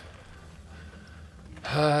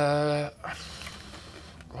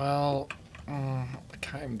 Well, I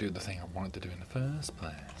can't even do the thing I wanted to do in the first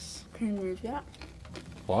place. Can you move yet?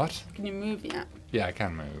 What? Can you move yet? Yeah, I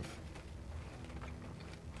can move.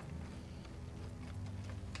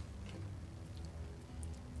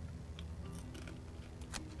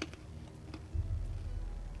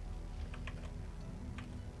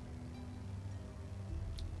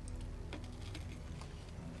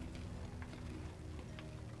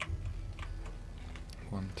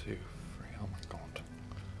 One, two, three. Oh my god.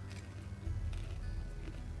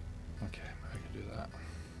 Okay, I can do that.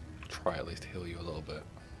 Try at least to heal you a little bit.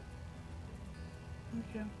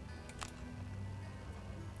 Okay.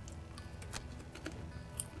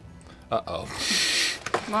 Uh-oh.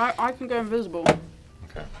 Well, I can go invisible.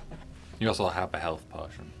 Okay. You also have a health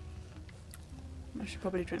potion. I should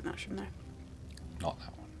probably drink that, shouldn't I? Not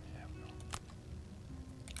that one. Yeah.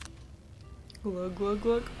 Glug, glug,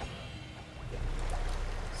 glug.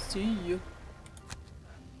 See you.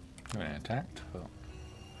 You're getting attacked? Oh.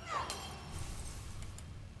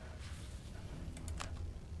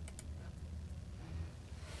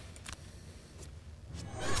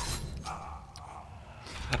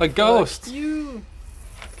 A ghost! You!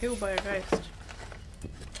 Killed by a ghost.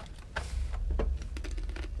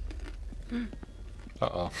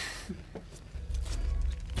 Uh-oh.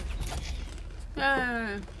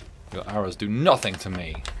 Ah. Your arrows do nothing to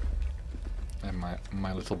me. And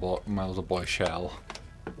my little boy shell.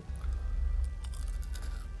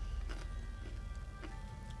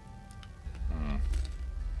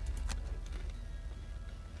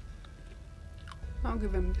 I'll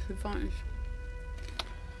give him disadvantage.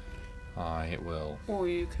 I will. Or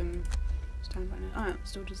you can stand right now. Oh, it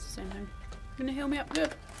still does the same thing. You gonna heal me up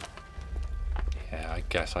good? Yeah, I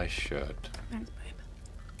guess I should. Thanks, babe.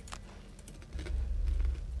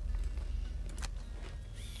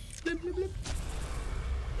 Blip, blip, blip.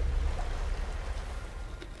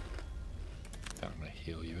 Then I'm gonna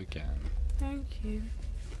heal you again. Thank you.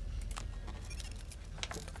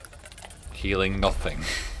 Healing nothing.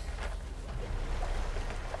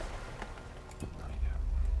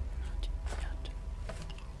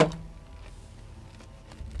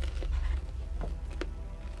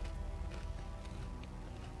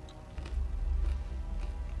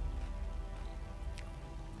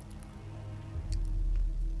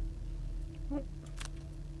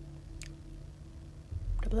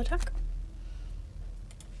 Double attack.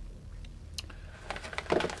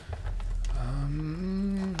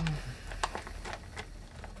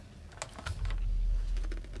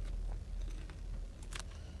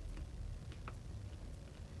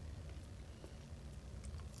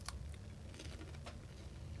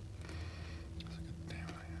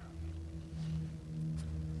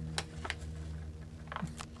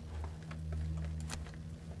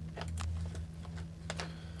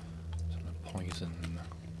 Poison.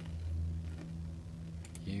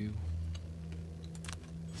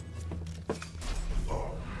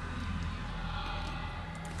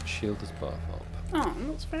 shield us both up. Oh,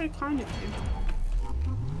 that's very kind of you.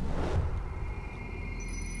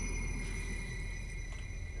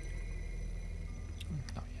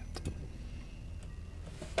 Not yet.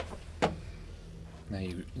 Now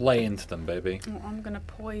you lay into them, baby. Well, I'm gonna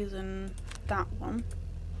poison that one.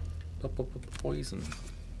 Poison.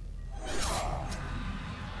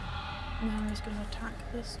 Now I'm just gonna attack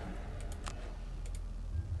this one.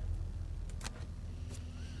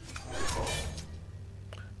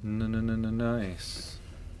 Nice.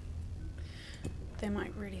 They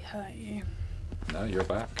might really hurt you. No, you're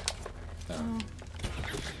back. No.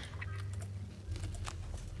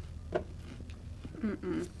 Oh.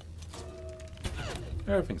 Mm-mm.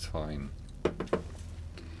 Everything's fine.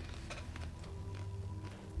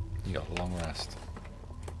 You got a long rest.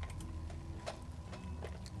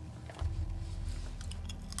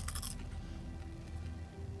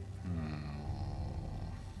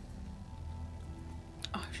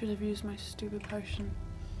 Oh, I should have used my stupid potion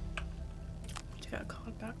to get a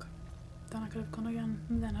card back. Then I could have gone again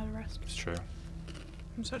and then had a rest. It's true.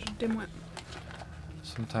 I'm such a dimwit.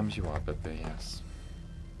 Sometimes you are, baby, yes.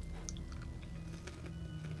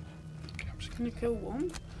 Okay, I'm just Can you kill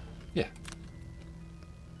one? Yeah.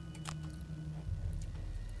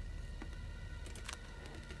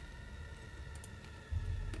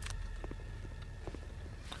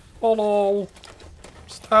 Hello!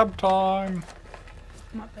 Stab time!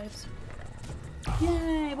 Come up, babes.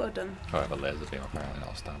 Yay, well done. Alright, the laser beam apparently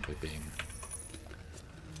not a standard beam.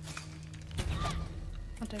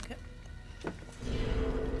 I'll take it. Oh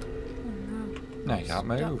no. No, you can't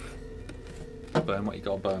move. Burn what you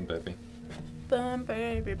gotta burn, baby. Burn,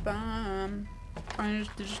 baby, burn.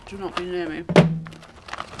 Just do not be near me.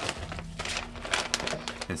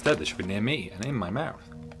 Instead, they should be near me and in my mouth.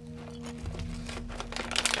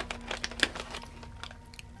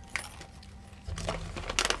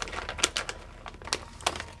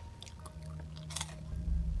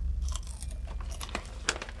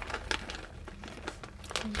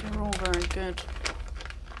 You're all very good.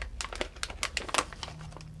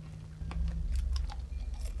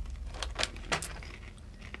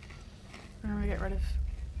 I'm gonna get rid of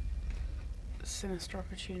sinister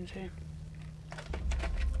opportunity.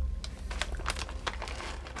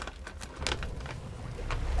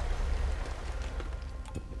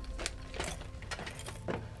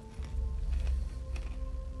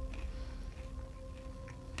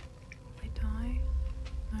 They die?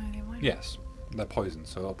 No, they won't. Yes, they're poisoned,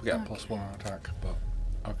 so I'll get a +1 on attack, but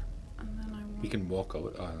okay. And then I will. You can walk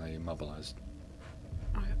over. Oh, no, you're immobilized.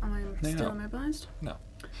 Am I No, still no. immobilized? No.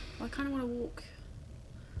 Well, I kind of want to walk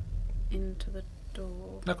into the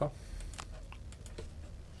door. Okay.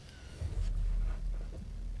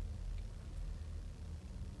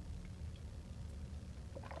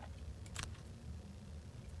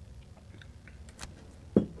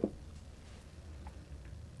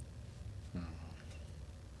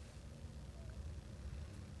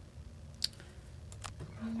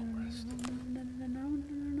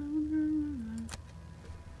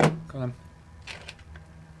 Come on.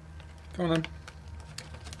 Come on then.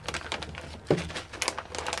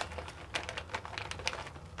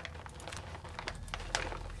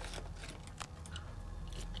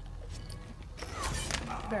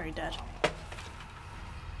 Very dead.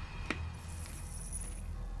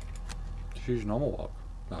 Just use normal walk.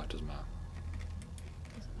 No, it doesn't matter.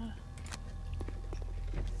 Doesn't matter.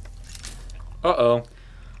 Uh-oh.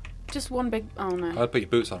 Just one big. Oh no. I'd put your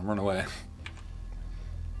boots on and run away.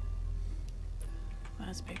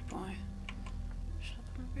 Where's big boy? Should I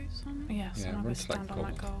put my boots on? Yes, Yeah, and I'll go run to, like, stand on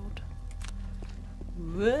that gold.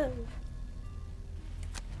 gold. Whoa.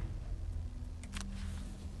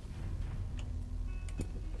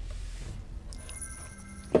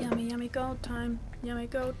 Yummy, yummy gold time. Yummy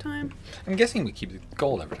gold time. I'm guessing we keep the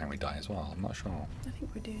gold every time we die as well. I'm not sure. I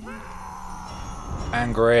think we do.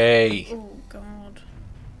 Angry! Oh god.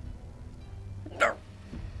 No.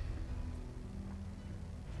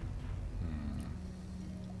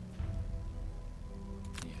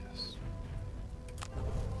 Yes.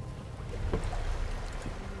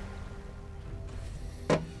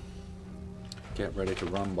 Get ready to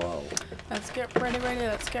rumble. Let's get ready,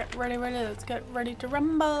 let's get ready, let's get ready to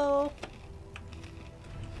rumble.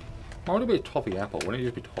 Why would it be a toffee apple? Wouldn't it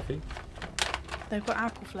just be toffee? They've got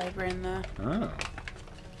apple flavour in there. Oh.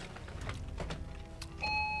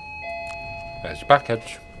 There's your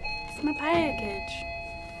package. It's my package.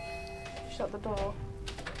 Shut the door.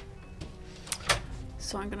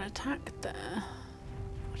 So I'm gonna attack there.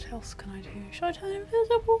 What else can I do? Should I turn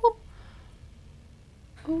invisible?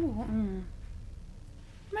 Oh,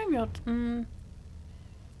 maybe I'll.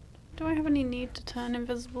 Do Do I have any need to turn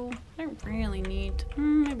invisible? I don't really need.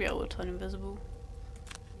 Maybe I will turn invisible.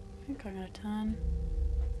 I think I'm gonna turn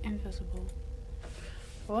invisible.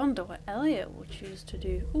 I wonder what Elliot will choose to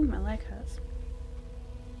do. Oh, my leg hurts.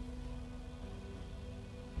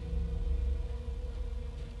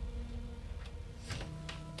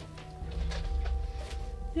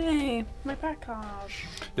 Yay, my package.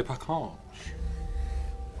 Your package.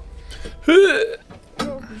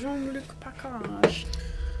 Oh, Jean-Luc package.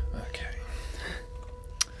 Okay.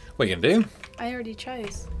 What are you gonna do? I already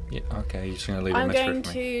chose. Yeah. Okay. You're just gonna leave a I'm mystery going for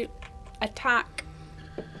me. to attack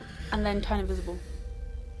and then turn invisible.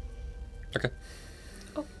 Okay.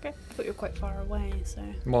 Okay. I thought you were quite far away, so.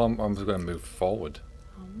 Well, I'm just gonna move forward.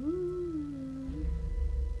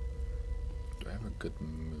 Do I have a good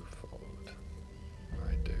move forward?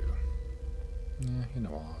 I do. Yeah. You know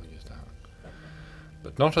what? I'll use that.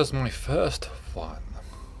 But not as my first one.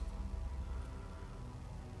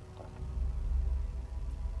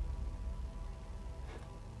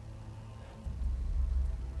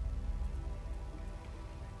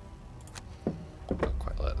 Not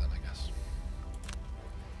quite late then, I guess.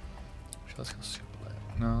 Actually, let's go super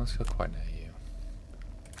late. No, let's go quite near you.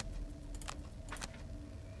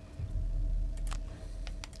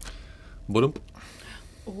 Boom.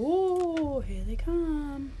 Oh, here they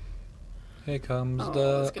come. Here comes Oh,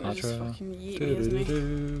 the it's gonna just outro. fucking yeet me, isn't he?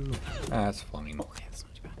 Doo-doo-doo-doo. That's fine. Okay, that's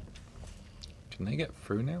not too bad. Can they get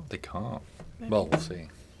through now? They can't. Maybe. Well, we'll see.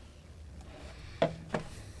 Let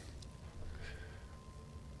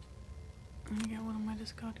me get one of my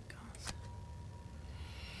discarded cards.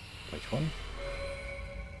 Which one?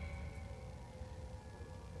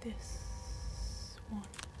 This one.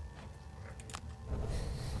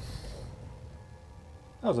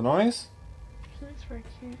 That was a noise. She looks very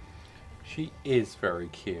cute. She is very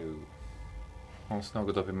cute. All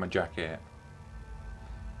snuggled up in my jacket.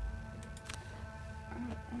 Oh,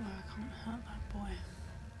 I can't hurt that boy.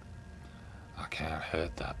 I can't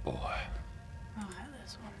hurt that boy. I'll hit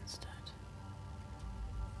this one instead.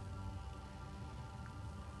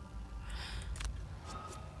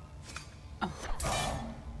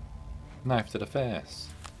 Knife to the face.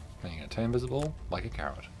 Then you're gonna turn invisible like a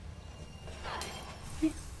carrot.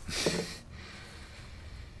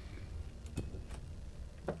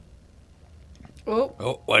 Oh.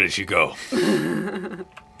 Oh, where did she go?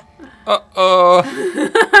 Uh-oh.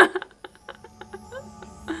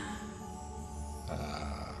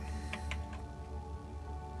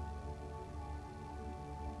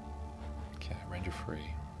 Okay, range of 3.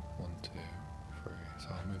 1, 2, 3. So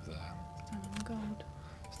I'll move there. Stand on the gold.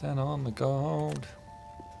 Stand on the gold.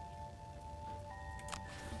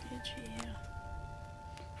 Bitch, yeah.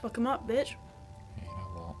 Fuck him up, bitch. You know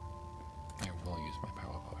what? I will use my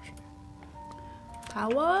power potion.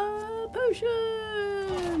 Power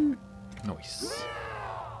potion! Nice.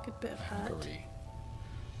 Good bit of hurt. Hungry.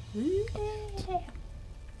 Yeah.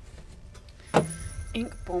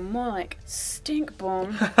 Ink bomb, more like stink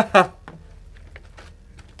bomb.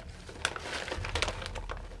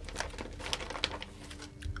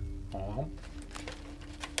 Oh.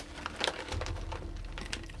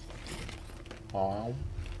 Oh.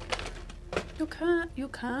 You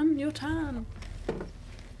can.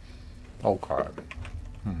 Okay.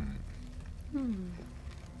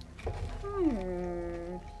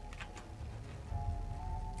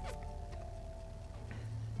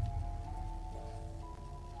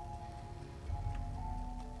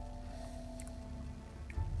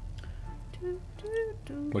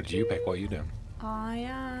 What did you pick? What are you doing? I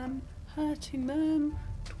am hurting them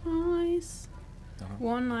twice.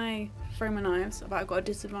 One, I throw my knives, but I've got a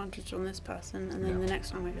disadvantage on this person, and then Yeah. the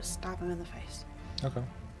next time I just stab him in the face. Okay.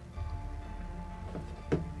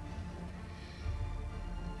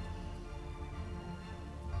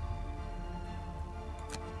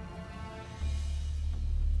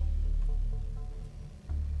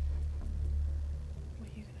 What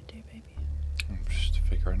are you gonna do, baby? I'm just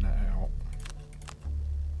figuring that out.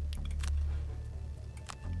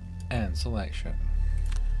 And selection.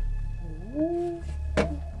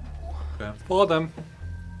 Going for them.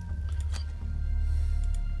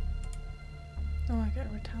 Oh, I get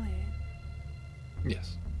to retaliate.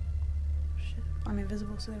 Yes. Shit. I'm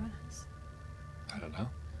invisible, so they wins. I don't know.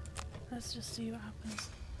 Let's just see what happens.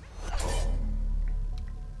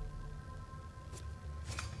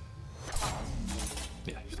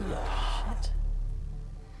 Yeah, you still got Shit.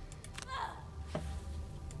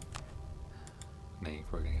 Now you're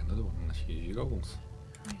probably gonna get another one unless you use your goggles.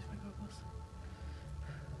 I'll use my goggles.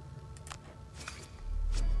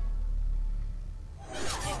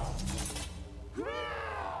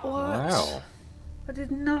 What? Wow. I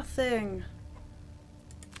did nothing.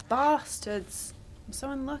 bastards. I'm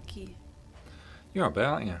so unlucky. You're a bit,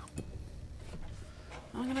 aren't you?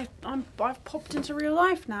 I've popped into real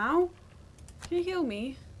life now. Can you heal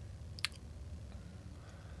me?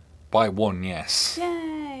 By one, yes.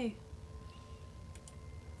 Yay!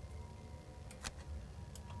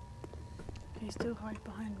 Can you still hide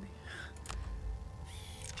behind me?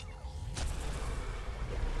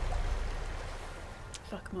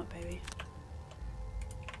 Fuck him up, baby.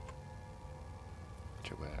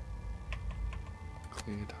 Check where.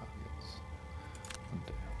 Clear targets.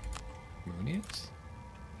 Undo. Moonies?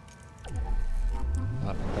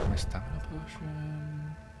 That got my stamina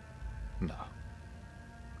potion. No.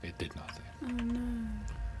 It did nothing. Oh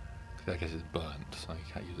no. I guess it's burnt, so you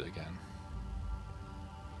can't use it again.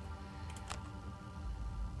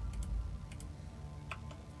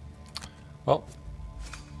 Well.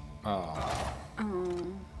 Oh.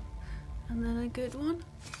 Oh. And then a good one.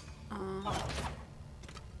 Oh.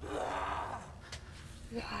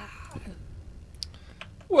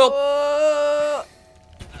 Well.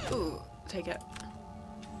 Ooh, take it.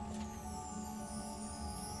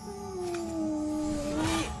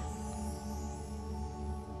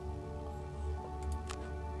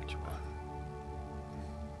 Which one?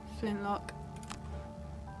 Flintlock.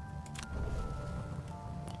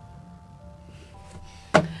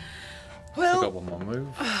 I got one more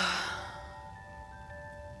move.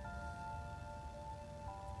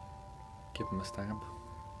 Give him a stab.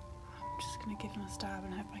 I'm just gonna give him a stab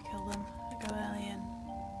and hope I kill them. I go early in.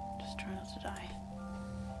 Just try not to die.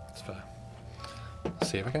 That's fair. Let's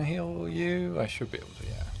see if I can heal you. I should be able to,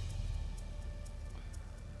 yeah.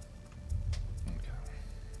 Okay.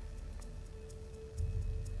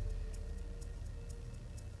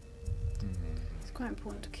 It's quite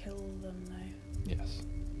important to kill them though. Yes.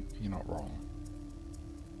 You're not wrong.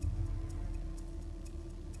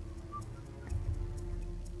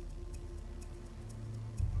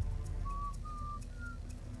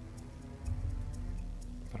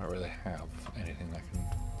 I don't really have anything that can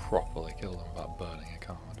properly kill them without burning a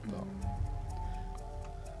card, but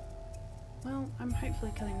Well, I'm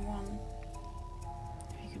hopefully killing one.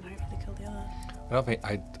 If you can hopefully kill the other. I don't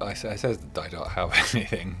think I says that I don't have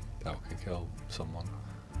anything that could kill someone.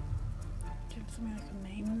 Do you have something that can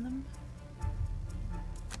maim them?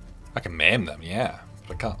 I can maim them, yeah,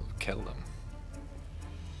 but I can't kill them.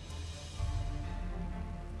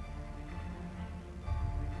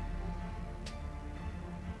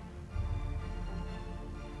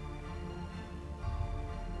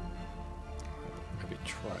 Maybe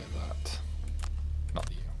try that. Not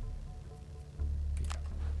you.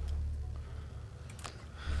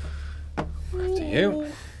 Back to you.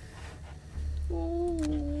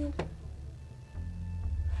 Ooh.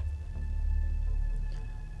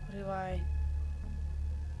 What do I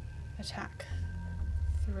attack?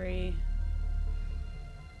 3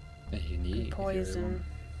 You need poison.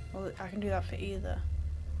 Well, I can do that for either.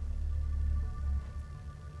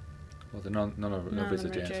 Well, they're none of nobody's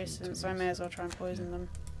them are adjacent. adjacent, so I may as well try and poison them.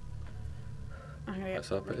 I'm gonna That's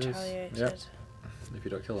get up, it is. retaliated. Yep. If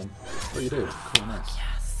you don't kill them, what you do? Cool, nice.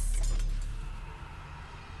 Yes.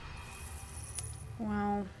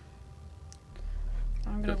 Well,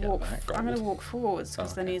 I'm Don't gonna get walk. that I'm gonna gold. walk forwards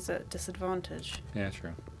because then Okay. he's at disadvantage. Yeah,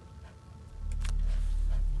 true.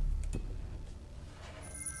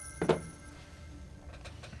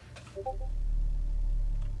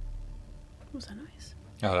 Was that nice?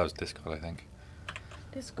 Oh, that was Discord, I think.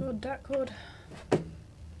 Discord, Discord.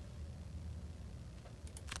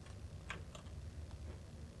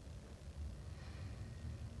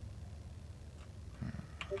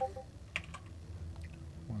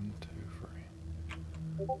 One, two,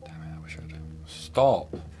 three. Damn it, I wish I'd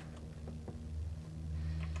stop.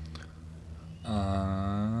 You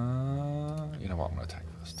know what? I'm gonna attack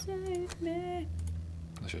first. Save me.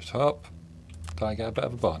 Let's just hope that I get a bit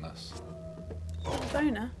of a bonus.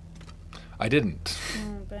 Boner. I didn't.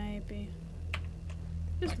 Oh baby.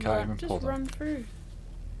 Just can't run, even pull just them. run through.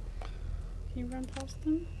 Can you run past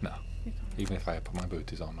them? No. You can't. Even if I had put my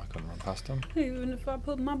booties on, I couldn't run past them. Even if I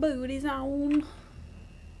put my booties on.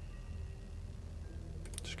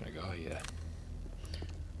 Just gonna go here.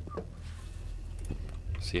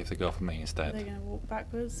 See if they go for me Are they instead. gonna walk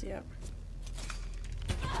backwards? Yep.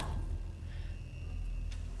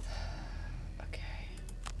 Okay.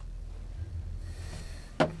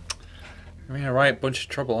 You're in a right bunch of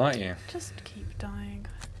trouble, aren't you? Just keep dying.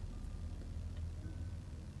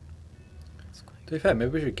 That's quite To be fair,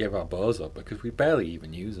 maybe we should give our bows up because we barely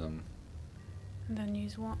even use them. And then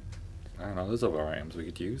use what? I don't know, there's other items we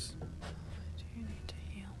could use. I do need to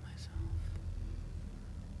heal myself.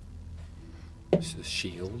 This is a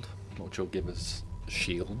shield, which will give us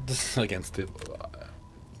shields against the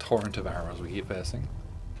torrent of arrows we keep facing.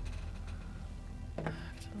 After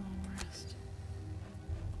a long rest.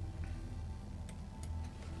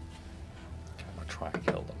 I'm gonna try and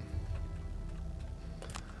kill them.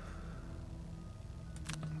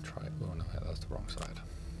 Try. Oh no, that's the wrong side.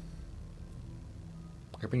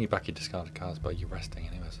 I can bring you back your discarded cards, but you're resting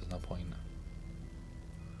anyway, so there's no point.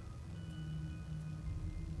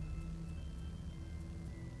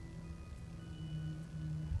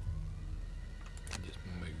 Just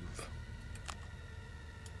move.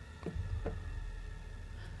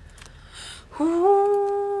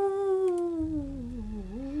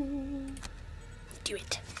 Do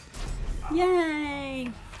it.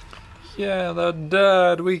 Yay! Yeah, they're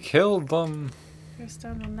dead. We killed them. Go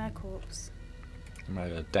stand on their corpse. I'm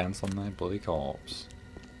ready to dance on their bloody corpse.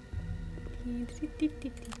 And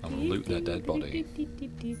loot their dead body.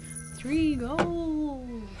 3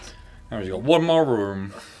 gold. Now we've got one more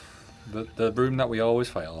room. The room that we always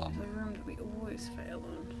fail The on. room that we always fail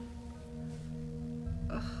on.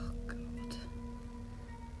 Oh god.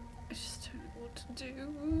 I just don't know what to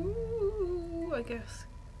do. I guess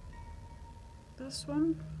this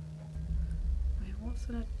one. Wait, what's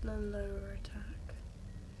the lower attack?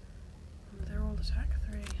 Oh, they're all attack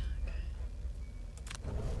 3. Okay.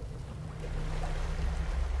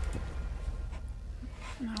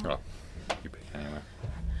 No. Oh, you pick anyway.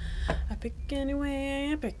 I pick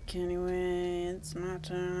anyway, I pick anyway, it's my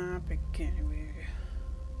turn, I pick anyway.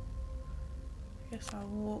 Guess I'll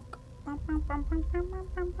walk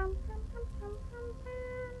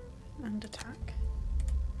and attack.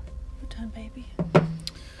 Your turn, baby.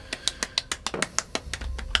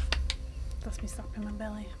 That's me slapping my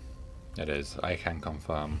belly. It is. I can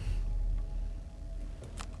confirm.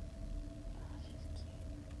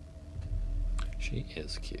 She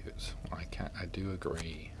is cute. I do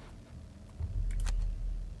agree.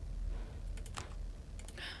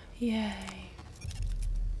 Yay.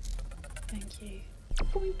 Thank you.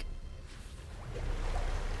 Boink.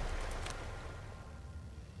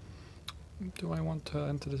 Do I want to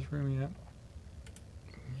enter this room yet?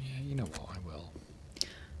 Yeah, you know what, I will.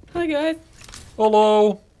 Hi guys.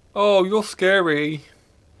 Hello! Oh, you're scary.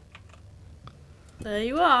 There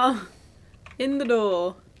you are. In the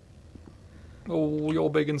door. Oh, you're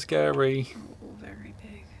big and scary. Oh, very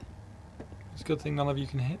big. It's a good thing none of you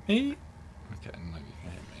can hit me. Okay, none of you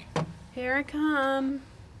can hit me. Here I come.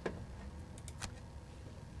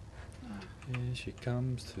 Here she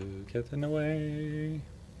comes to get in the way.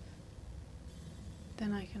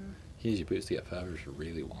 Then I can... Use your boots to get further if you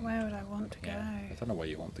really want. Where would I want to go? I don't know where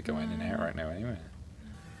you want to go in and out right now anyway.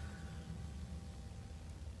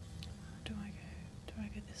 Do I go? Do I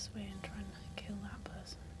go this way and try and kill that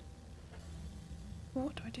person?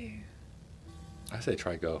 What do I do? I say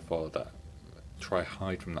try go for that. Try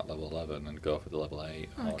hide from that level 11 and go for the level 8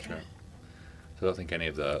 archer. Okay. So I don't think any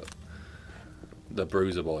of the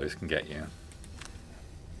bruiser boys can get you.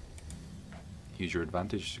 Use your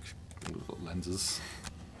advantage lenses.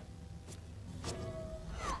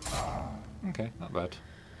 Okay, not bad.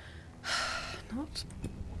 Not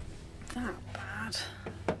that bad.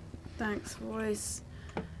 Thanks, boys.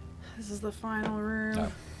 This is the final room.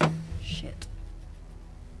 No. Shit.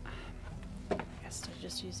 I guess I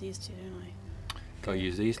just use these two, don't I? Go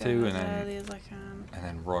use these Go two as and early then as I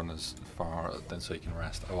can. run as far then so you can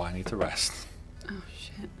rest. Oh, I need to rest. Oh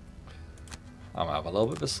shit. I'm gonna have a little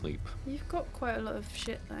bit of a sleep. You've got quite a lot of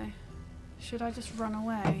shit though. Should I just run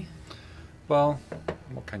away? Well,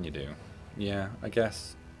 what can you do? Yeah, I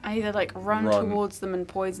guess. I either like run towards them and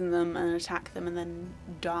poison them and attack them and then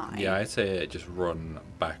die. Yeah, I'd say just run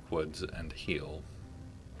backwards and heal,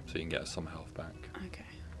 so you can get some health back. Okay.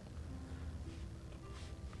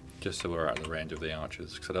 Just so we're out of the range of the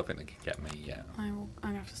archers, because I don't think they can get me yet. I'm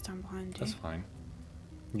gonna have to stand behind you. That's fine.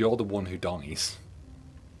 You're the one who dies.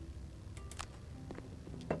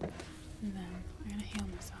 And then I'm gonna heal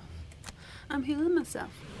myself. I'm healing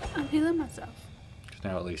myself. I'm healing myself. Because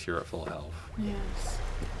now at least you're at full health. Yes.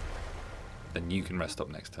 Then you can rest up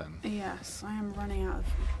next turn. Yes, I am running out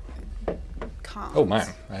of cards. Oh man,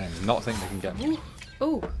 I did not think they can get me.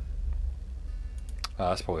 Oh.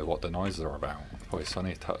 That's probably what the noises are about. Probably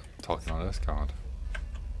Sonny talking on this card.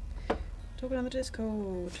 Talking on the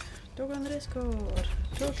Discord. Talking on the Discord.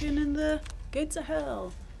 Talking in the gates of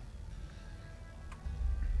hell.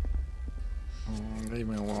 Leave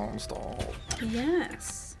me alone, stop.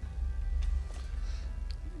 Yes.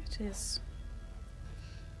 It is.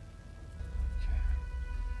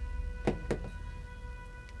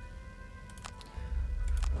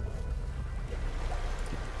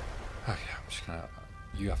 Okay, I'm just gonna.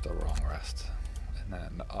 You have the wrong rest.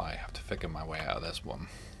 And then I have to figure my way out of this one.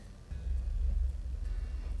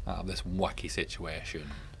 Out of this wacky situation.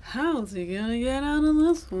 How's he gonna get out of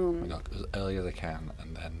this I one? got as early as I can,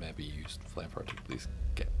 and then maybe use flamethrower to at least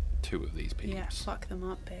get 2 of these peeps. Yeah, fuck them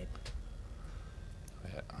up, babe.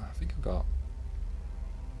 Yeah, I think I've got.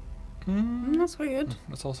 That's quite good.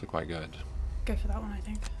 That's also quite good. Go for that one, I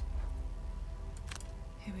think.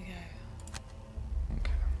 Here we go.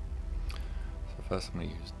 Okay. So first I'm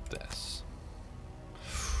gonna use this.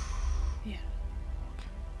 Yeah.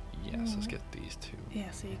 Yes, let's get these 2. Yeah,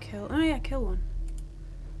 so you kill. Oh yeah, kill one.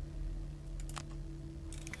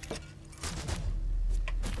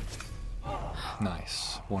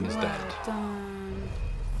 Nice. One is Well dead. done.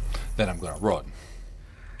 Then I'm gonna run.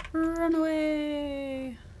 Run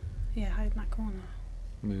away. Yeah, hide in that corner.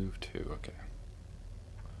 Move 2. Okay.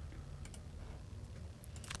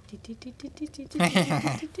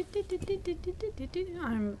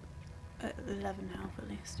 I'm at 11 health at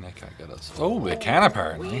least. They can't get us. Oh, they can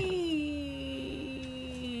apparently.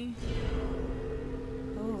 Whee!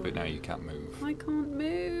 Oh, But now you can't move. I can't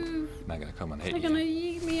move. They're gonna come and hit They're you. gonna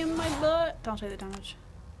yeet me in my butt. I'll take the damage.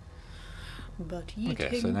 But eating,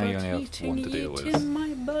 Okay, so now you only have eating, one to deal with. in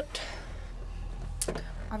my butt.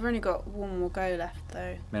 I've only got one more go left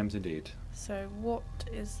though. Mems indeed. So what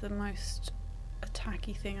is the most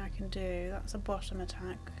attacky thing I can do? That's a bottom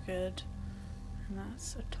attack, good. And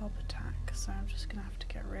that's a top attack, so I'm just gonna have to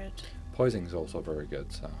get rid. Poisoning's also very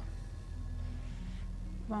good, so.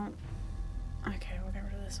 Well, okay, we'll get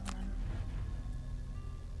rid of this one then.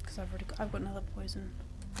 Because I've got another poison.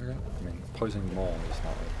 Okay. I mean, poisoning more is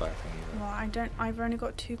not a bad thing either. Well, I've only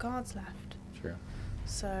got 2 cards left. Sure.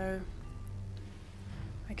 So,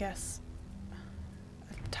 I guess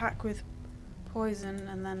attack with poison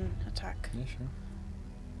and then attack Yeah, sure.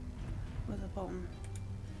 with a bomb.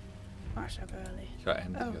 Oh, actually, I'll go early. You got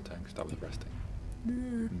end Oh. your turn, start with resting.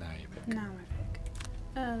 Mm. Now you pick. Now I pick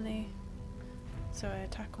early. So I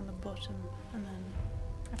attack on the bottom and then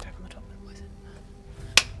attack on the top with poison.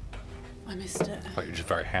 I missed it. But you're just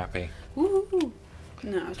very happy. Woohoo!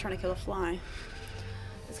 No, I was trying to kill a fly.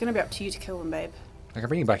 It's gonna be up to you to kill them, babe. I can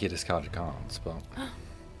bring you back your discarded cards, but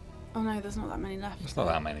Oh no, there's not that many left. it's not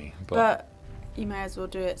that many. But you may as well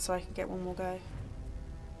do it so I can get one more go.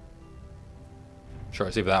 Sure,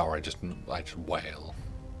 it's either that or I just wail.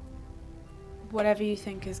 Whatever you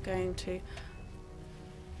think is going to.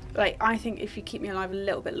 Like, I think if you keep me alive a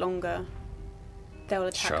little bit longer, they'll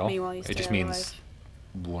attack Sure. me while you stay It just alive. means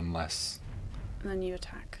one less. And then you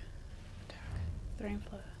attack.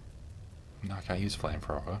 Flamethrower. No, I can't use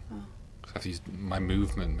flamethrower. Oh. I have to use my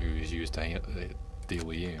movement move is used to deal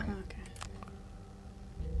with you. Oh, okay.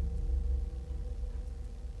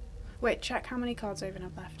 Wait, check how many cards I even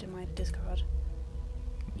have left in my discard.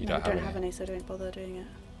 You No, I don't don't have any. so don't bother doing it.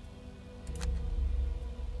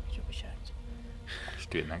 Should be checked. Just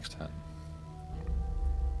do it next turn.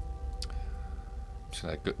 Just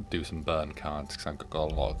gonna do some burn cards because I've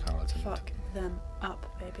got a lot of cards. In Fuck them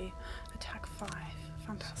up, baby. Attack 5.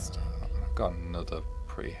 Fantastic. So I've got another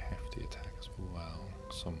pretty hefty attack as well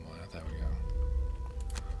somewhere. There we go.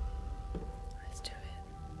 Let's do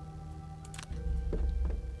it.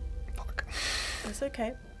 Fuck. It's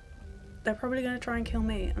okay. They're probably going to try and kill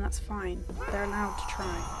me, and that's fine. They're allowed to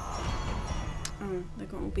try. Oh, they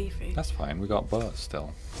got all beefy. That's fine. We got burst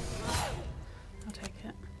still. I'll take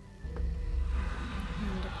it.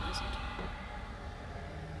 And a poisoned.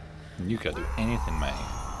 You could do anything, mate.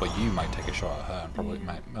 But you might take a shot at her and probably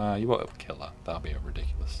might. You won't kill her. That'll be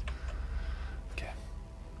ridiculous. Okay.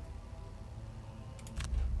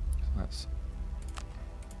 So that's.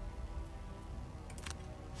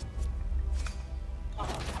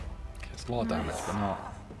 Okay, it's a lot of damage, but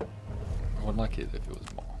not. I would like it if it was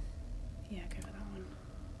more. Yeah, go for that one.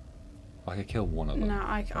 I could kill one of them.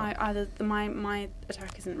 No, my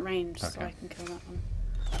attack isn't ranged, so Okay. I can kill that one.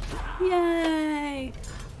 Yay!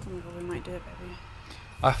 Oh my god, we might do it, baby.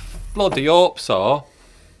 I bloody hope so.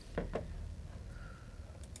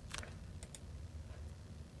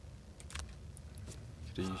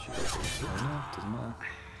 Could you should go for it? No, doesn't matter.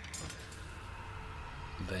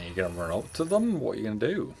 Then you're gonna run up to them? What are you gonna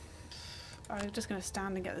do? I was just going to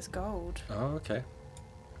stand and get this gold. Oh, okay.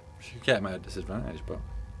 You get them at a disadvantage, but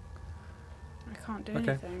I can't do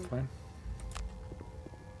okay, anything. fine.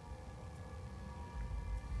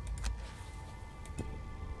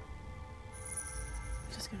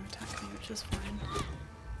 He's just going to attack me, which is fine.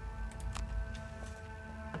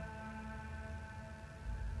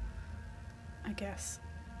 I guess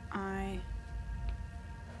I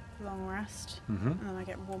long rest, Mm-hmm. and then I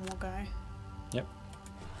get one more go. Yep.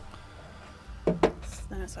 So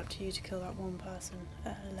then it's up to you to kill that one person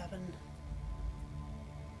at 11.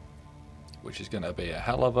 which is going to be a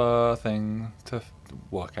hell of a thing to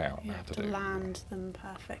work out. You how have to to do. land them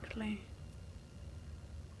perfectly.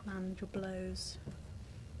 Land your blows.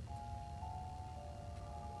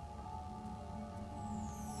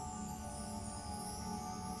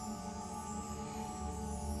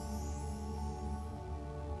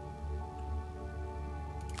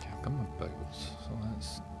 Okay, I've got my boats, so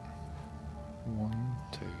that's 1,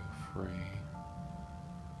 2, 3,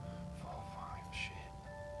 4, 5. Shit.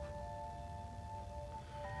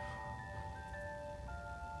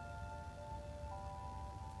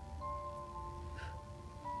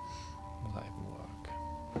 Will that even work?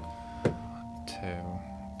 2.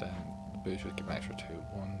 Then the boots should give an extra 2.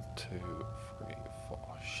 1, 2, 3, 4.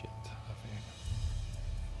 Shit.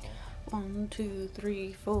 1, 2,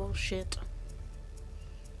 3, 4. Shit.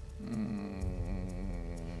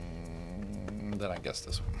 Then I guess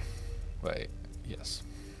this one. Wait. Yes.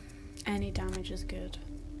 Any damage is good.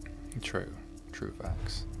 True. True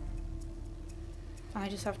facts. I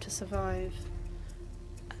just have to survive,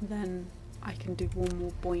 and then I can do one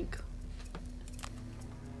more boink.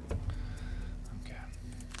 Okay.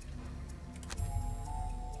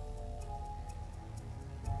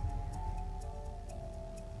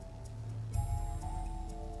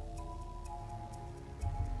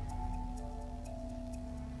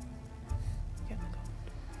 Get the gold.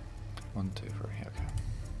 1, 2, 3. Okay.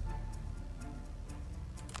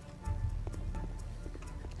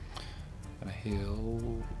 Gonna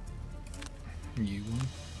heal you.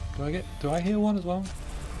 Do I heal one as well?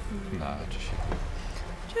 Nah, just you.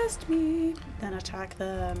 Just me. Then attack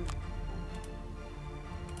them.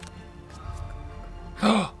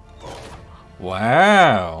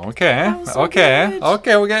 Wow. Okay. That was so Okay. good.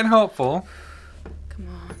 Okay. We're getting hopeful. Come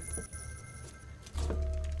on.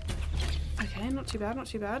 Okay, not too bad, not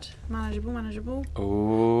too bad. Manageable, manageable.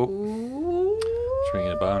 Ooh. Ooh.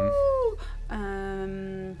 Stringing a bone.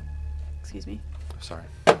 Excuse me. Sorry.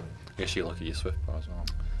 I guess you look at your swift bar as well.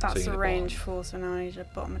 That's you a need a range bottom. 4, so now I need a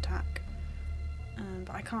bottom attack.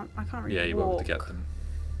 But I can't really Yeah, you walk, won't be able to get them.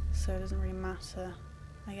 so it doesn't really matter,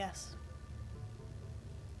 I guess.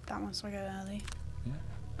 That one, so I go early. Yeah.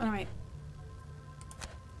 Oh no, wait.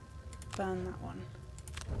 Burn that one.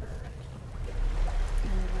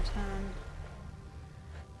 End my turn.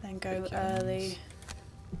 Then go Big early. yams.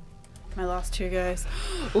 My last 2 goes.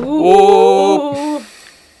 Ooh. Ooh!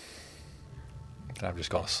 Then I've just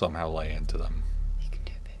got to somehow lay into them. You can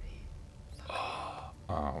do it, baby.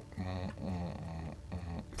 Oh,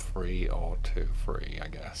 3 or 2, 3, I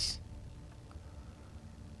guess.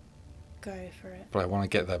 Go for it. But I want to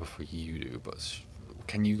get there before you do. But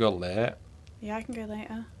can you go late? Yeah, I can go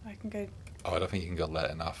later. I can go. Oh, I don't think you can go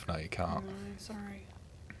late enough. No, you can't. No, sorry.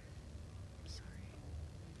 Sorry.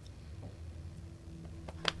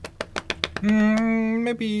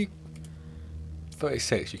 Maybe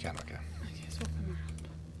 36. You can. Okay. Okay, swap them around.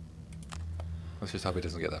 Let's just hope he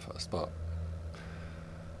doesn't get there first. But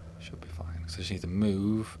should be fine. So just need to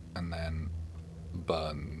move and then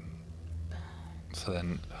burn. So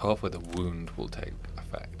then hopefully the wound will take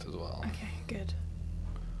effect as well. Okay, good.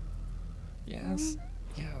 Yes.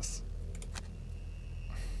 Yes.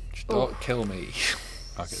 Just don't kill me.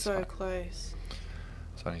 Okay, it's So fine. close.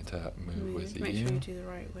 So I need to move with Make you. sure you do the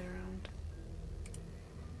right way around.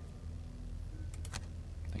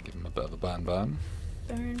 And give him a bit of a burn burn.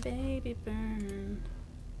 Burn, baby, burn.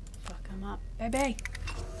 Fuck 'em up, baby.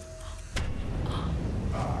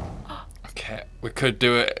 Okay, we could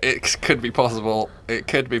do it. It could be possible. It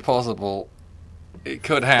could be possible. It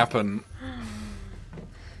could happen.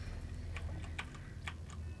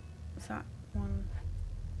 Is that 1,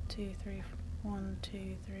 2, 3, 1,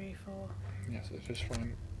 2, 3, 4? Yes, it's just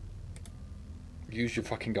fine. Use your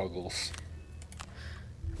fucking goggles.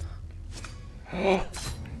 Hey!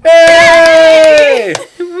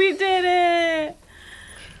 We did it!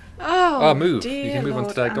 Oh, move. Dear You can move Lord.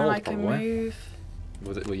 onto that And gold, I can probably. move.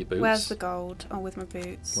 With your boots. Where's the gold? Oh, with my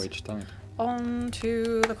boots. Where you just died.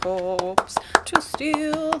 Onto the corpse to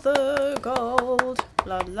steal the gold.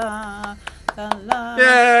 La la la la.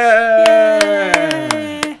 Yay!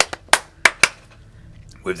 Yay!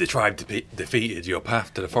 With the tribe defeated, your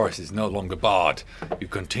path to the forest is no longer barred. You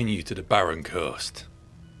continue to the barren coast.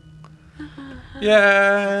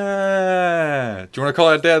 Yeah. Do you want to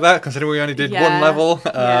call it a day of that, considering we only did Yeah. one level?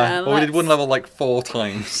 Yeah, well, we did one let's- level like 4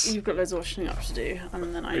 times. You've got loads of washing up to do,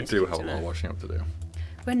 and then I We need to do keep have a doing lot of it. washing up to do.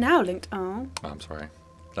 We're now linked. Oh. Oh, I'm sorry.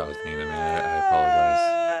 That was mean of me. I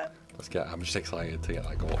apologise. I'm just excited to get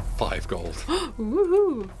that gold. 5 gold.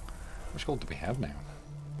 Woohoo! How much gold do we have now?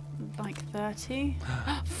 Like 30.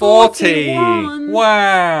 40! 41.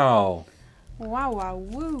 Wow! Wow, wow,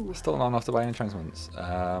 woo. Still not enough to buy enchantments.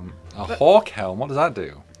 A hawk helm, what does that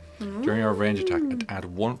do? During your range attack, add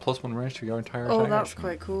 1+1 range to your entire attack. Oh, that's action.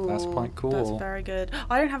 quite cool. That's quite cool. That's very good.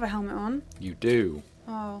 I don't have a helmet on. You do.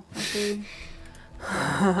 Oh, I do.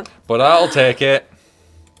 But I'll take it.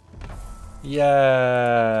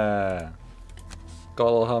 Yeah. Got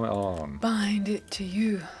a little helmet on. Bind it to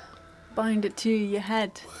you. Bind it to your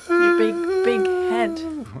head. Your big head.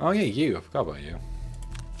 Oh yeah, you. I forgot about you.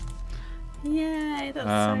 Yay, that's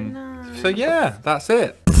so nice. So yeah, that's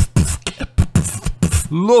it.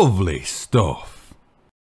 Lovely stuff.